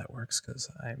that's how that works, because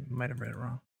I might have read it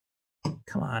wrong.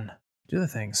 Come on, do the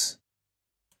things.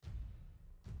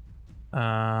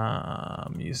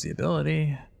 Use the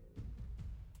ability.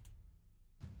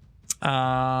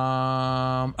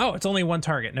 Oh, it's only one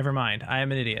target. Never mind. I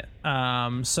am an idiot.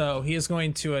 So he is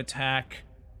going to attack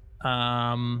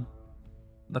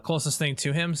the closest thing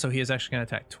to him. So he is actually going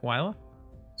to attack Twyla.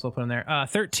 So we'll put him there.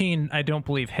 13, I don't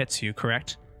believe hits you,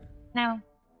 correct? No.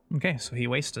 Okay, so he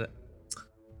wasted it.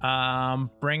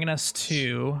 Bringing us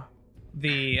to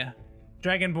the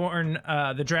Dragonborn,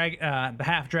 the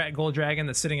half gold dragon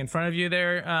that's sitting in front of you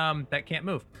there, that can't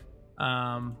move.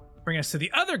 Bring us to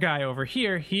the other guy over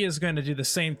here. He is going to do the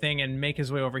same thing and make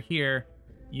his way over here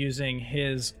using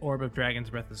his Orb of Dragon's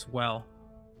Breath as well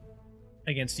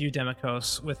against you,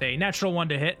 Demikos, with a natural 1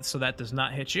 to hit, so that does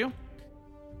not hit you.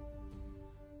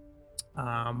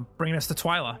 Bringing us to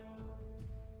Twyla.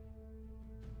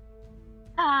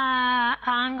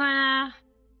 I'm gonna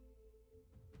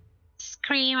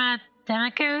scream at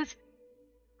Demikos.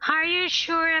 Are you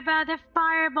sure about the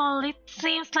fireball? It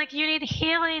seems like you need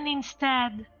healing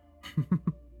instead.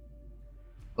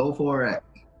 Go for it.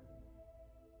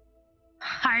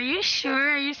 Are you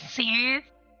sure? Are you serious?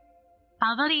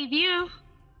 I'll believe you.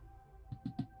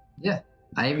 Yeah,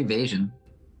 I have evasion.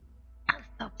 I'm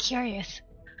so curious.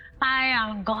 I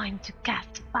am going to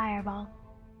cast Fireball.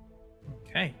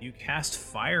 Okay, you cast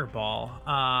Fireball.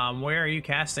 Where are you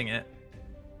casting it?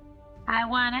 I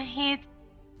want to hit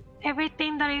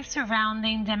everything that is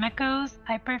surrounding Demikos.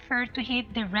 I prefer to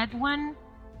hit the red one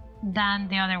than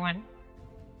the other one.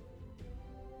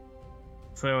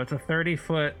 So it's a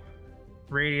 30-foot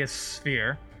radius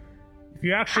sphere. If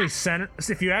you actually center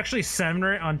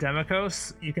it on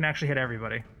Demikos, you can actually hit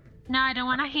everybody. No, I don't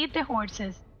want to hit the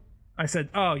horses. I said,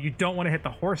 oh, you don't want to hit the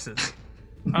horses.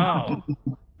 Oh.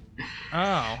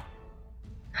 Oh.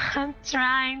 I'm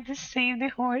trying to save the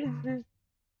horses.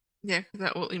 Yeah, because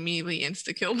that will immediately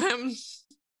insta-kill them.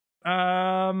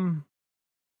 I'll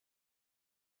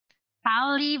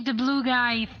leave the blue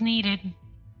guy if needed.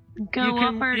 Go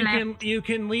up or left. You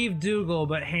can leave Dougal,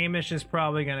 but Hamish is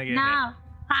probably gonna get hit. No,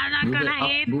 I'm not gonna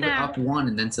hit Move it them. up one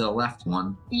and then to the left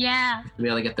one. Yeah. To be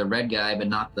able to get the red guy, but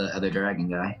not the other dragon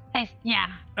guy. Yeah.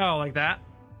 Oh, like that?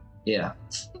 Yeah.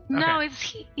 No,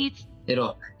 Okay. it's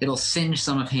It'll singe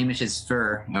some of Hamish's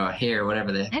fur or hair,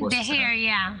 whatever the hair.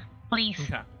 Yeah, please.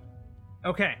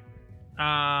 Okay.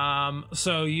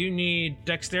 So you need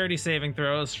dexterity saving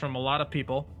throws from a lot of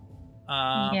people.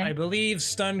 Yeah. I believe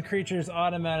stunned creatures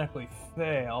automatically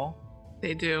fail.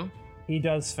 They do. He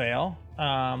does fail.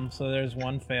 So there's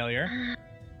one failure.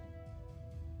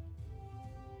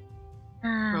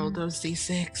 Roll those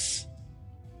d6.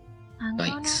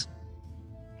 Yikes.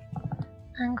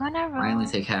 I'm gonna roll. I only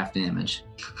take half damage.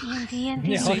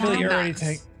 Yeah, So luckily you you do already max.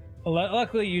 take.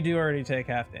 Luckily, you do already take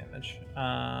half damage.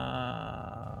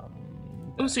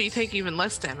 Oh, so you take even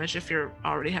less damage if you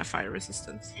already have fire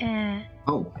resistance.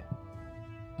 Oh.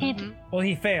 It, Mhm. Well,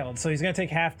 he failed, so he's gonna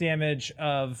take half damage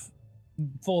of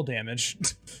full damage.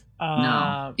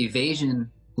 No.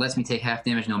 Evasion lets me take half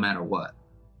damage no matter what.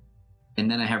 And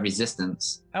then I have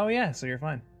resistance. Oh yeah, so you're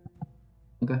fine.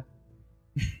 Okay.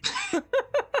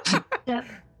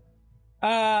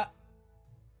 Uh,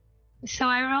 so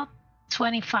I rolled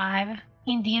 25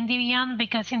 in D&D Beyond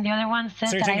because in the other one says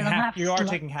so you're that I taking don't half. have You are slot.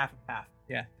 taking half.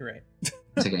 Yeah, you're right.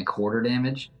 I'm taking quarter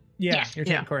damage. Yeah, Yeah. you're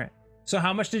taking Yeah. quarter. So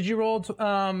how much did you roll,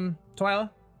 Twyla?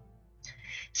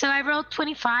 So I rolled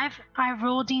 25. I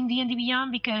rolled in D&D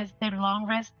Beyond because the long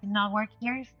rest did not work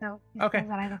here. So it Okay. says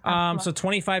that I don't have So slot.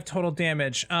 25 total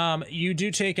damage. You do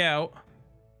take out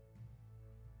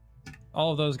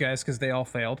all of those guys because they all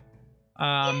failed.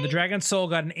 The Dragon Soul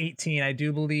got an 18. I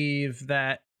do believe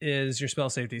that is your spell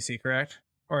save DC, correct?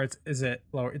 Or is it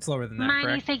lower? It's lower than that, Mine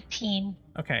correct? is 18.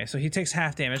 Okay, so he takes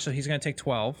half damage, so he's going to take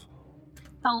 12.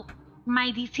 Oh,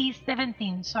 my DC is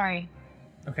 17. Sorry.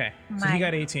 Okay, so he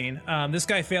got 18. This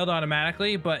guy failed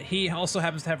automatically, but he also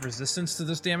happens to have resistance to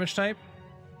this damage type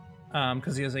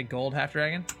because he has a gold half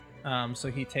dragon. So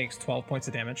he takes 12 points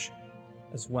of damage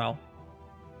as well.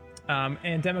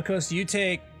 And Demikos, you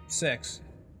take 6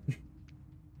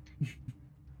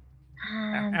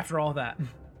 after all that.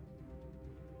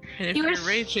 And if you're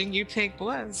raging, you take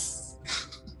bless.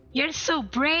 You're so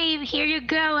brave. Here you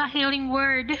go, a healing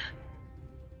word.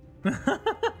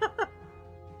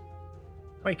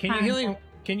 Wait, can you healing?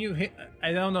 Can you hit?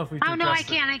 I don't know if we. Oh no, I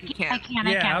can't.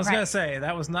 Yeah, I was gonna say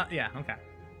that was not. Yeah, okay.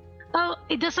 Oh,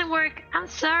 it doesn't work. I'm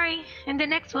sorry. And the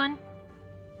next one.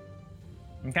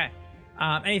 Okay.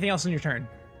 Anything else in your turn?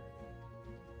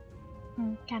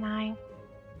 Can I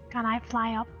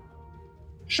fly up?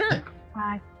 Sure.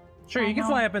 Sure, you can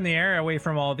fly up in the air away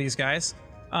from all these guys.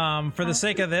 For the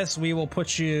sake of this, we will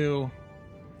put you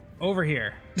over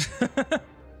here.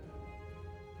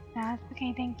 That's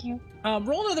okay, thank you.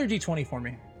 Roll another d20 for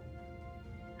me.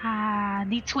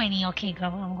 D20. Okay, go.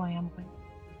 I'm going.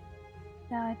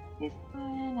 So it's this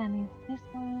one and it's this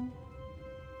one.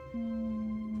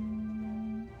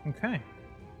 Okay.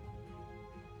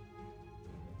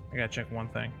 I gotta check one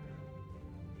thing.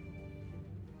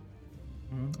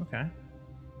 Okay.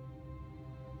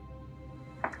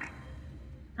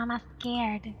 I'm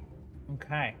scared.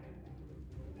 Okay.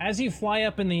 As you fly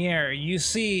up in the air, you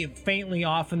see faintly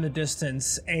off in the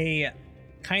distance a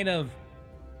kind of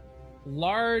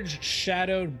large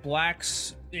shadowed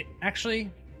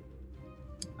actually,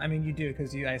 I mean you do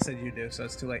because I said you do, so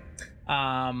it's too late.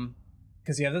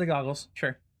 Because you have the goggles,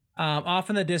 sure. Off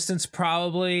in the distance,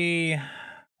 probably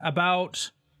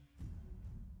about,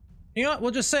 you know what,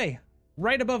 we'll just say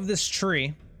right above this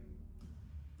tree.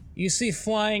 You see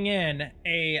flying in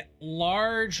a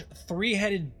large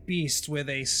 3-headed beast with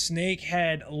a snake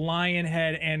head, lion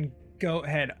head, and goat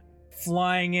head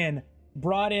flying in,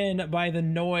 brought in by the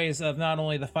noise of not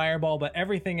only the fireball, but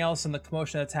everything else in the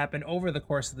commotion that's happened over the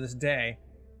course of this day.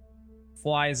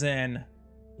 Flies in,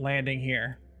 landing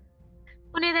here.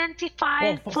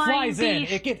 Unidentified well, flying flies in.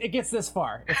 beast. It gets this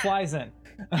far. It flies in.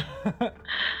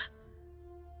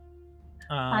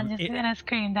 I'm just gonna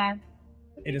scream that.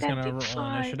 It is gonna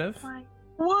roll initiative.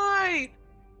 Why?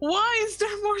 Why is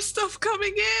there more stuff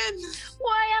coming in?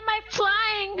 Why am I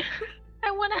flying?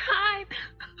 I want to hide.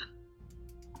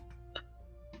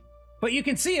 But you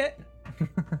can see it.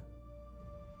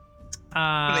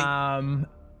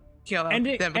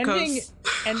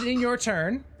 Ending your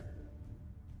turn.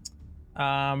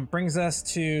 Brings us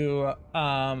to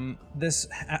this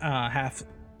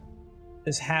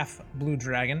half blue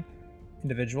dragon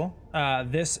individual.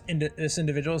 This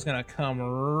individual is gonna come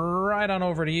right on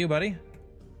over to you, buddy.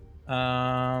 If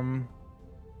I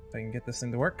can get this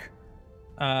thing to work.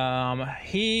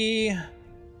 He's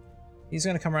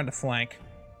gonna come around to flank.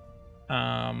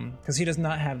 Because he does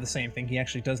not have the same thing. He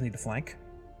actually does need to flank.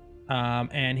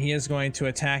 And he is going to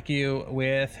attack you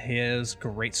with his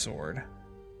greatsword.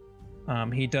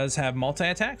 He does have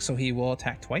multi-attack, so he will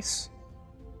attack twice.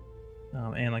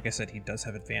 And like I said, he does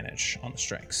have advantage on the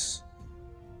strikes.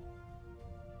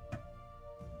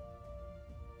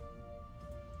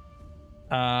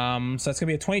 So that's gonna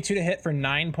be a 22 to hit for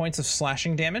 9 points of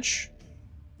slashing damage,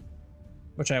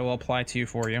 which I will apply to you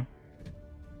for you.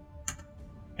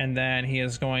 And then he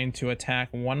is going to attack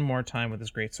one more time with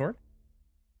his greatsword.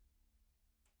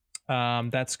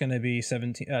 That's going to be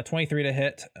 23 to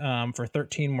hit for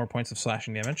 13 more points of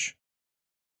slashing damage.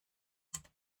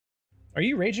 Are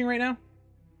you raging right now?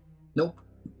 Nope.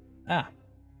 Ah,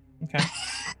 okay.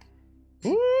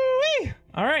 Woo-wee!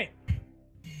 All right.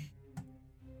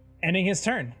 Ending his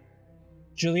turn.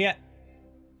 Juliet.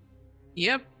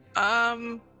 Yep.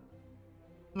 I'm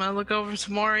gonna look over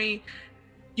to Mori.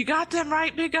 You got them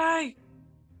right, big guy?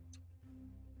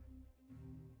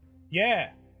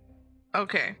 Yeah.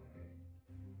 Okay.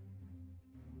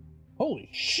 Holy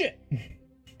shit.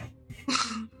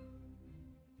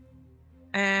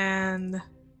 And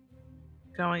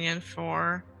going in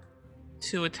for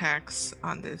 2 attacks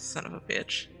on this son of a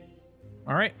bitch.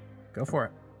 All right, go for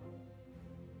it.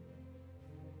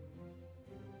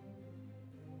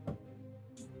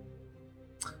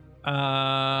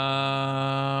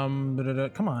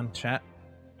 Come on, chat.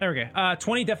 There we go.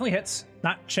 20 definitely hits.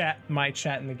 Not chat, my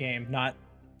chat in the game, not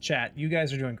chat. You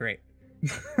guys are doing great.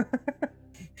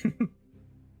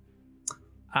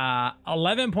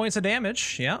 11 points of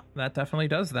damage. Yeah, that definitely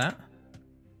does that.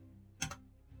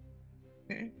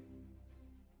 Okay.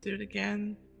 do it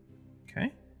again.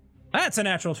 Okay. That's a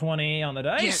natural 20 on the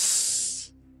dice.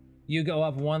 Yes. You go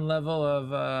up 1 level of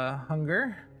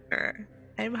hunger.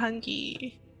 I'm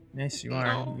hungry. Yes, you are.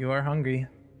 No. You are hungry.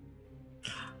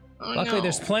 Oh, Luckily, no.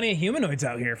 there's plenty of humanoids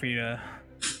out here for you to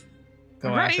go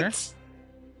Right? after.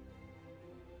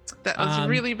 That was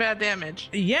really bad damage.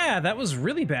 Yeah, that was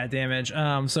really bad damage.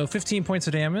 So 15 points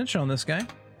of damage on this guy.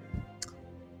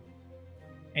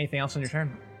 Anything else on your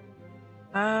turn?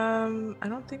 I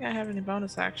don't think I have any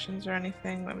bonus actions or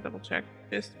anything. Let me double check.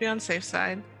 Just to be on the safe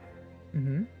side.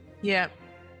 Mm-hmm. Yep.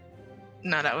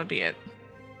 No, that would be it.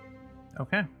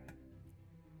 Okay.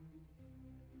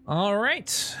 All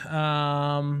right.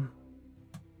 Come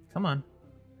on.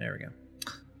 There we go.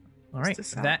 All right.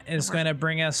 That is going to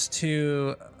bring us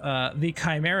to the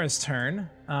Chimera's turn.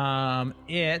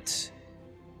 It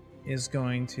is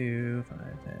going to 5,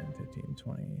 10, 15, 20,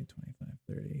 25,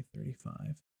 30,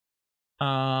 35.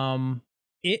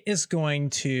 It is going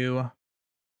to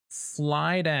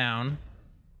fly down.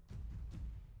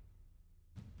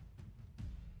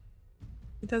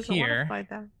 It doesn't want to fly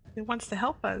down. It wants to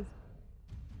help us.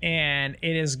 And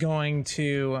it is going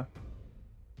to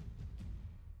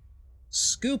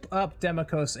scoop up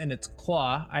Demikos in its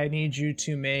claw. I need you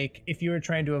to make, if you are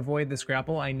trying to avoid this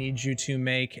grapple, I need you to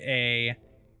make a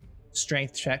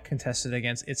strength check contested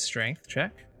against its strength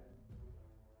check.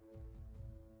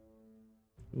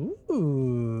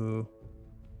 Ooh.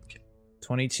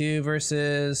 22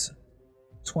 versus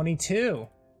 22.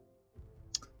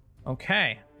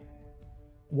 Okay.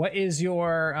 What is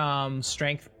your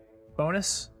strength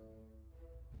bonus?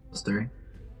 +3.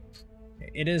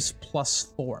 It is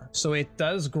 +4. So it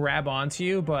does grab onto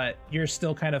you, but you're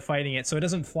still kind of fighting it, so it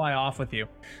doesn't fly off with you.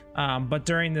 But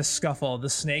during this scuffle, the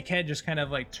snakehead just kind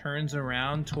of like turns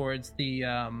around towards the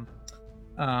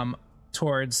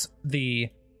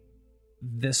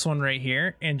this one right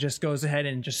here, and just goes ahead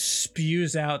and just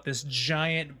spews out this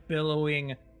giant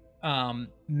billowing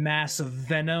mass of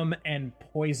venom and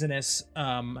poisonous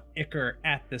ichor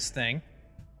at this thing.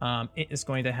 It is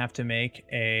going to have to make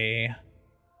a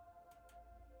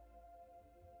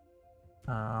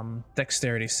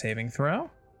dexterity saving throw.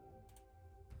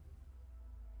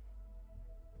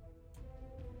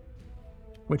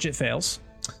 Which it fails.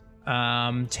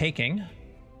 Taking.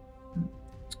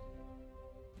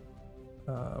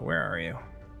 Where are you?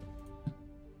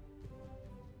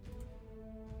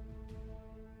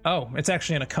 Oh, it's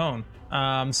actually in a cone.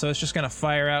 So it's just gonna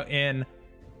fire out in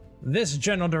this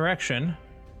general direction.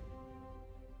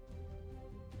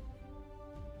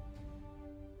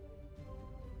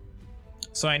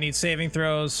 So I need saving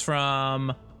throws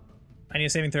from... I need a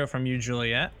saving throw from you,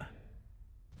 Juliet.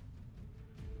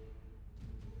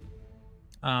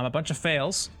 A bunch of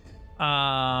fails.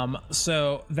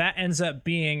 So that ends up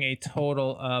being a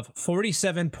total of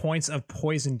 47 points of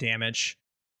poison damage.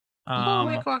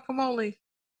 Holy guacamole.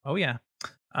 Oh yeah.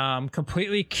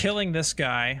 Completely killing this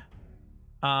guy.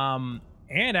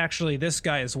 And actually this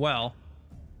guy as well.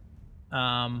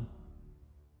 And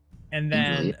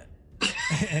then...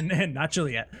 and not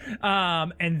Juliet.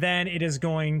 And then it is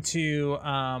going to,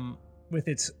 with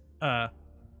its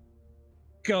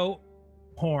goat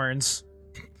horns,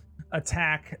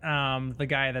 attack the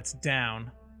guy that's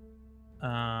down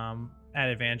at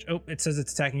advantage. Oh, it says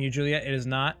it's attacking you, Juliet. It is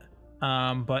not,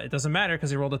 but it doesn't matter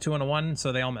because he rolled a 2 and a 1,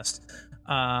 so they all missed.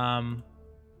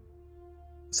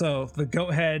 So the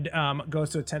goat head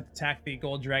goes to attempt to attack the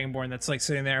gold dragonborn that's like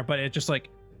sitting there, but it just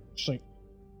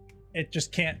it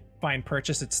just can't find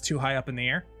purchase. It's too high up in the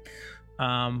air.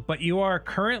 But you are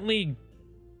currently,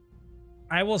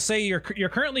 I will say you're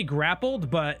currently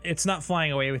grappled, but it's not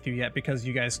flying away with you yet because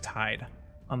you guys tied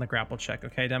on the grapple check.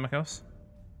 Okay, Demikos?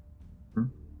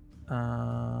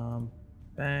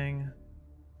 Bang.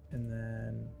 And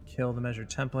then kill the measured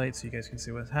template so you guys can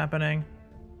see what's happening.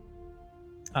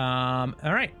 All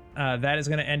right. That is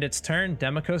going to end its turn.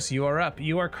 Demikos, you are up.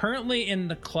 You are currently in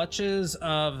the clutches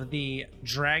of the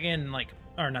dragon,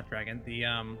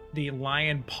 the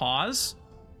lion paws,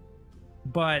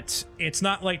 but it's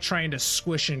not like trying to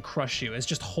squish and crush you. It's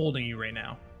just holding you right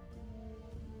now.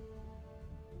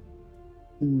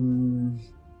 Can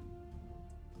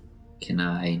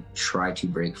I try to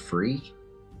break free?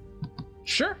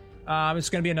 Sure. It's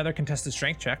going to be another contested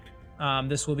strength check.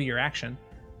 This will be your action.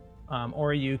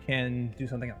 Or you can do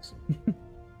something else.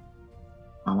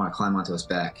 I want to climb onto its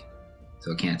back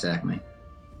so it can't attack me.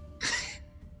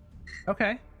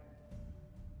 Okay.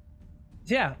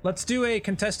 Yeah, let's do a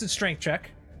contested strength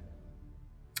check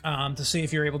to see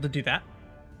if you're able to do that.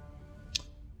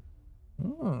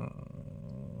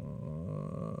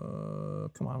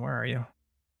 Come on, where are you?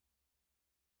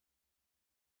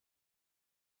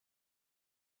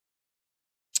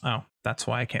 Oh, that's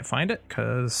why I can't find it,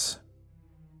 because...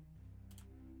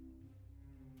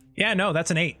 Yeah, no,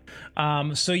 that's an 8.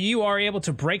 So you are able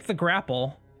to break the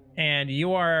grapple, and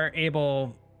you are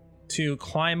able to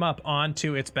climb up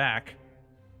onto its back.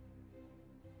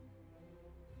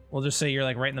 We'll just say you're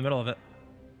like right in the middle of it.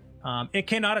 It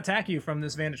cannot attack you from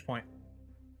this vantage point.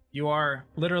 You are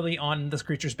literally on this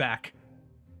creature's back.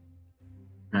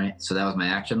 All right, so that was my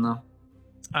action, though?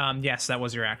 Yes, that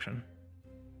was your action.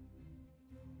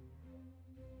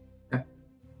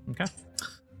 Okay.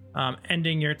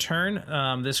 Ending your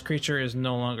turn, this creature is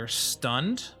no longer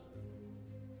stunned.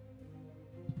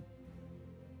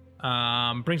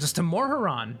 Brings us to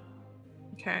Morharon.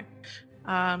 Okay.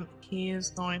 He is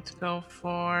going to go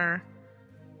for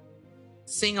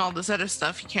seeing all this other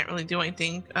stuff. He can't really do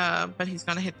anything, but he's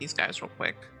gonna hit these guys real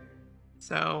quick.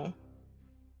 So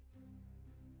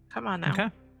come on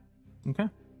now. Okay.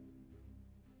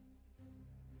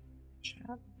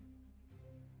 Chat.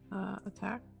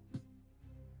 Attack.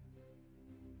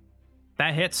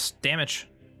 That hits. Damage.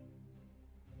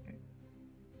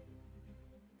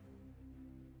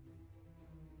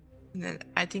 And then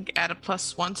I think add a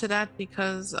 +1 to that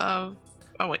because of...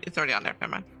 Oh, wait, it's already on there.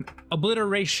 Never mind.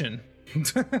 Obliteration.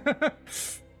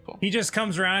 Cool. He just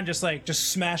comes around, just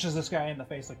smashes this guy in the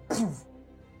face, like,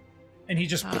 and he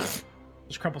just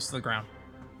crumples to the ground.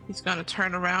 He's going to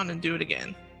turn around and do it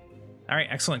again. All right,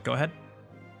 excellent. Go ahead.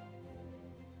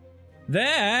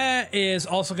 That is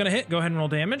also going to hit. Go ahead and roll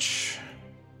damage.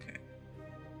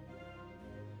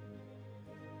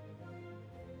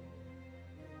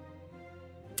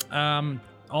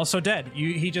 Also dead.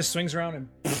 He just swings around and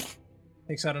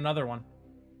takes out another one.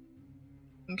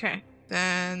 Okay,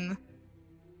 then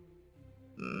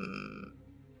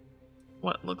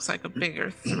what looks like a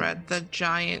bigger threat? The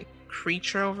giant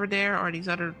creature over there, or these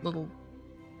other little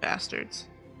bastards?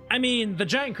 I mean, the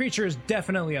giant creature is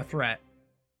definitely a threat.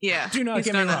 Yeah. Do not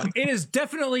get me wrong. It is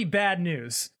definitely bad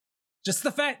news. Just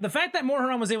the fact that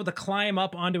Morharon was able to climb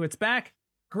up onto its back,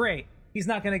 great. He's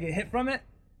not going to get hit from it.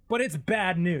 But it's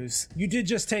bad news. You did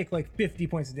just take like 50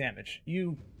 points of damage.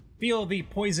 You feel the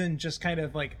poison just kind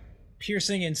of like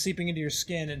piercing and seeping into your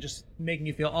skin and just making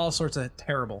you feel all sorts of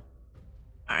terrible.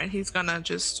 All right, he's gonna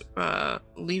just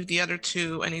leave the other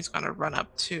two, and he's gonna run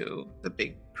up to the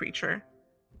big creature.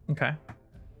 Okay.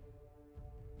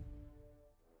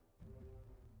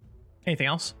 Anything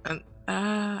else? And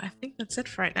I think that's it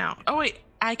for right now. Oh wait,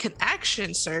 I can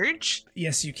action surge.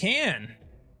 Yes, you can.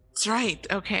 That's right.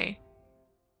 Okay.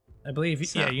 I believe,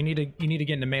 So- yeah, you need to get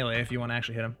into melee if you want to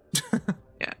actually hit him.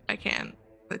 Yeah, I can.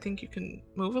 I think you can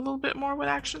move a little bit more with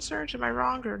action surge. Am I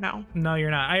wrong or no? No, you're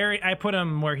not. I put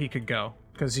him where he could go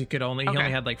because he only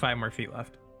had like 5 more feet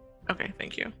left. Okay,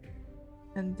 thank you.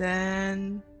 And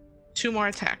then 2 more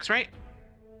attacks, right?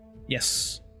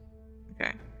 Yes.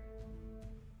 Okay.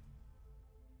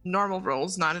 Normal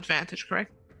rolls, not advantage,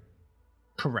 correct?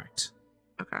 Correct.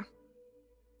 Okay.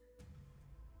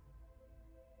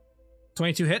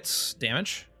 22 hits,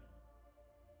 damage.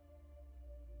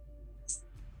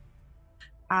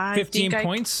 I 15 think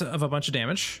points of a bunch of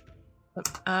damage.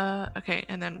 Okay,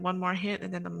 and then 1 more hit,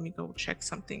 and then let me go check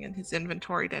something in his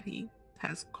inventory that he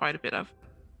has quite a bit of.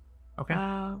 Okay.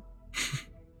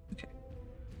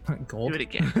 Gold. Do it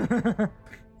again.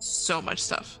 So much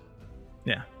stuff.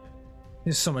 Yeah.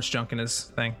 There's so much junk in his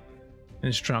thing. In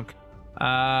his trunk.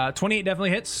 28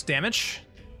 definitely hits. Damage.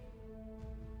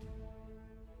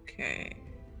 Okay.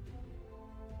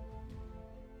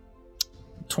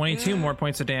 22 more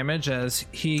points of damage as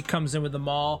he comes in with the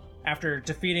maul. After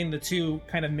defeating the 2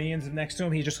 kind of minions next to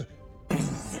him, he just...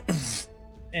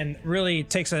 and really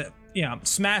takes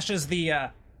smashes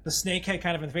the snake head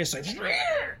kind of in the face, like,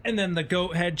 and then the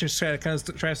goat head just tries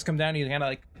to come down. He kind of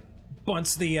like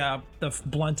bunts the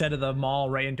blunt end of the maul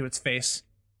right into its face.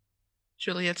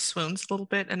 Juliet swoons a little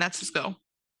bit, and that's his go.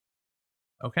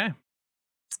 Okay.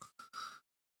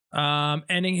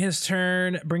 Ending his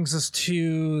turn brings us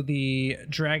to the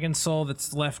dragon soul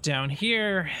that's left down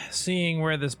here. Seeing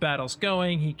where this battle's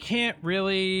going, he can't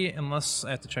really, unless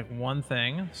I have to check one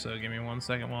thing. So give me 1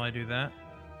 second while I do that.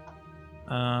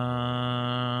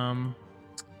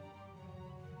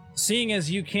 Seeing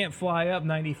as you can't fly up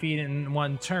 90 feet in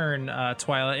 1 turn,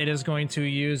 Twilight, it is going to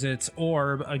use its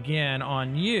orb again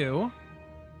on you.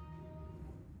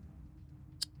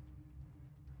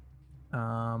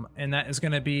 And that is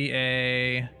going to be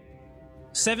a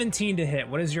 17 to hit.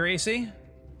 What is your AC?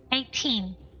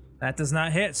 18. That does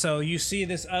not hit. So you see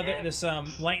this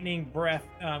lightning breath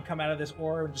come out of this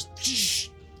orb,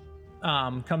 just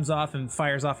comes off and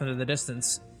fires off into the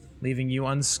distance, leaving you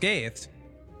unscathed.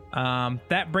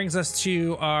 That brings us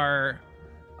to our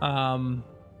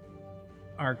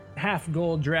our half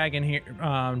gold dragon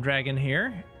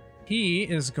here, he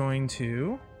is going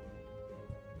to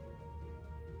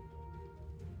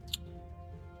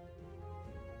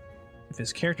if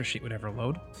his character sheet would ever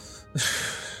load.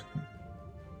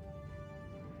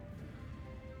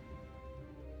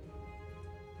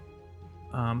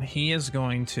 He is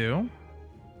going to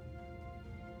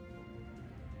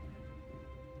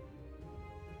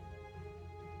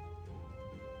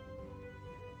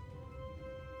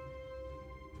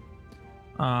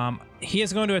he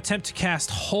is going to attempt to cast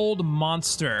Hold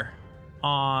Monster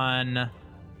on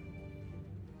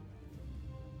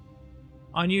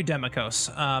you,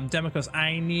 Demikos. Demikos,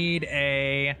 I need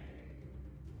a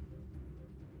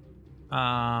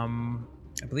I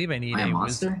believe I need a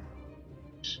monster.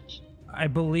 I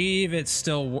believe it's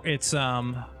Hold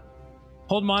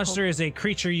Monster is a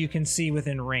creature you can see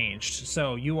within ranged.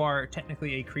 So you are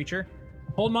technically a creature.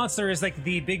 Hold Monster is like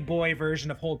the big boy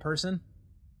version of Hold Person.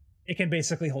 It can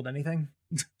basically hold anything.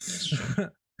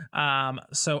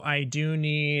 So I do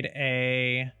need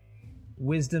a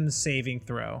Wisdom saving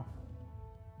throw.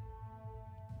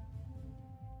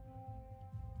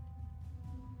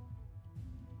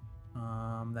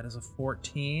 That is a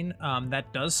 14.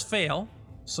 That does fail.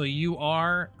 So you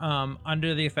are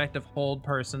under the effect of Hold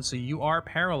Person. So you are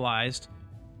paralyzed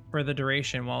for the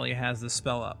duration while he has the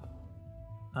spell up.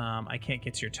 I can't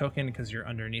get to your token because you're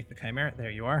underneath the Chimera. There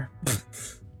you are.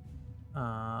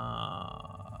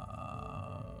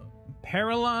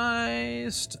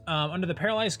 Paralyzed. Under the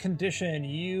paralyzed condition,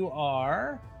 you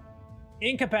are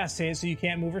incapacitated, so you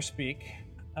can't move or speak.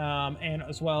 And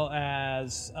as well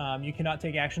as you cannot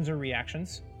take actions or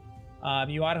reactions.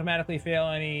 You automatically fail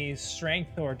any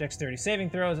strength or dexterity saving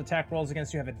throws. Attack rolls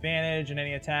against you have advantage, and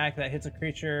any attack that hits a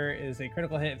creature is a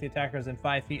critical hit if the attacker is in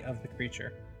 5 feet of the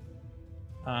creature.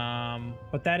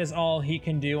 But that is all he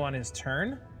can do on his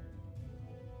turn.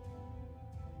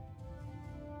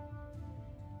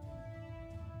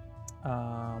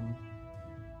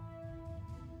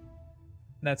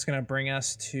 That's gonna bring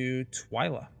us to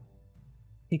Twyla.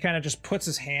 He kind of just puts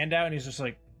his hand out and he's just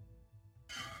like,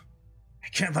 I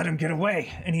can't let him get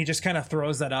away. And he just kind of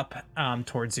throws that up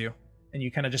towards you. And you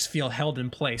kind of just feel held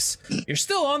in place. You're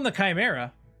still on the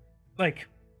Chimera. Like,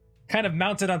 kind of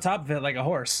mounted on top of it like a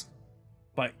horse.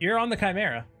 But you're on the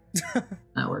Chimera.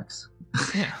 That works.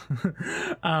 Yeah.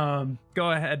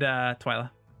 Go ahead,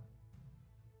 Twyla.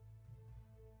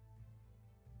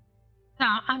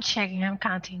 No, I'm checking, I'm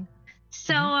counting.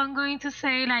 So I'm going to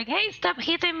say like, hey, stop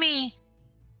hitting me.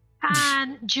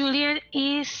 And Juliet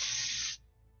is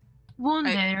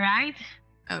wounded, right?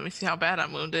 Let me see how bad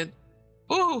I'm wounded.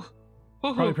 Ooh.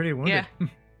 Probably pretty wounded. Yeah,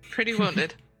 pretty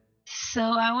wounded. So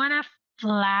I want to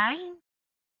fly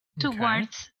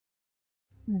towards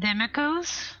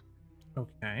Demikos.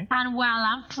 Okay. And while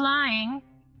I'm flying,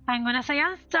 I'm going to say,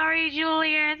 I'm sorry,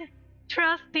 Juliet.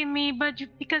 Trust in me, but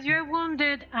because you're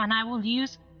wounded, and I will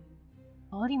use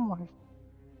polymorph.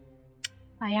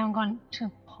 I am going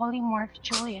to polymorph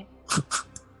Juliet.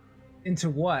 Into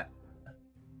what?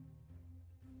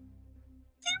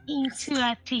 Into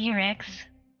a T-Rex.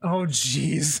 Oh,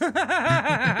 jeez.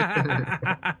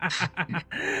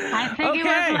 I think it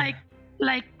was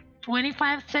like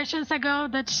 25 sessions ago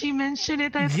that she mentioned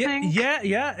it. I think.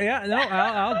 Yeah. No,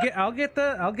 I'll get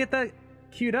that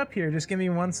queued up here. Just give me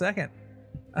 1 second.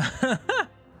 It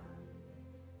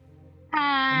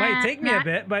might take me a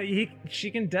bit, but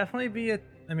she can definitely be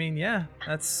I mean, yeah,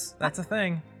 that's a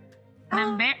thing.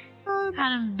 And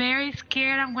I'm very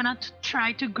scared. I'm gonna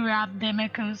try to grab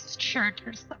Demiko's shirt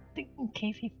or something in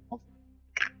case he falls.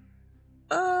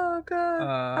 Oh god,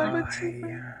 I'm a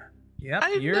T-Rex. Yep,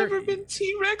 I've never been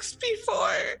T-Rex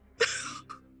before.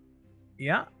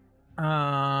 Yeah.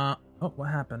 Oh, what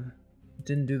happened?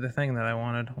 Didn't do the thing that I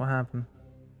wanted. What happened?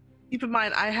 Keep in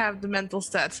mind, I have the mental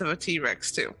stats of a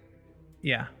T-Rex too.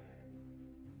 Yeah.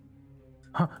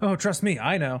 Oh, trust me,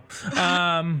 I know.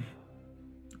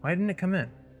 Why didn't it come in?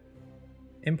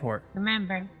 Import.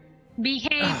 Remember, behave.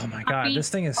 Oh my god, puppy, this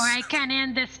thing is. Or I can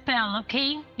end the spell.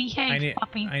 Okay, behave,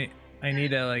 puppy. I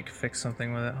need to like fix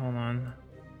something with it. Hold on.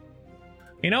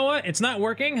 You know what? It's not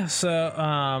working.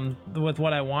 So with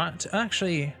what I want,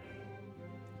 actually,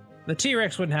 the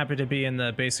T-Rex wouldn't happen to be in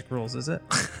the basic rules, is it?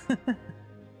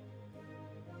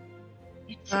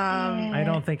 I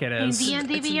don't think it is. In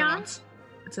D&D Beyond?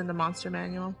 It's in the monster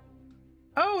manual.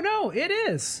 Oh no, it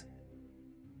is.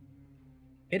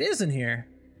 It is in here.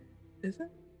 Is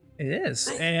it? It is.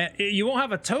 And you won't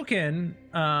have a token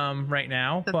right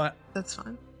now, but that's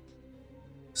fine.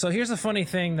 So here's a funny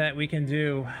thing that we can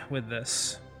do with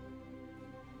this.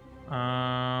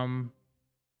 Polymorph.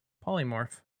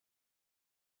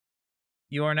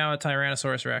 You are now a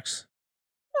Tyrannosaurus Rex.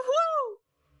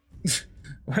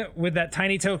 Woohoo! With that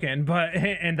tiny token, but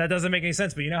and that doesn't make any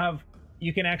sense. But you know how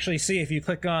you can actually see if you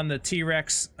click on the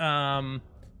T-Rex. I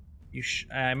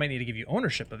might need to give you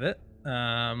ownership of it.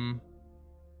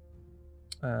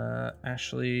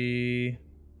 Ashley,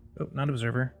 oh, not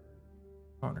observer,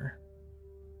 owner,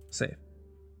 save.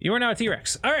 You are now a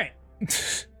T-Rex. All right.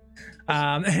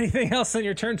 Anything else on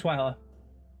your turn, Twyla?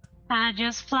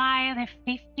 Just fly the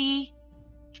 50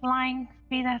 flying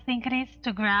speed, I think it is,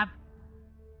 to grab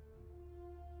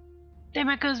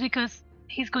Demicus because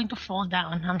he's going to fall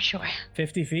down, I'm sure.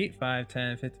 50 feet? 5,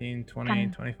 10, 15, 20,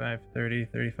 25, 30,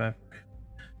 35.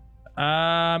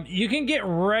 You can get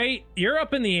right... You're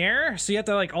up in the air, so you have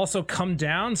to, like, also come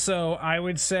down. So I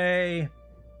would say...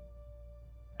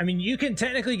 I mean, you can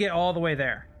technically get all the way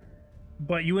there,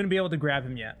 but you wouldn't be able to grab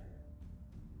him yet.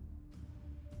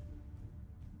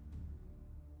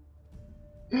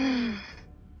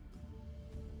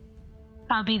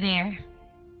 I'll be there.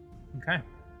 Okay.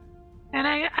 And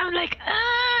I'm like,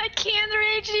 I can't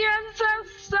reach you, I'm so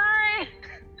sorry.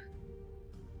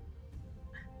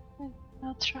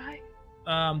 I'll try.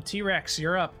 T-Rex,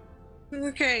 you're up.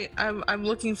 Okay, I'm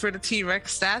looking for the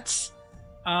T-Rex stats.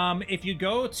 If you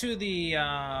go to the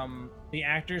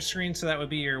actor's screen, so that would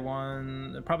be your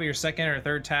probably your second or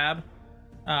third tab.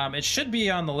 It should be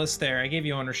on the list there. I gave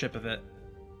you ownership of it.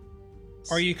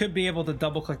 Or you could be able to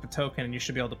double click the token and you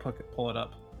should be able to pull it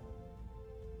up.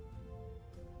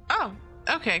 Oh,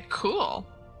 okay, cool.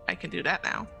 I can do that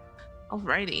now.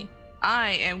 Alrighty.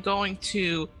 I am going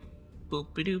to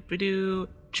boop-a-doop-a-doo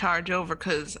charge over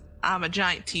because I'm a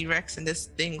giant T-Rex and this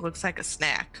thing looks like a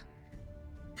snack.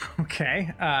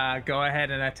 Okay, go ahead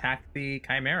and attack the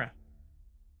Chimera.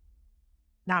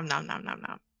 Nom nom nom nom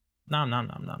nom. Nom nom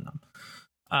nom nom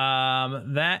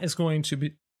nom. That is going to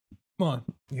be... Well,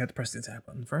 you have to press the attack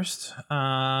button first.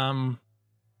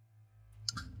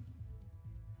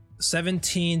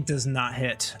 17 does not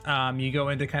hit. You go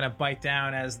in to kind of bite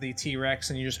down as the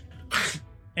T-Rex and you just...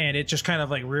 and it just kind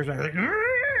of like rears back like...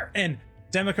 And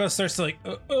Demicos starts to like...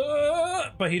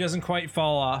 but he doesn't quite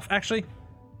fall off. Actually...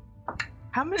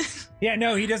 How many? Yeah,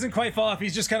 no, he doesn't quite fall off.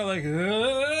 He's just kind of like...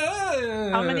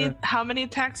 How many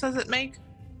attacks does it make?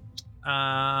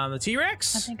 The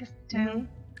T-Rex? I think it's 2. Mm-hmm.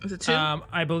 Is it 2?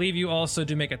 I believe you also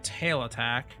do make a tail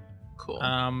attack. Cool.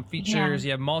 Features, Yeah.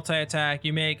 you have multi-attack.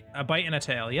 You make a bite and a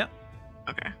tail. Yep.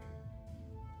 Okay.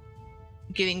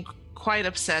 Getting quite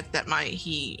upset that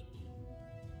he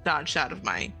dodged out of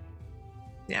my...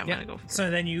 Yeah, I'm gonna go for it. So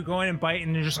then you go in and bite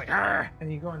and you're just like... Argh!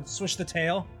 And you go and swish the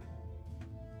tail.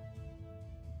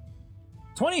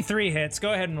 23 hits.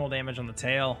 Go ahead and roll damage on the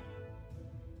tail.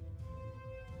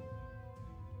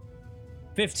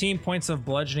 15 points of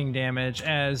bludgeoning damage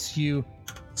as you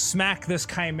smack this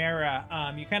Chimera.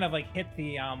 You kind of like hit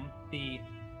the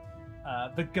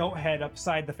goat head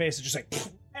upside the face. It's just like...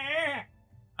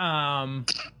 I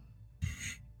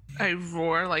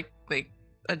roar like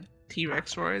a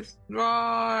T-Rex roars.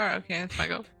 Roar! Okay, that's my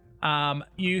go.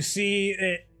 You see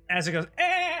it as it goes...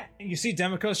 You see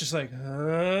Demicos just like...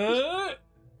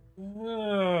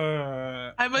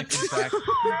 I'm a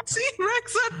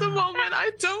T-Rex at the moment. I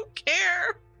don't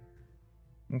care.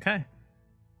 Okay.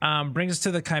 Brings us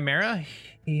to the Chimera.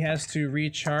 He has to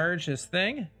recharge his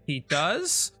thing. He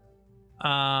does.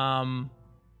 And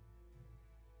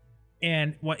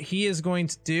what he is going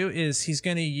to do is he's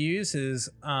going to use his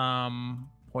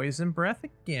poison breath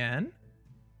again.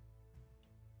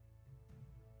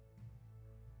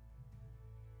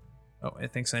 Oh,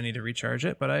 it thinks I need to recharge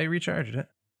it, but I recharged it.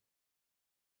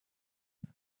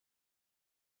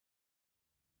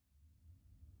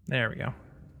 There we go.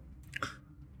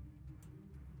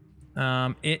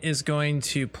 It is going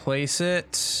to place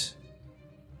it.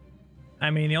 I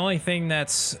mean, the only thing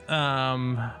that's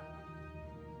yeah,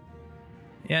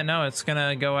 no, it's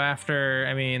gonna go after,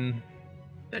 I mean,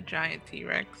 The giant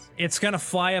T-Rex. it's gonna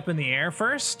fly up in the air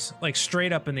first, like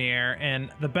straight up in the air,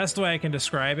 and the best way I can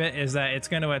describe it is that it's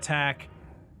gonna attack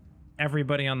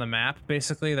everybody on the map,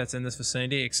 basically, that's in this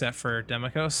vicinity, except for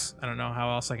Demicos. I don't know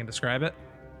how else I can describe it.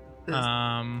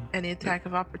 Any attack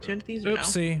of opportunities? Or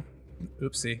Oopsie.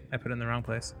 Oopsie. I put it in the wrong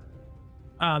place.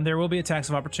 There will be attacks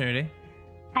of opportunity.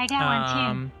 I got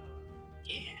one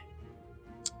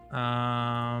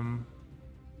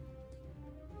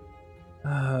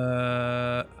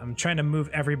I'm trying to move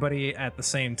everybody at the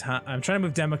same time. I'm trying to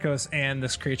move Demicos and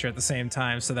this creature at the same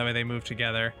time, so that way they move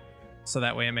together. So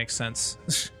that way it makes sense.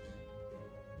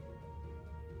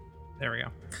 There we go.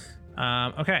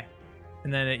 Okay.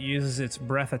 And then it uses its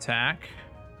breath attack.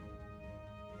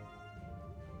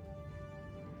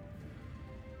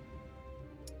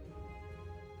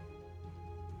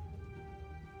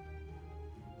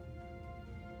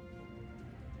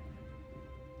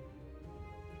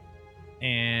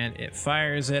 and it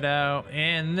fires it out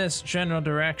in this general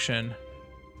direction.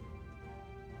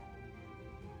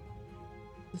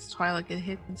 Does Twilight get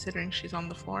hit considering she's on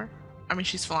the floor? I mean,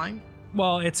 she's flying.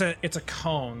 Well, it's a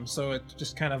cone, so it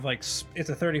just kind of like it's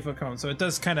a 30-foot cone, so it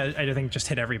does kind of, I think, just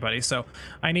hit everybody. So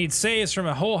I need saves from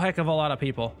a whole heck of a lot of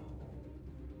people.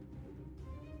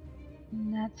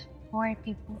 That's 4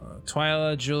 people.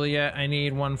 Twyla, Juliet, I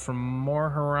need one from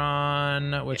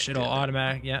Morharon, which it'll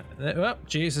automatic. Yeah. Oh,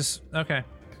 Jesus. Okay.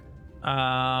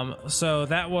 So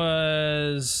that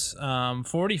was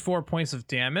 44 points of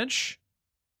damage.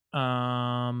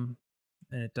 And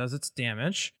it does its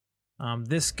damage.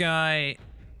 This guy,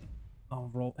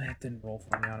 I'll roll. It didn't roll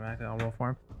for me automatically. I'll roll for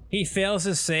him. He fails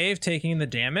his save, taking the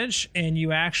damage, and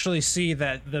you actually see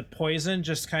that the poison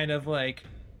just kind of like,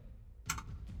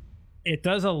 it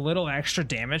does a little extra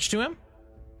damage to him,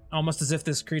 almost as if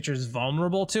this creature is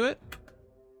vulnerable to it.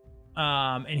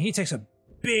 And he takes a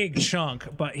big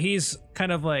chunk, but he's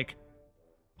kind of like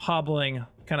hobbling,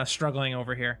 kind of struggling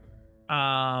over here.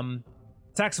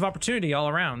 Attacks of opportunity all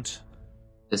around.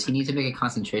 Does he need to make a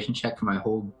concentration check for my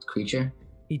whole creature?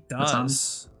 He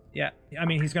does. Yeah, I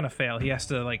mean, he's gonna fail. He has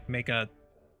to like make a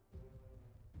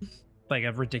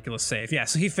ridiculous save. Yeah,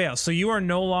 so he fails. So you are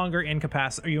no longer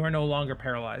incapacitated, or you are no longer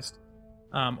paralyzed,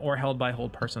 or held by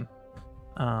hold person.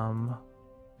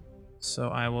 So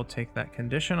I will take that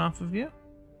condition off of you.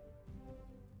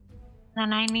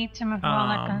 And I need to move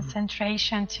roll a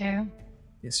concentration too.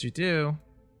 Yes, you do.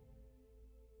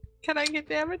 Can I get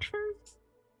damage first?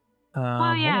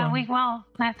 Well, yeah, we will.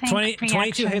 I think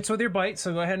 22 hits with your bite,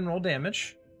 so go ahead and roll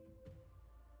damage.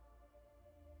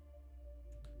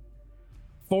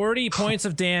 40 points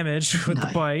of damage with the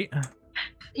bite.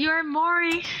 You're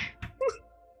Mori.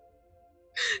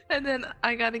 And then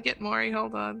I gotta get Mori.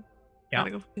 Hold on. Yeah.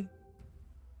 Gotta go.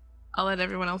 I'll let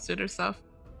everyone else do their stuff.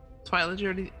 Twilight, did you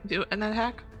already do an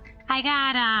attack? I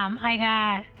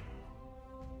got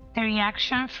the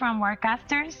reaction from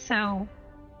Warcaster. So,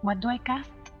 what do I cast?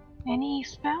 Any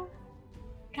spell?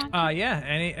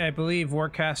 Yeah. I believe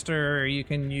Warcaster. You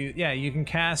can use. Yeah, you can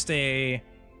cast a.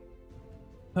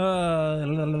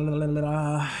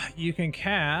 You can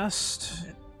cast.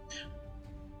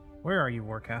 Where are you,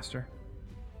 Warcaster?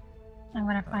 I'm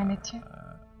gonna find it too.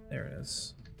 There it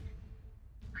is.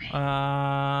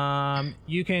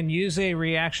 You can use a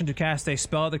reaction to cast a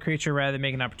spell at the creature rather than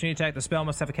make an opportunity attack. The spell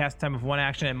must have a cast time of 1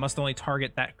 action and must only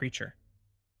target that creature.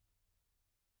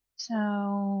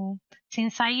 So,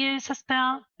 since I use a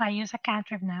spell, I use a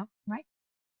cantrip now, right?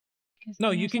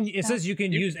 No, you can. It says you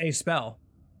can use a spell.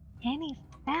 Any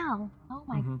spell? Oh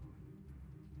my!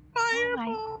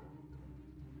 Fireball.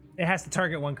 It has to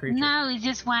target one creature. No, it's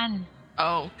just one.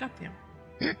 Oh, goddamn.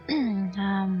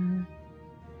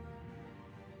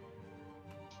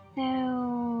 So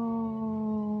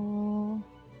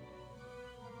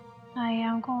I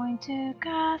am going to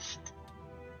cast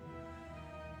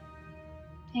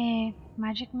a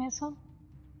magic missile.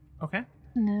 Okay.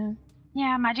 No.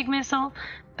 Yeah, magic missile,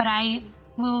 but I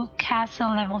will cast a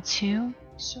level 2.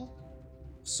 So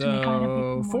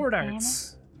 4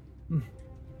 darts.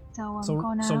 So I'm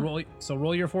gonna. So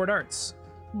roll your 4 darts.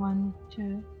 1,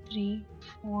 2, 3,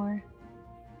 4.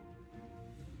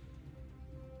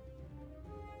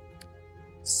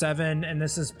 7, and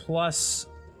this is plus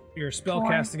your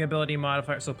spellcasting ability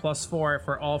modifier, so plus 4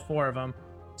 for all 4 of them.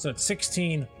 So it's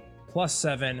 16 plus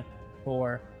 7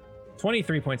 for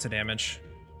 23 points of damage.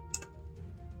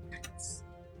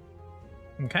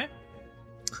 Okay.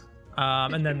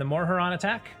 And then the Morharon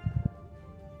attack.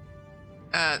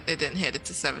 It didn't hit. It's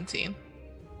a 17.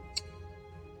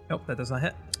 Nope, that does not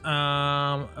hit.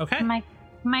 Okay.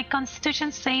 My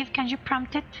Constitution save. Can you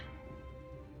prompt it?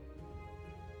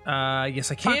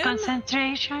 Yes, I can. For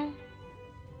concentration.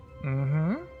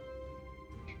 Mm-hmm.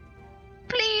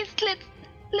 Please,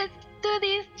 let's do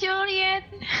this, Juliet.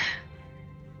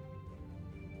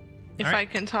 If I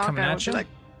can talk,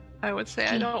 I would say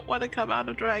I don't want to come out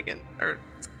of dragon. Or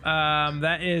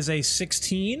that is a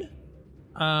 16.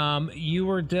 You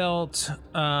were dealt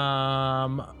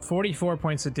 44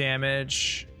 points of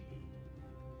damage,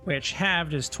 which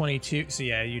halved is 22. So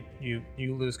yeah, you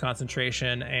lose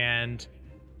concentration, and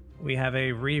we have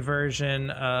a reversion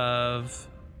of.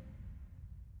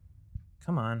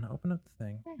 Come on, open up the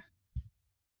thing.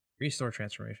 Restore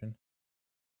transformation.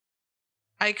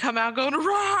 I come out going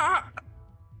raw.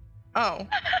 Oh.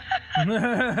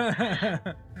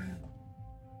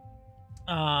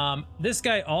 This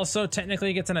guy also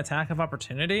technically gets an attack of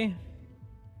opportunity.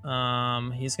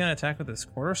 He's gonna attack with his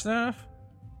quarterstaff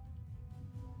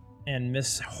and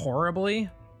miss horribly.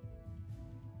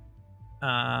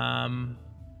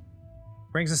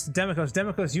 Brings us to Demikos.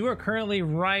 Demikos, you are currently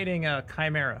riding a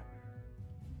chimera.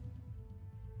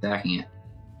 Attacking it.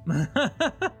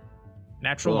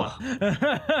 Natural Ugh. one.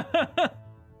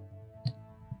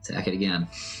 Attack it again.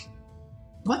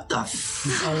 What the?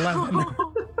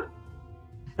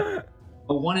 11.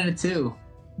 A 1 and a 2.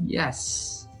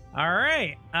 Yes. All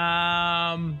right.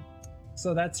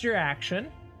 So that's your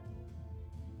action.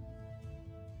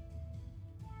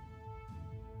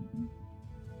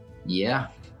 Yeah.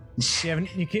 Do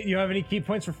you have any key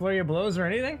points for flurry of blows or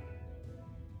anything?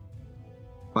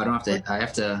 Well, I don't have to. I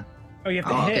have to. Oh, you have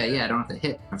to Oh, hit. okay. Yeah, I don't have to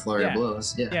hit a flurry of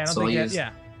blows. Yeah. Yeah, I don't so think I'll you use.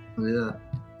 yeah. I'll do that.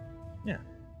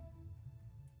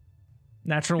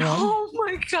 Natural one. Oh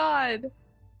my god.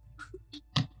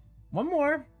 One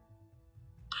more.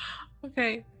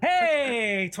 Okay.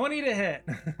 Hey, 20 to hit.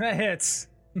 That hits.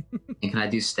 And can I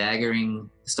do staggering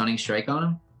stunning strike on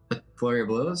him with flurry of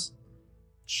blows? Can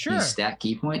Sure. you stack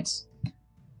key points?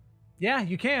 Yeah,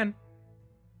 you can.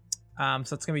 So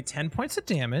it's gonna be 10 points of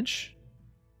damage.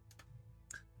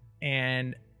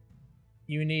 And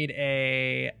you need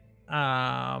a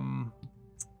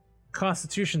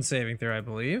Constitution saving throw, I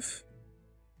believe.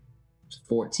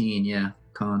 14. Yeah.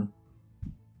 Con.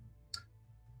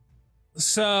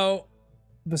 So,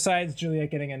 besides Juliet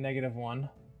getting a -1,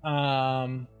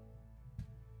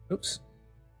 oops,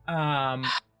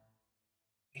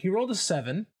 he rolled a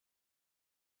 7.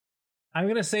 I'm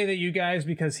gonna say that you guys,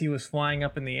 because he was flying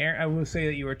up in the air, I will say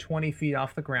that you were 20 feet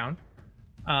off the ground.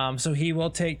 So he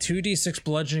will take 2d6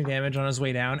 bludgeoning damage on his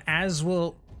way down, as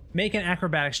will make an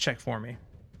acrobatics check for me.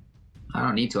 I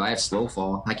don't need to. I have slow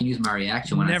fall. I can use my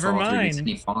reaction when Never I fall. mind.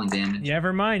 Any falling damage.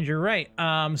 Never mind, you're right.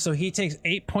 So he takes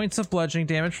 8 points of bludgeoning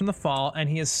damage from the fall, and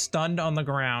he is stunned on the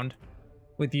ground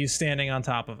with you standing on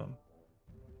top of him.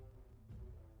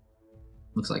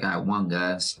 Looks like I won,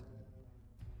 guys.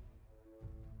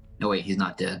 No, wait, he's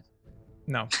not dead.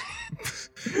 No.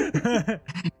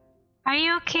 Are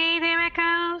you okay,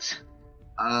 Demikos?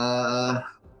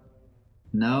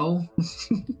 No.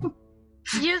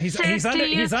 You He's said to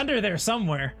use, he's under there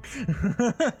somewhere.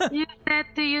 you said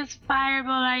to use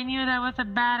fireball. I knew that was a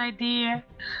bad idea.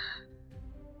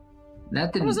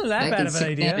 That didn't. wasn't that bad did of an 6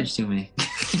 idea. damage to me.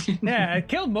 Yeah, it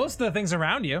killed most of the things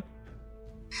around you.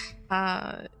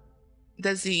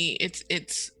 Does he?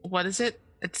 It's what is it?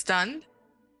 It's stunned.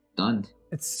 Stunned.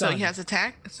 It's So stunned. he has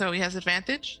attack. So he has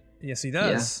advantage. Yes, he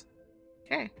does.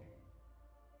 Okay.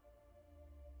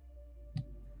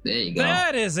 There you go.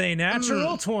 That is a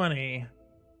natural 20.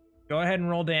 Go ahead and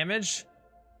roll damage.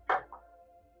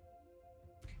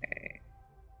 Okay.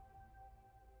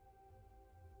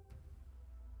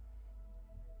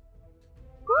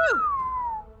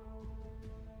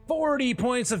 40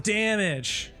 points of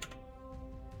damage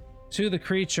to the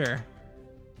creature.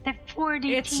 The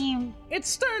 40 It's- team. It's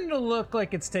starting to look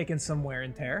like it's taken some wear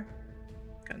and tear.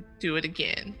 Gonna do it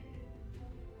again.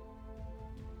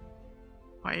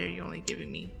 Why are you only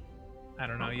giving me? I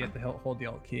don't know. You have to hold the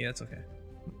alt key. That's okay.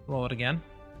 Roll it again.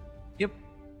 Yep.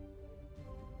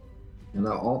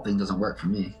 The alt thing doesn't work for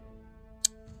me.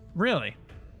 Really?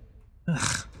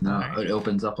 Ugh. No, Alright. it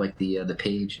opens up like the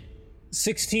page.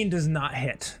 16 does not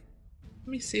hit. Let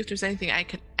me see if there's anything I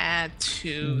could add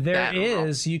to There that roll.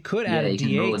 is. You could Yeah, add a you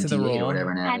can roll D8 a to the D8 roll. or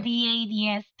whatever. And add At it. the 8,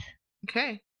 yes.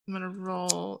 Okay, I'm gonna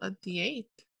roll a d8.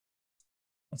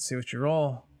 Let's see what you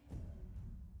roll.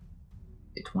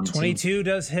 Okay, 22. 22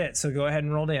 does hit, so go ahead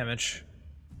and roll damage.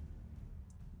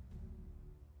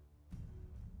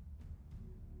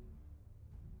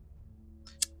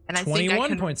 And I think I 21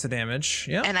 can, points of damage.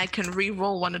 Yep. and I can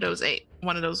re-roll one of those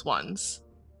ones.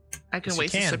 I can Yes, you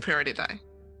waste a can. superiority die.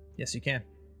 Yes, you can.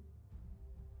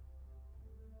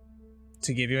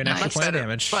 To give you an Nice. extra Much point better, of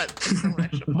damage. but it's still an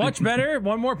extra point. Much better.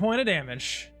 One more point of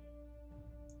damage.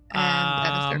 And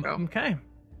that is their go. Okay.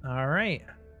 All right.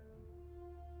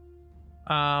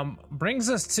 Brings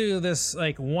us to this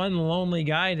like one lonely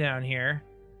guy down here.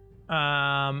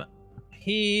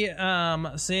 He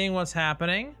seeing what's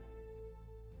happening.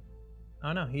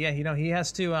 Oh no, he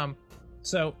has to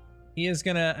so he is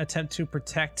gonna attempt to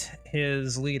protect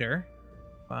his leader.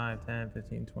 5, 10,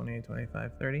 15, 20,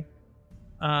 25, 30.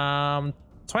 Twyla,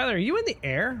 are you in the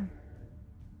air?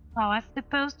 Well, I was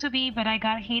supposed to be, but I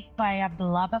got hit by a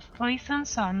blob of poison,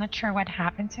 so I'm not sure what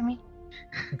happened to me.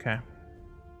 Okay.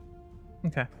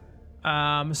 Okay.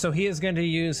 So he is going to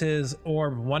use his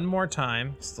orb one more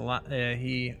time. It's a lot,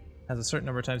 he has a certain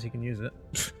number of times he can use it.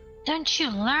 Don't you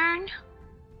learn?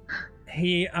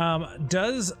 He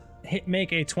does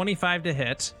make a 25 to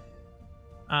hit.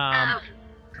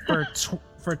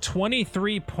 For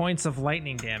 23 points of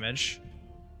lightning damage.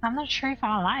 I'm not sure if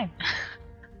I'm alive.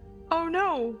 Oh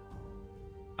no!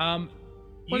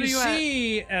 What You are you at?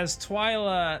 see as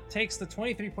Twyla takes the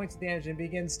 23 points of damage and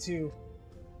begins to.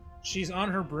 She's on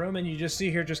her broom, and you just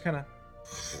see her just kind of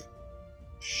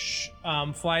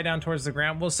fly down towards the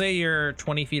ground. We'll say you're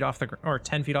 20 feet off the or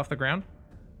 10 feet off the ground.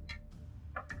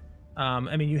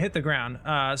 I mean, you hit the ground.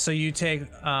 So you take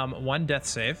 1 death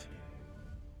save.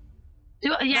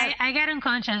 I got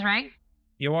unconscious, right?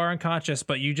 You are unconscious,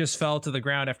 but you just fell to the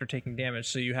ground after taking damage,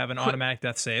 so you have an automatic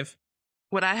death save.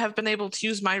 Would I have been able to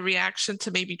use my reaction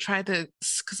to maybe try to,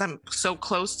 because I'm so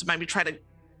close, to maybe try to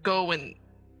go and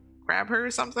grab her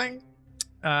or something?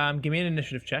 Give me an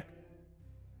initiative check.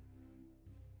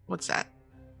 What's that?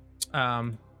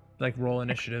 Like roll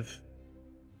initiative.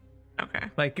 Okay.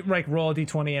 Like roll a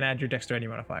d20 and add your dexterity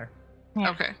modifier.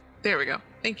 Yeah. Okay. There we go.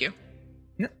 Thank you.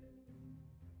 Yep.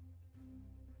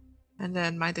 And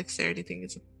then my dexterity thing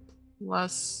is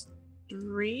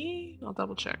 +3. I'll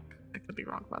double check. I could be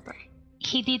wrong about that.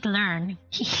 He did learn.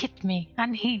 He hit me,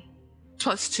 and he.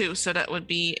 +2, so that would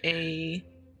be a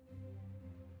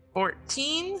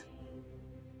 14.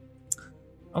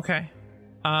 Okay.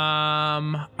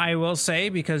 I will say,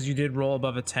 because you did roll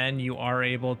above a 10, you are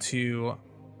able to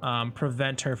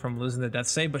prevent her from losing the death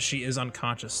save, but she is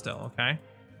unconscious still, okay?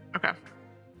 Okay.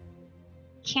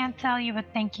 Can't tell you, but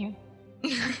thank you.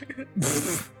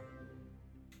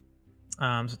 So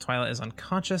Twyla is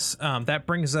unconscious. That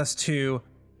brings us to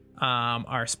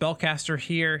our spellcaster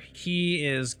here. He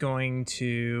is going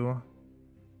to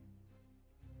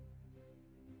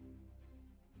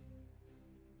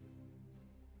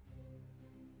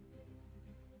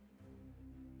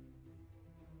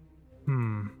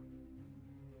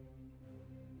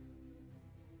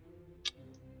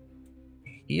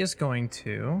he is going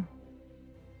to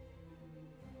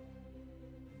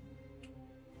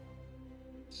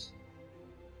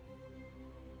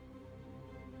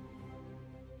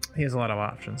he has a lot of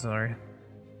options, sorry.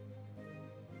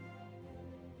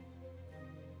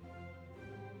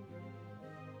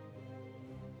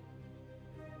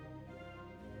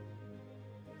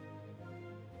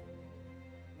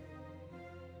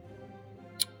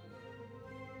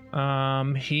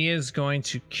 He is going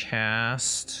to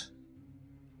cast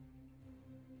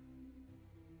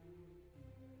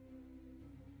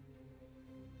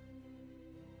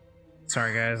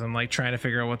sorry guys, I'm like trying to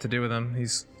figure out what to do with him.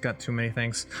 He's got too many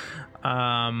things.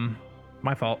 My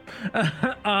fault.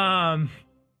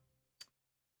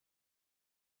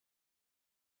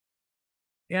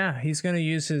 Yeah, he's gonna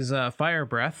use his fire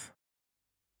breath.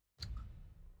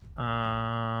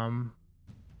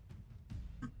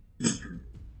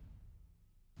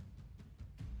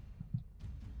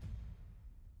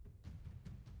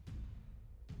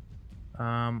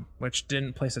 Which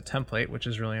didn't place a template, which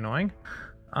is really annoying.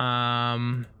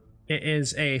 It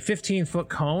is a 15-foot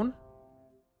cone.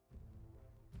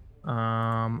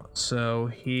 So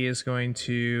he is going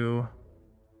to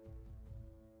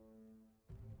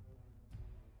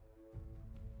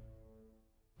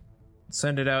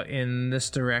send it out in this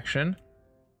direction,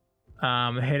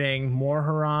 hitting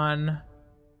Morharon,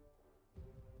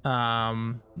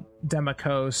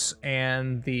 Demikos,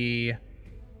 and the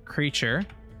creature.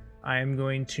 I am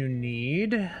going to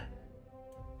need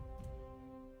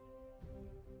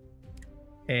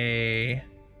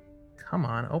come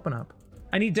on, open up.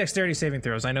 I need dexterity saving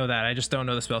throws. I know that. I just don't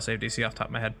know the spell save DC off the top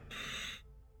of my head.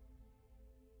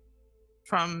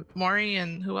 From Mori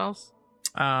and who else?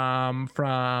 From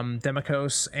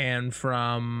Demikos and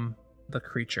from the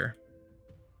creature.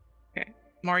 Okay.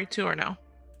 Mori too or no?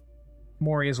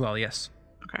 Mori as well, yes.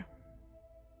 Okay.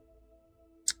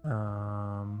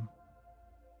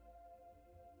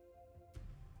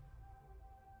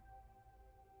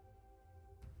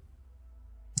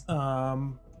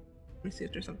 Let me see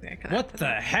if there's something I can. What the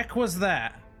heck was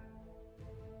that?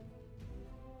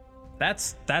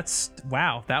 That's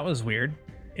wow, that was weird.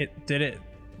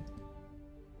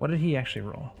 What did he actually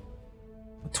roll?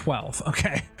 12.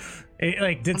 Okay. It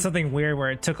like did something weird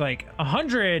where it took like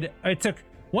 100. It took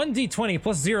 1d20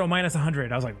 plus 0 minus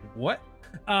 100. I was like, what?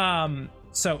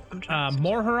 So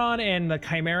Morharon and the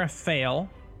Chimera fail.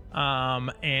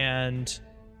 And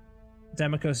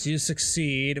Demikos, you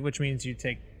succeed, which means you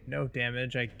take no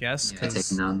damage, I guess. I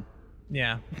take none.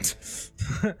 Yeah.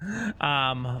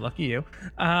 Lucky you.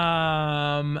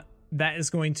 That is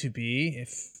going to be, if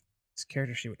this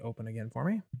character sheet would open again for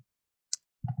me.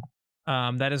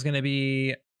 That is going to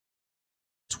be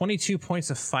 22 points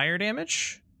of fire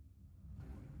damage.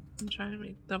 I'm trying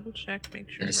to double check, make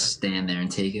sure. Just stand there and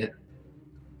take it.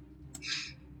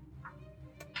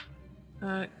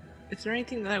 Is there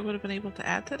anything that I would have been able to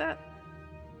add to that?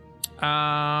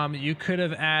 You could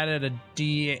have added a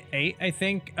D8, I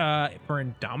think, for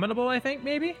Indomitable, I think,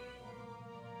 maybe?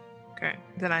 Okay,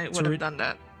 then I So would we- have done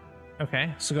that.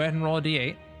 Okay, so go ahead and roll a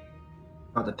d8.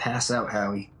 About to pass out,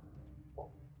 Howie.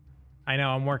 I know,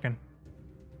 I'm working.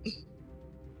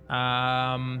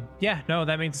 Yeah, no,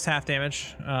 that means it's half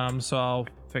damage. So I'll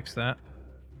fix that.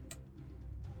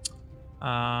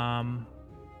 Come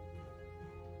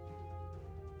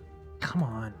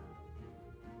on.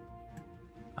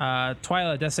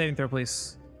 Twyla, death saving throw,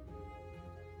 please.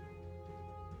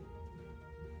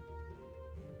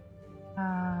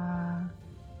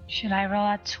 Should I roll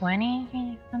a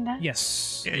 20 on that?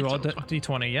 Yes. Yeah, You roll a it's all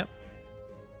d20, yep.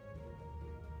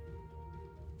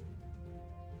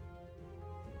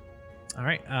 All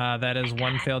right, that is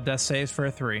one failed death saves for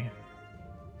a 3.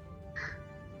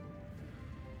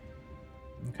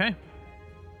 Okay.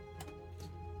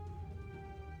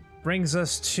 Brings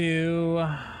us to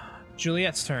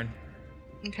Juliet's turn.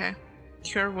 Okay.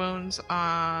 Cure wounds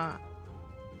at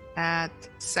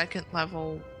 2nd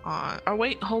level on. Oh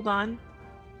wait, hold on.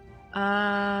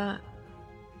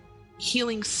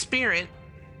 Healing spirit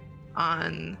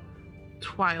on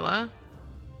Twyla,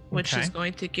 which Okay. is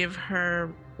going to give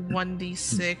her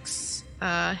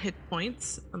 1d6 hit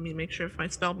points. Let me make sure if my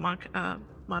spell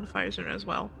modifiers are as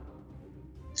well.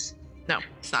 No,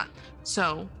 it's not.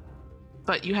 So,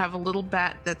 but you have a little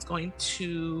bat that's going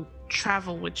to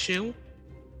travel with you.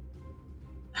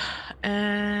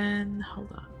 And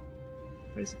hold on.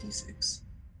 Where's the d6?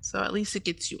 So at least it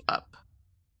gets you up.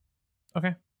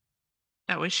 Okay.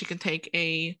 That way she can take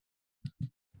a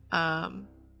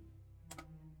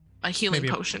healing Maybe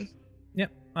a- potion.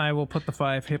 Yep. I will put the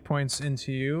 5 hit points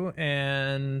into you,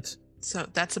 and So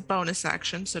that's a bonus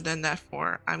action. So then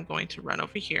therefore I'm going to run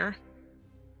over here.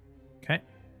 okay.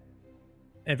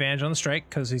 Advantage on the strike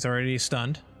because he's already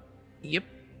stunned. Yep.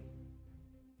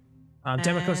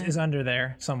 Demikos And- is under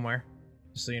there somewhere,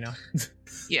 just so you know.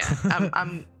 Yeah.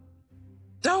 I'm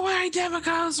Don't worry,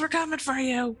 Demikos, we're coming for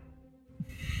you.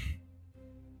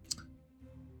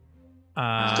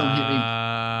 Don't hit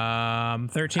me.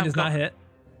 13 I'm does not hit.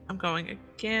 I'm going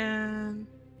again.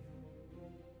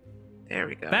 There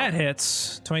we go. That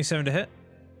hits. 27 to hit.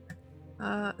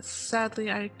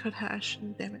 Sadly, I could hash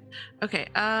and damn it. Okay,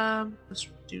 let's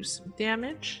do some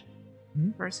damage.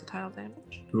 Mhm. Versatile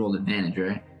damage. You rolled advantage,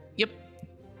 right? Yep.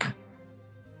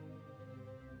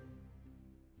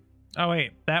 Oh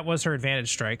wait, that was her advantage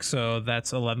strike, so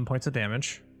that's 11 points of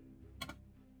damage.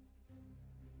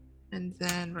 And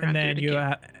then we're And gonna then do it you,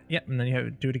 again. yep, and then you have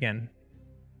to do it again.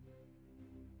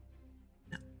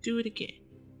 Do it again.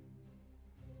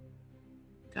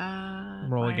 God.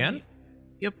 Roll why- again.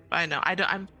 Yep, I know.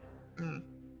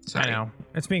 Sorry. I know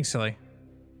it's being silly.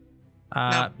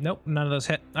 Nope, none of those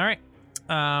hit. All right,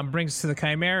 brings us to the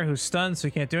Chimera, who's stunned, so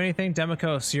he can't do anything.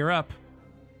 Demikos, you're up.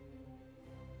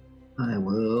 I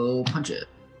will punch it.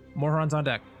 Morhron's on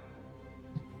deck.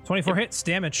 24 hits,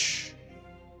 damage.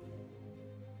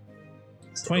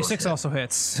 26 also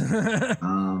hits.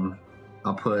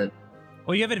 I'll put.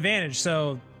 Well, you have advantage,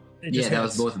 so it Yeah, just that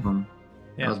hits. was both of them.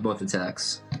 Yeah. That was both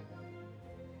attacks.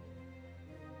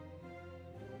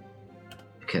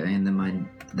 Okay, and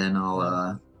then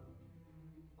I'll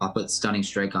put stunning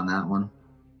strike on that one.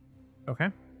 Okay.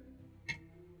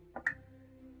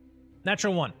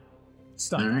 Natural 1.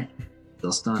 Stun. All right,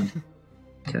 still stunned.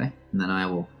 Okay, and then I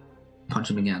will punch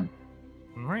him again.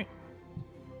 All right.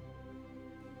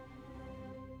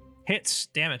 Hits,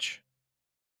 damage.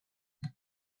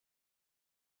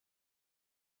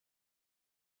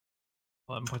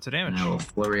 $11 points of damage. And I will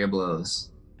flurry of blows.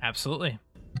 Absolutely.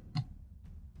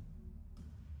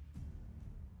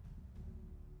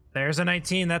 There's a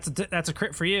 19. That's a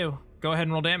crit for you. Go ahead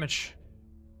and roll damage.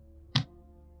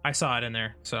 I saw it in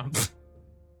there, so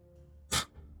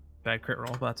bad crit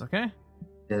roll, but that's okay.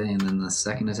 Okay, and then the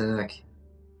second attack.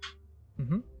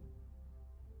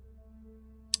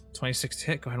 26 to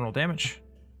hit. Go ahead and roll damage.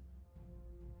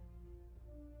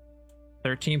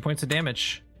 13 points of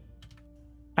damage.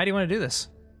 How do you want to do this?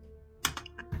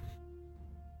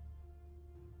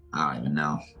 I don't even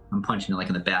know. I'm punching it like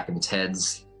in the back of its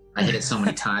heads. I hit it so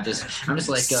many times. I'm just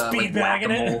like Speed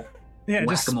bagging it. whack-a-mole, Yeah,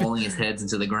 just whack-a-moling its heads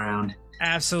into the ground.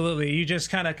 absolutely. You just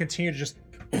kind of continue to just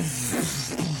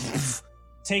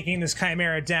taking this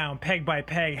chimera down, peg by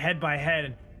peg, head by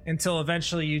head, until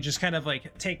eventually you just kind of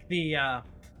like take the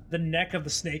neck of the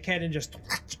snake head and just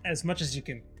as much as you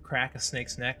can crack a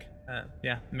snake's neck.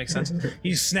 Yeah, it makes sense.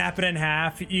 You snap it in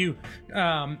half. You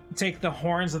take the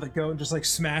horns of the goat and just like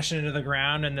smash it into the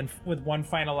ground, and then with one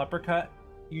final uppercut,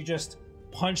 you just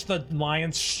punch the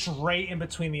lion straight in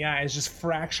between the eyes, just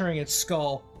fracturing its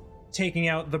skull, taking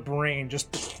out the brain,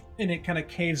 and it kind of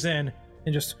caves in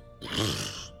and just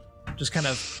kind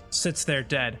of sits there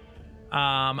dead.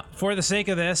 for the sake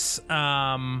of this,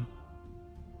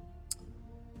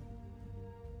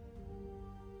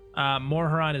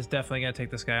 Morharon is definitely going to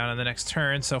take this guy on in the next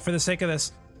turn. So for the sake of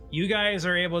this, you guys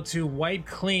are able to wipe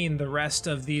clean the rest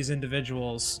of these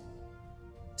individuals,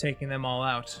 taking them all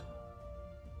out.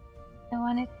 I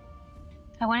wanted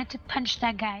to punch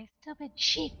that guy. Stupid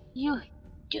shit! You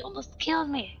almost killed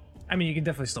me. I mean, you can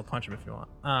definitely still punch him if you want.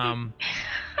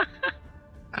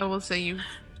 I will say you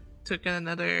took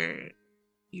another.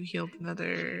 You healed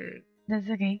another That's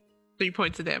okay. 3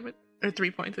 points of damage or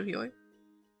 3 points of healing.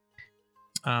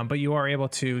 But you are able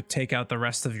to take out the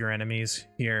rest of your enemies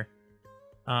here.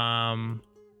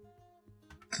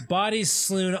 Bodies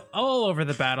strewn all over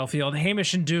the battlefield.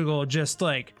 Hamish and Dougal just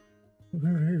like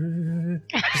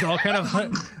just all kind of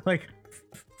like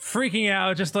freaking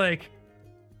out, just like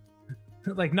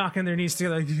knocking their knees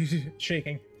together,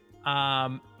 shaking.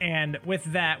 And with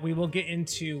that, we will get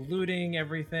into looting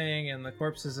everything and the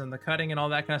corpses and the cutting and all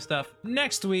that kind of stuff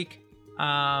next week.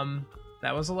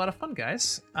 That was a lot of fun,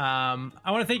 guys. I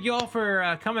want to thank you all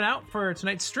for coming out for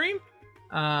tonight's stream.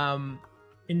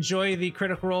 Enjoy the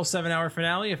Critical Role 7-hour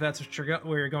finale if that's what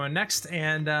where you're going next.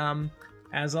 And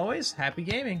as always, happy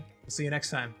gaming. We'll see you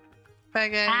next time. Bye,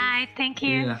 guys. Bye. Thank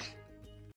you. Yeah.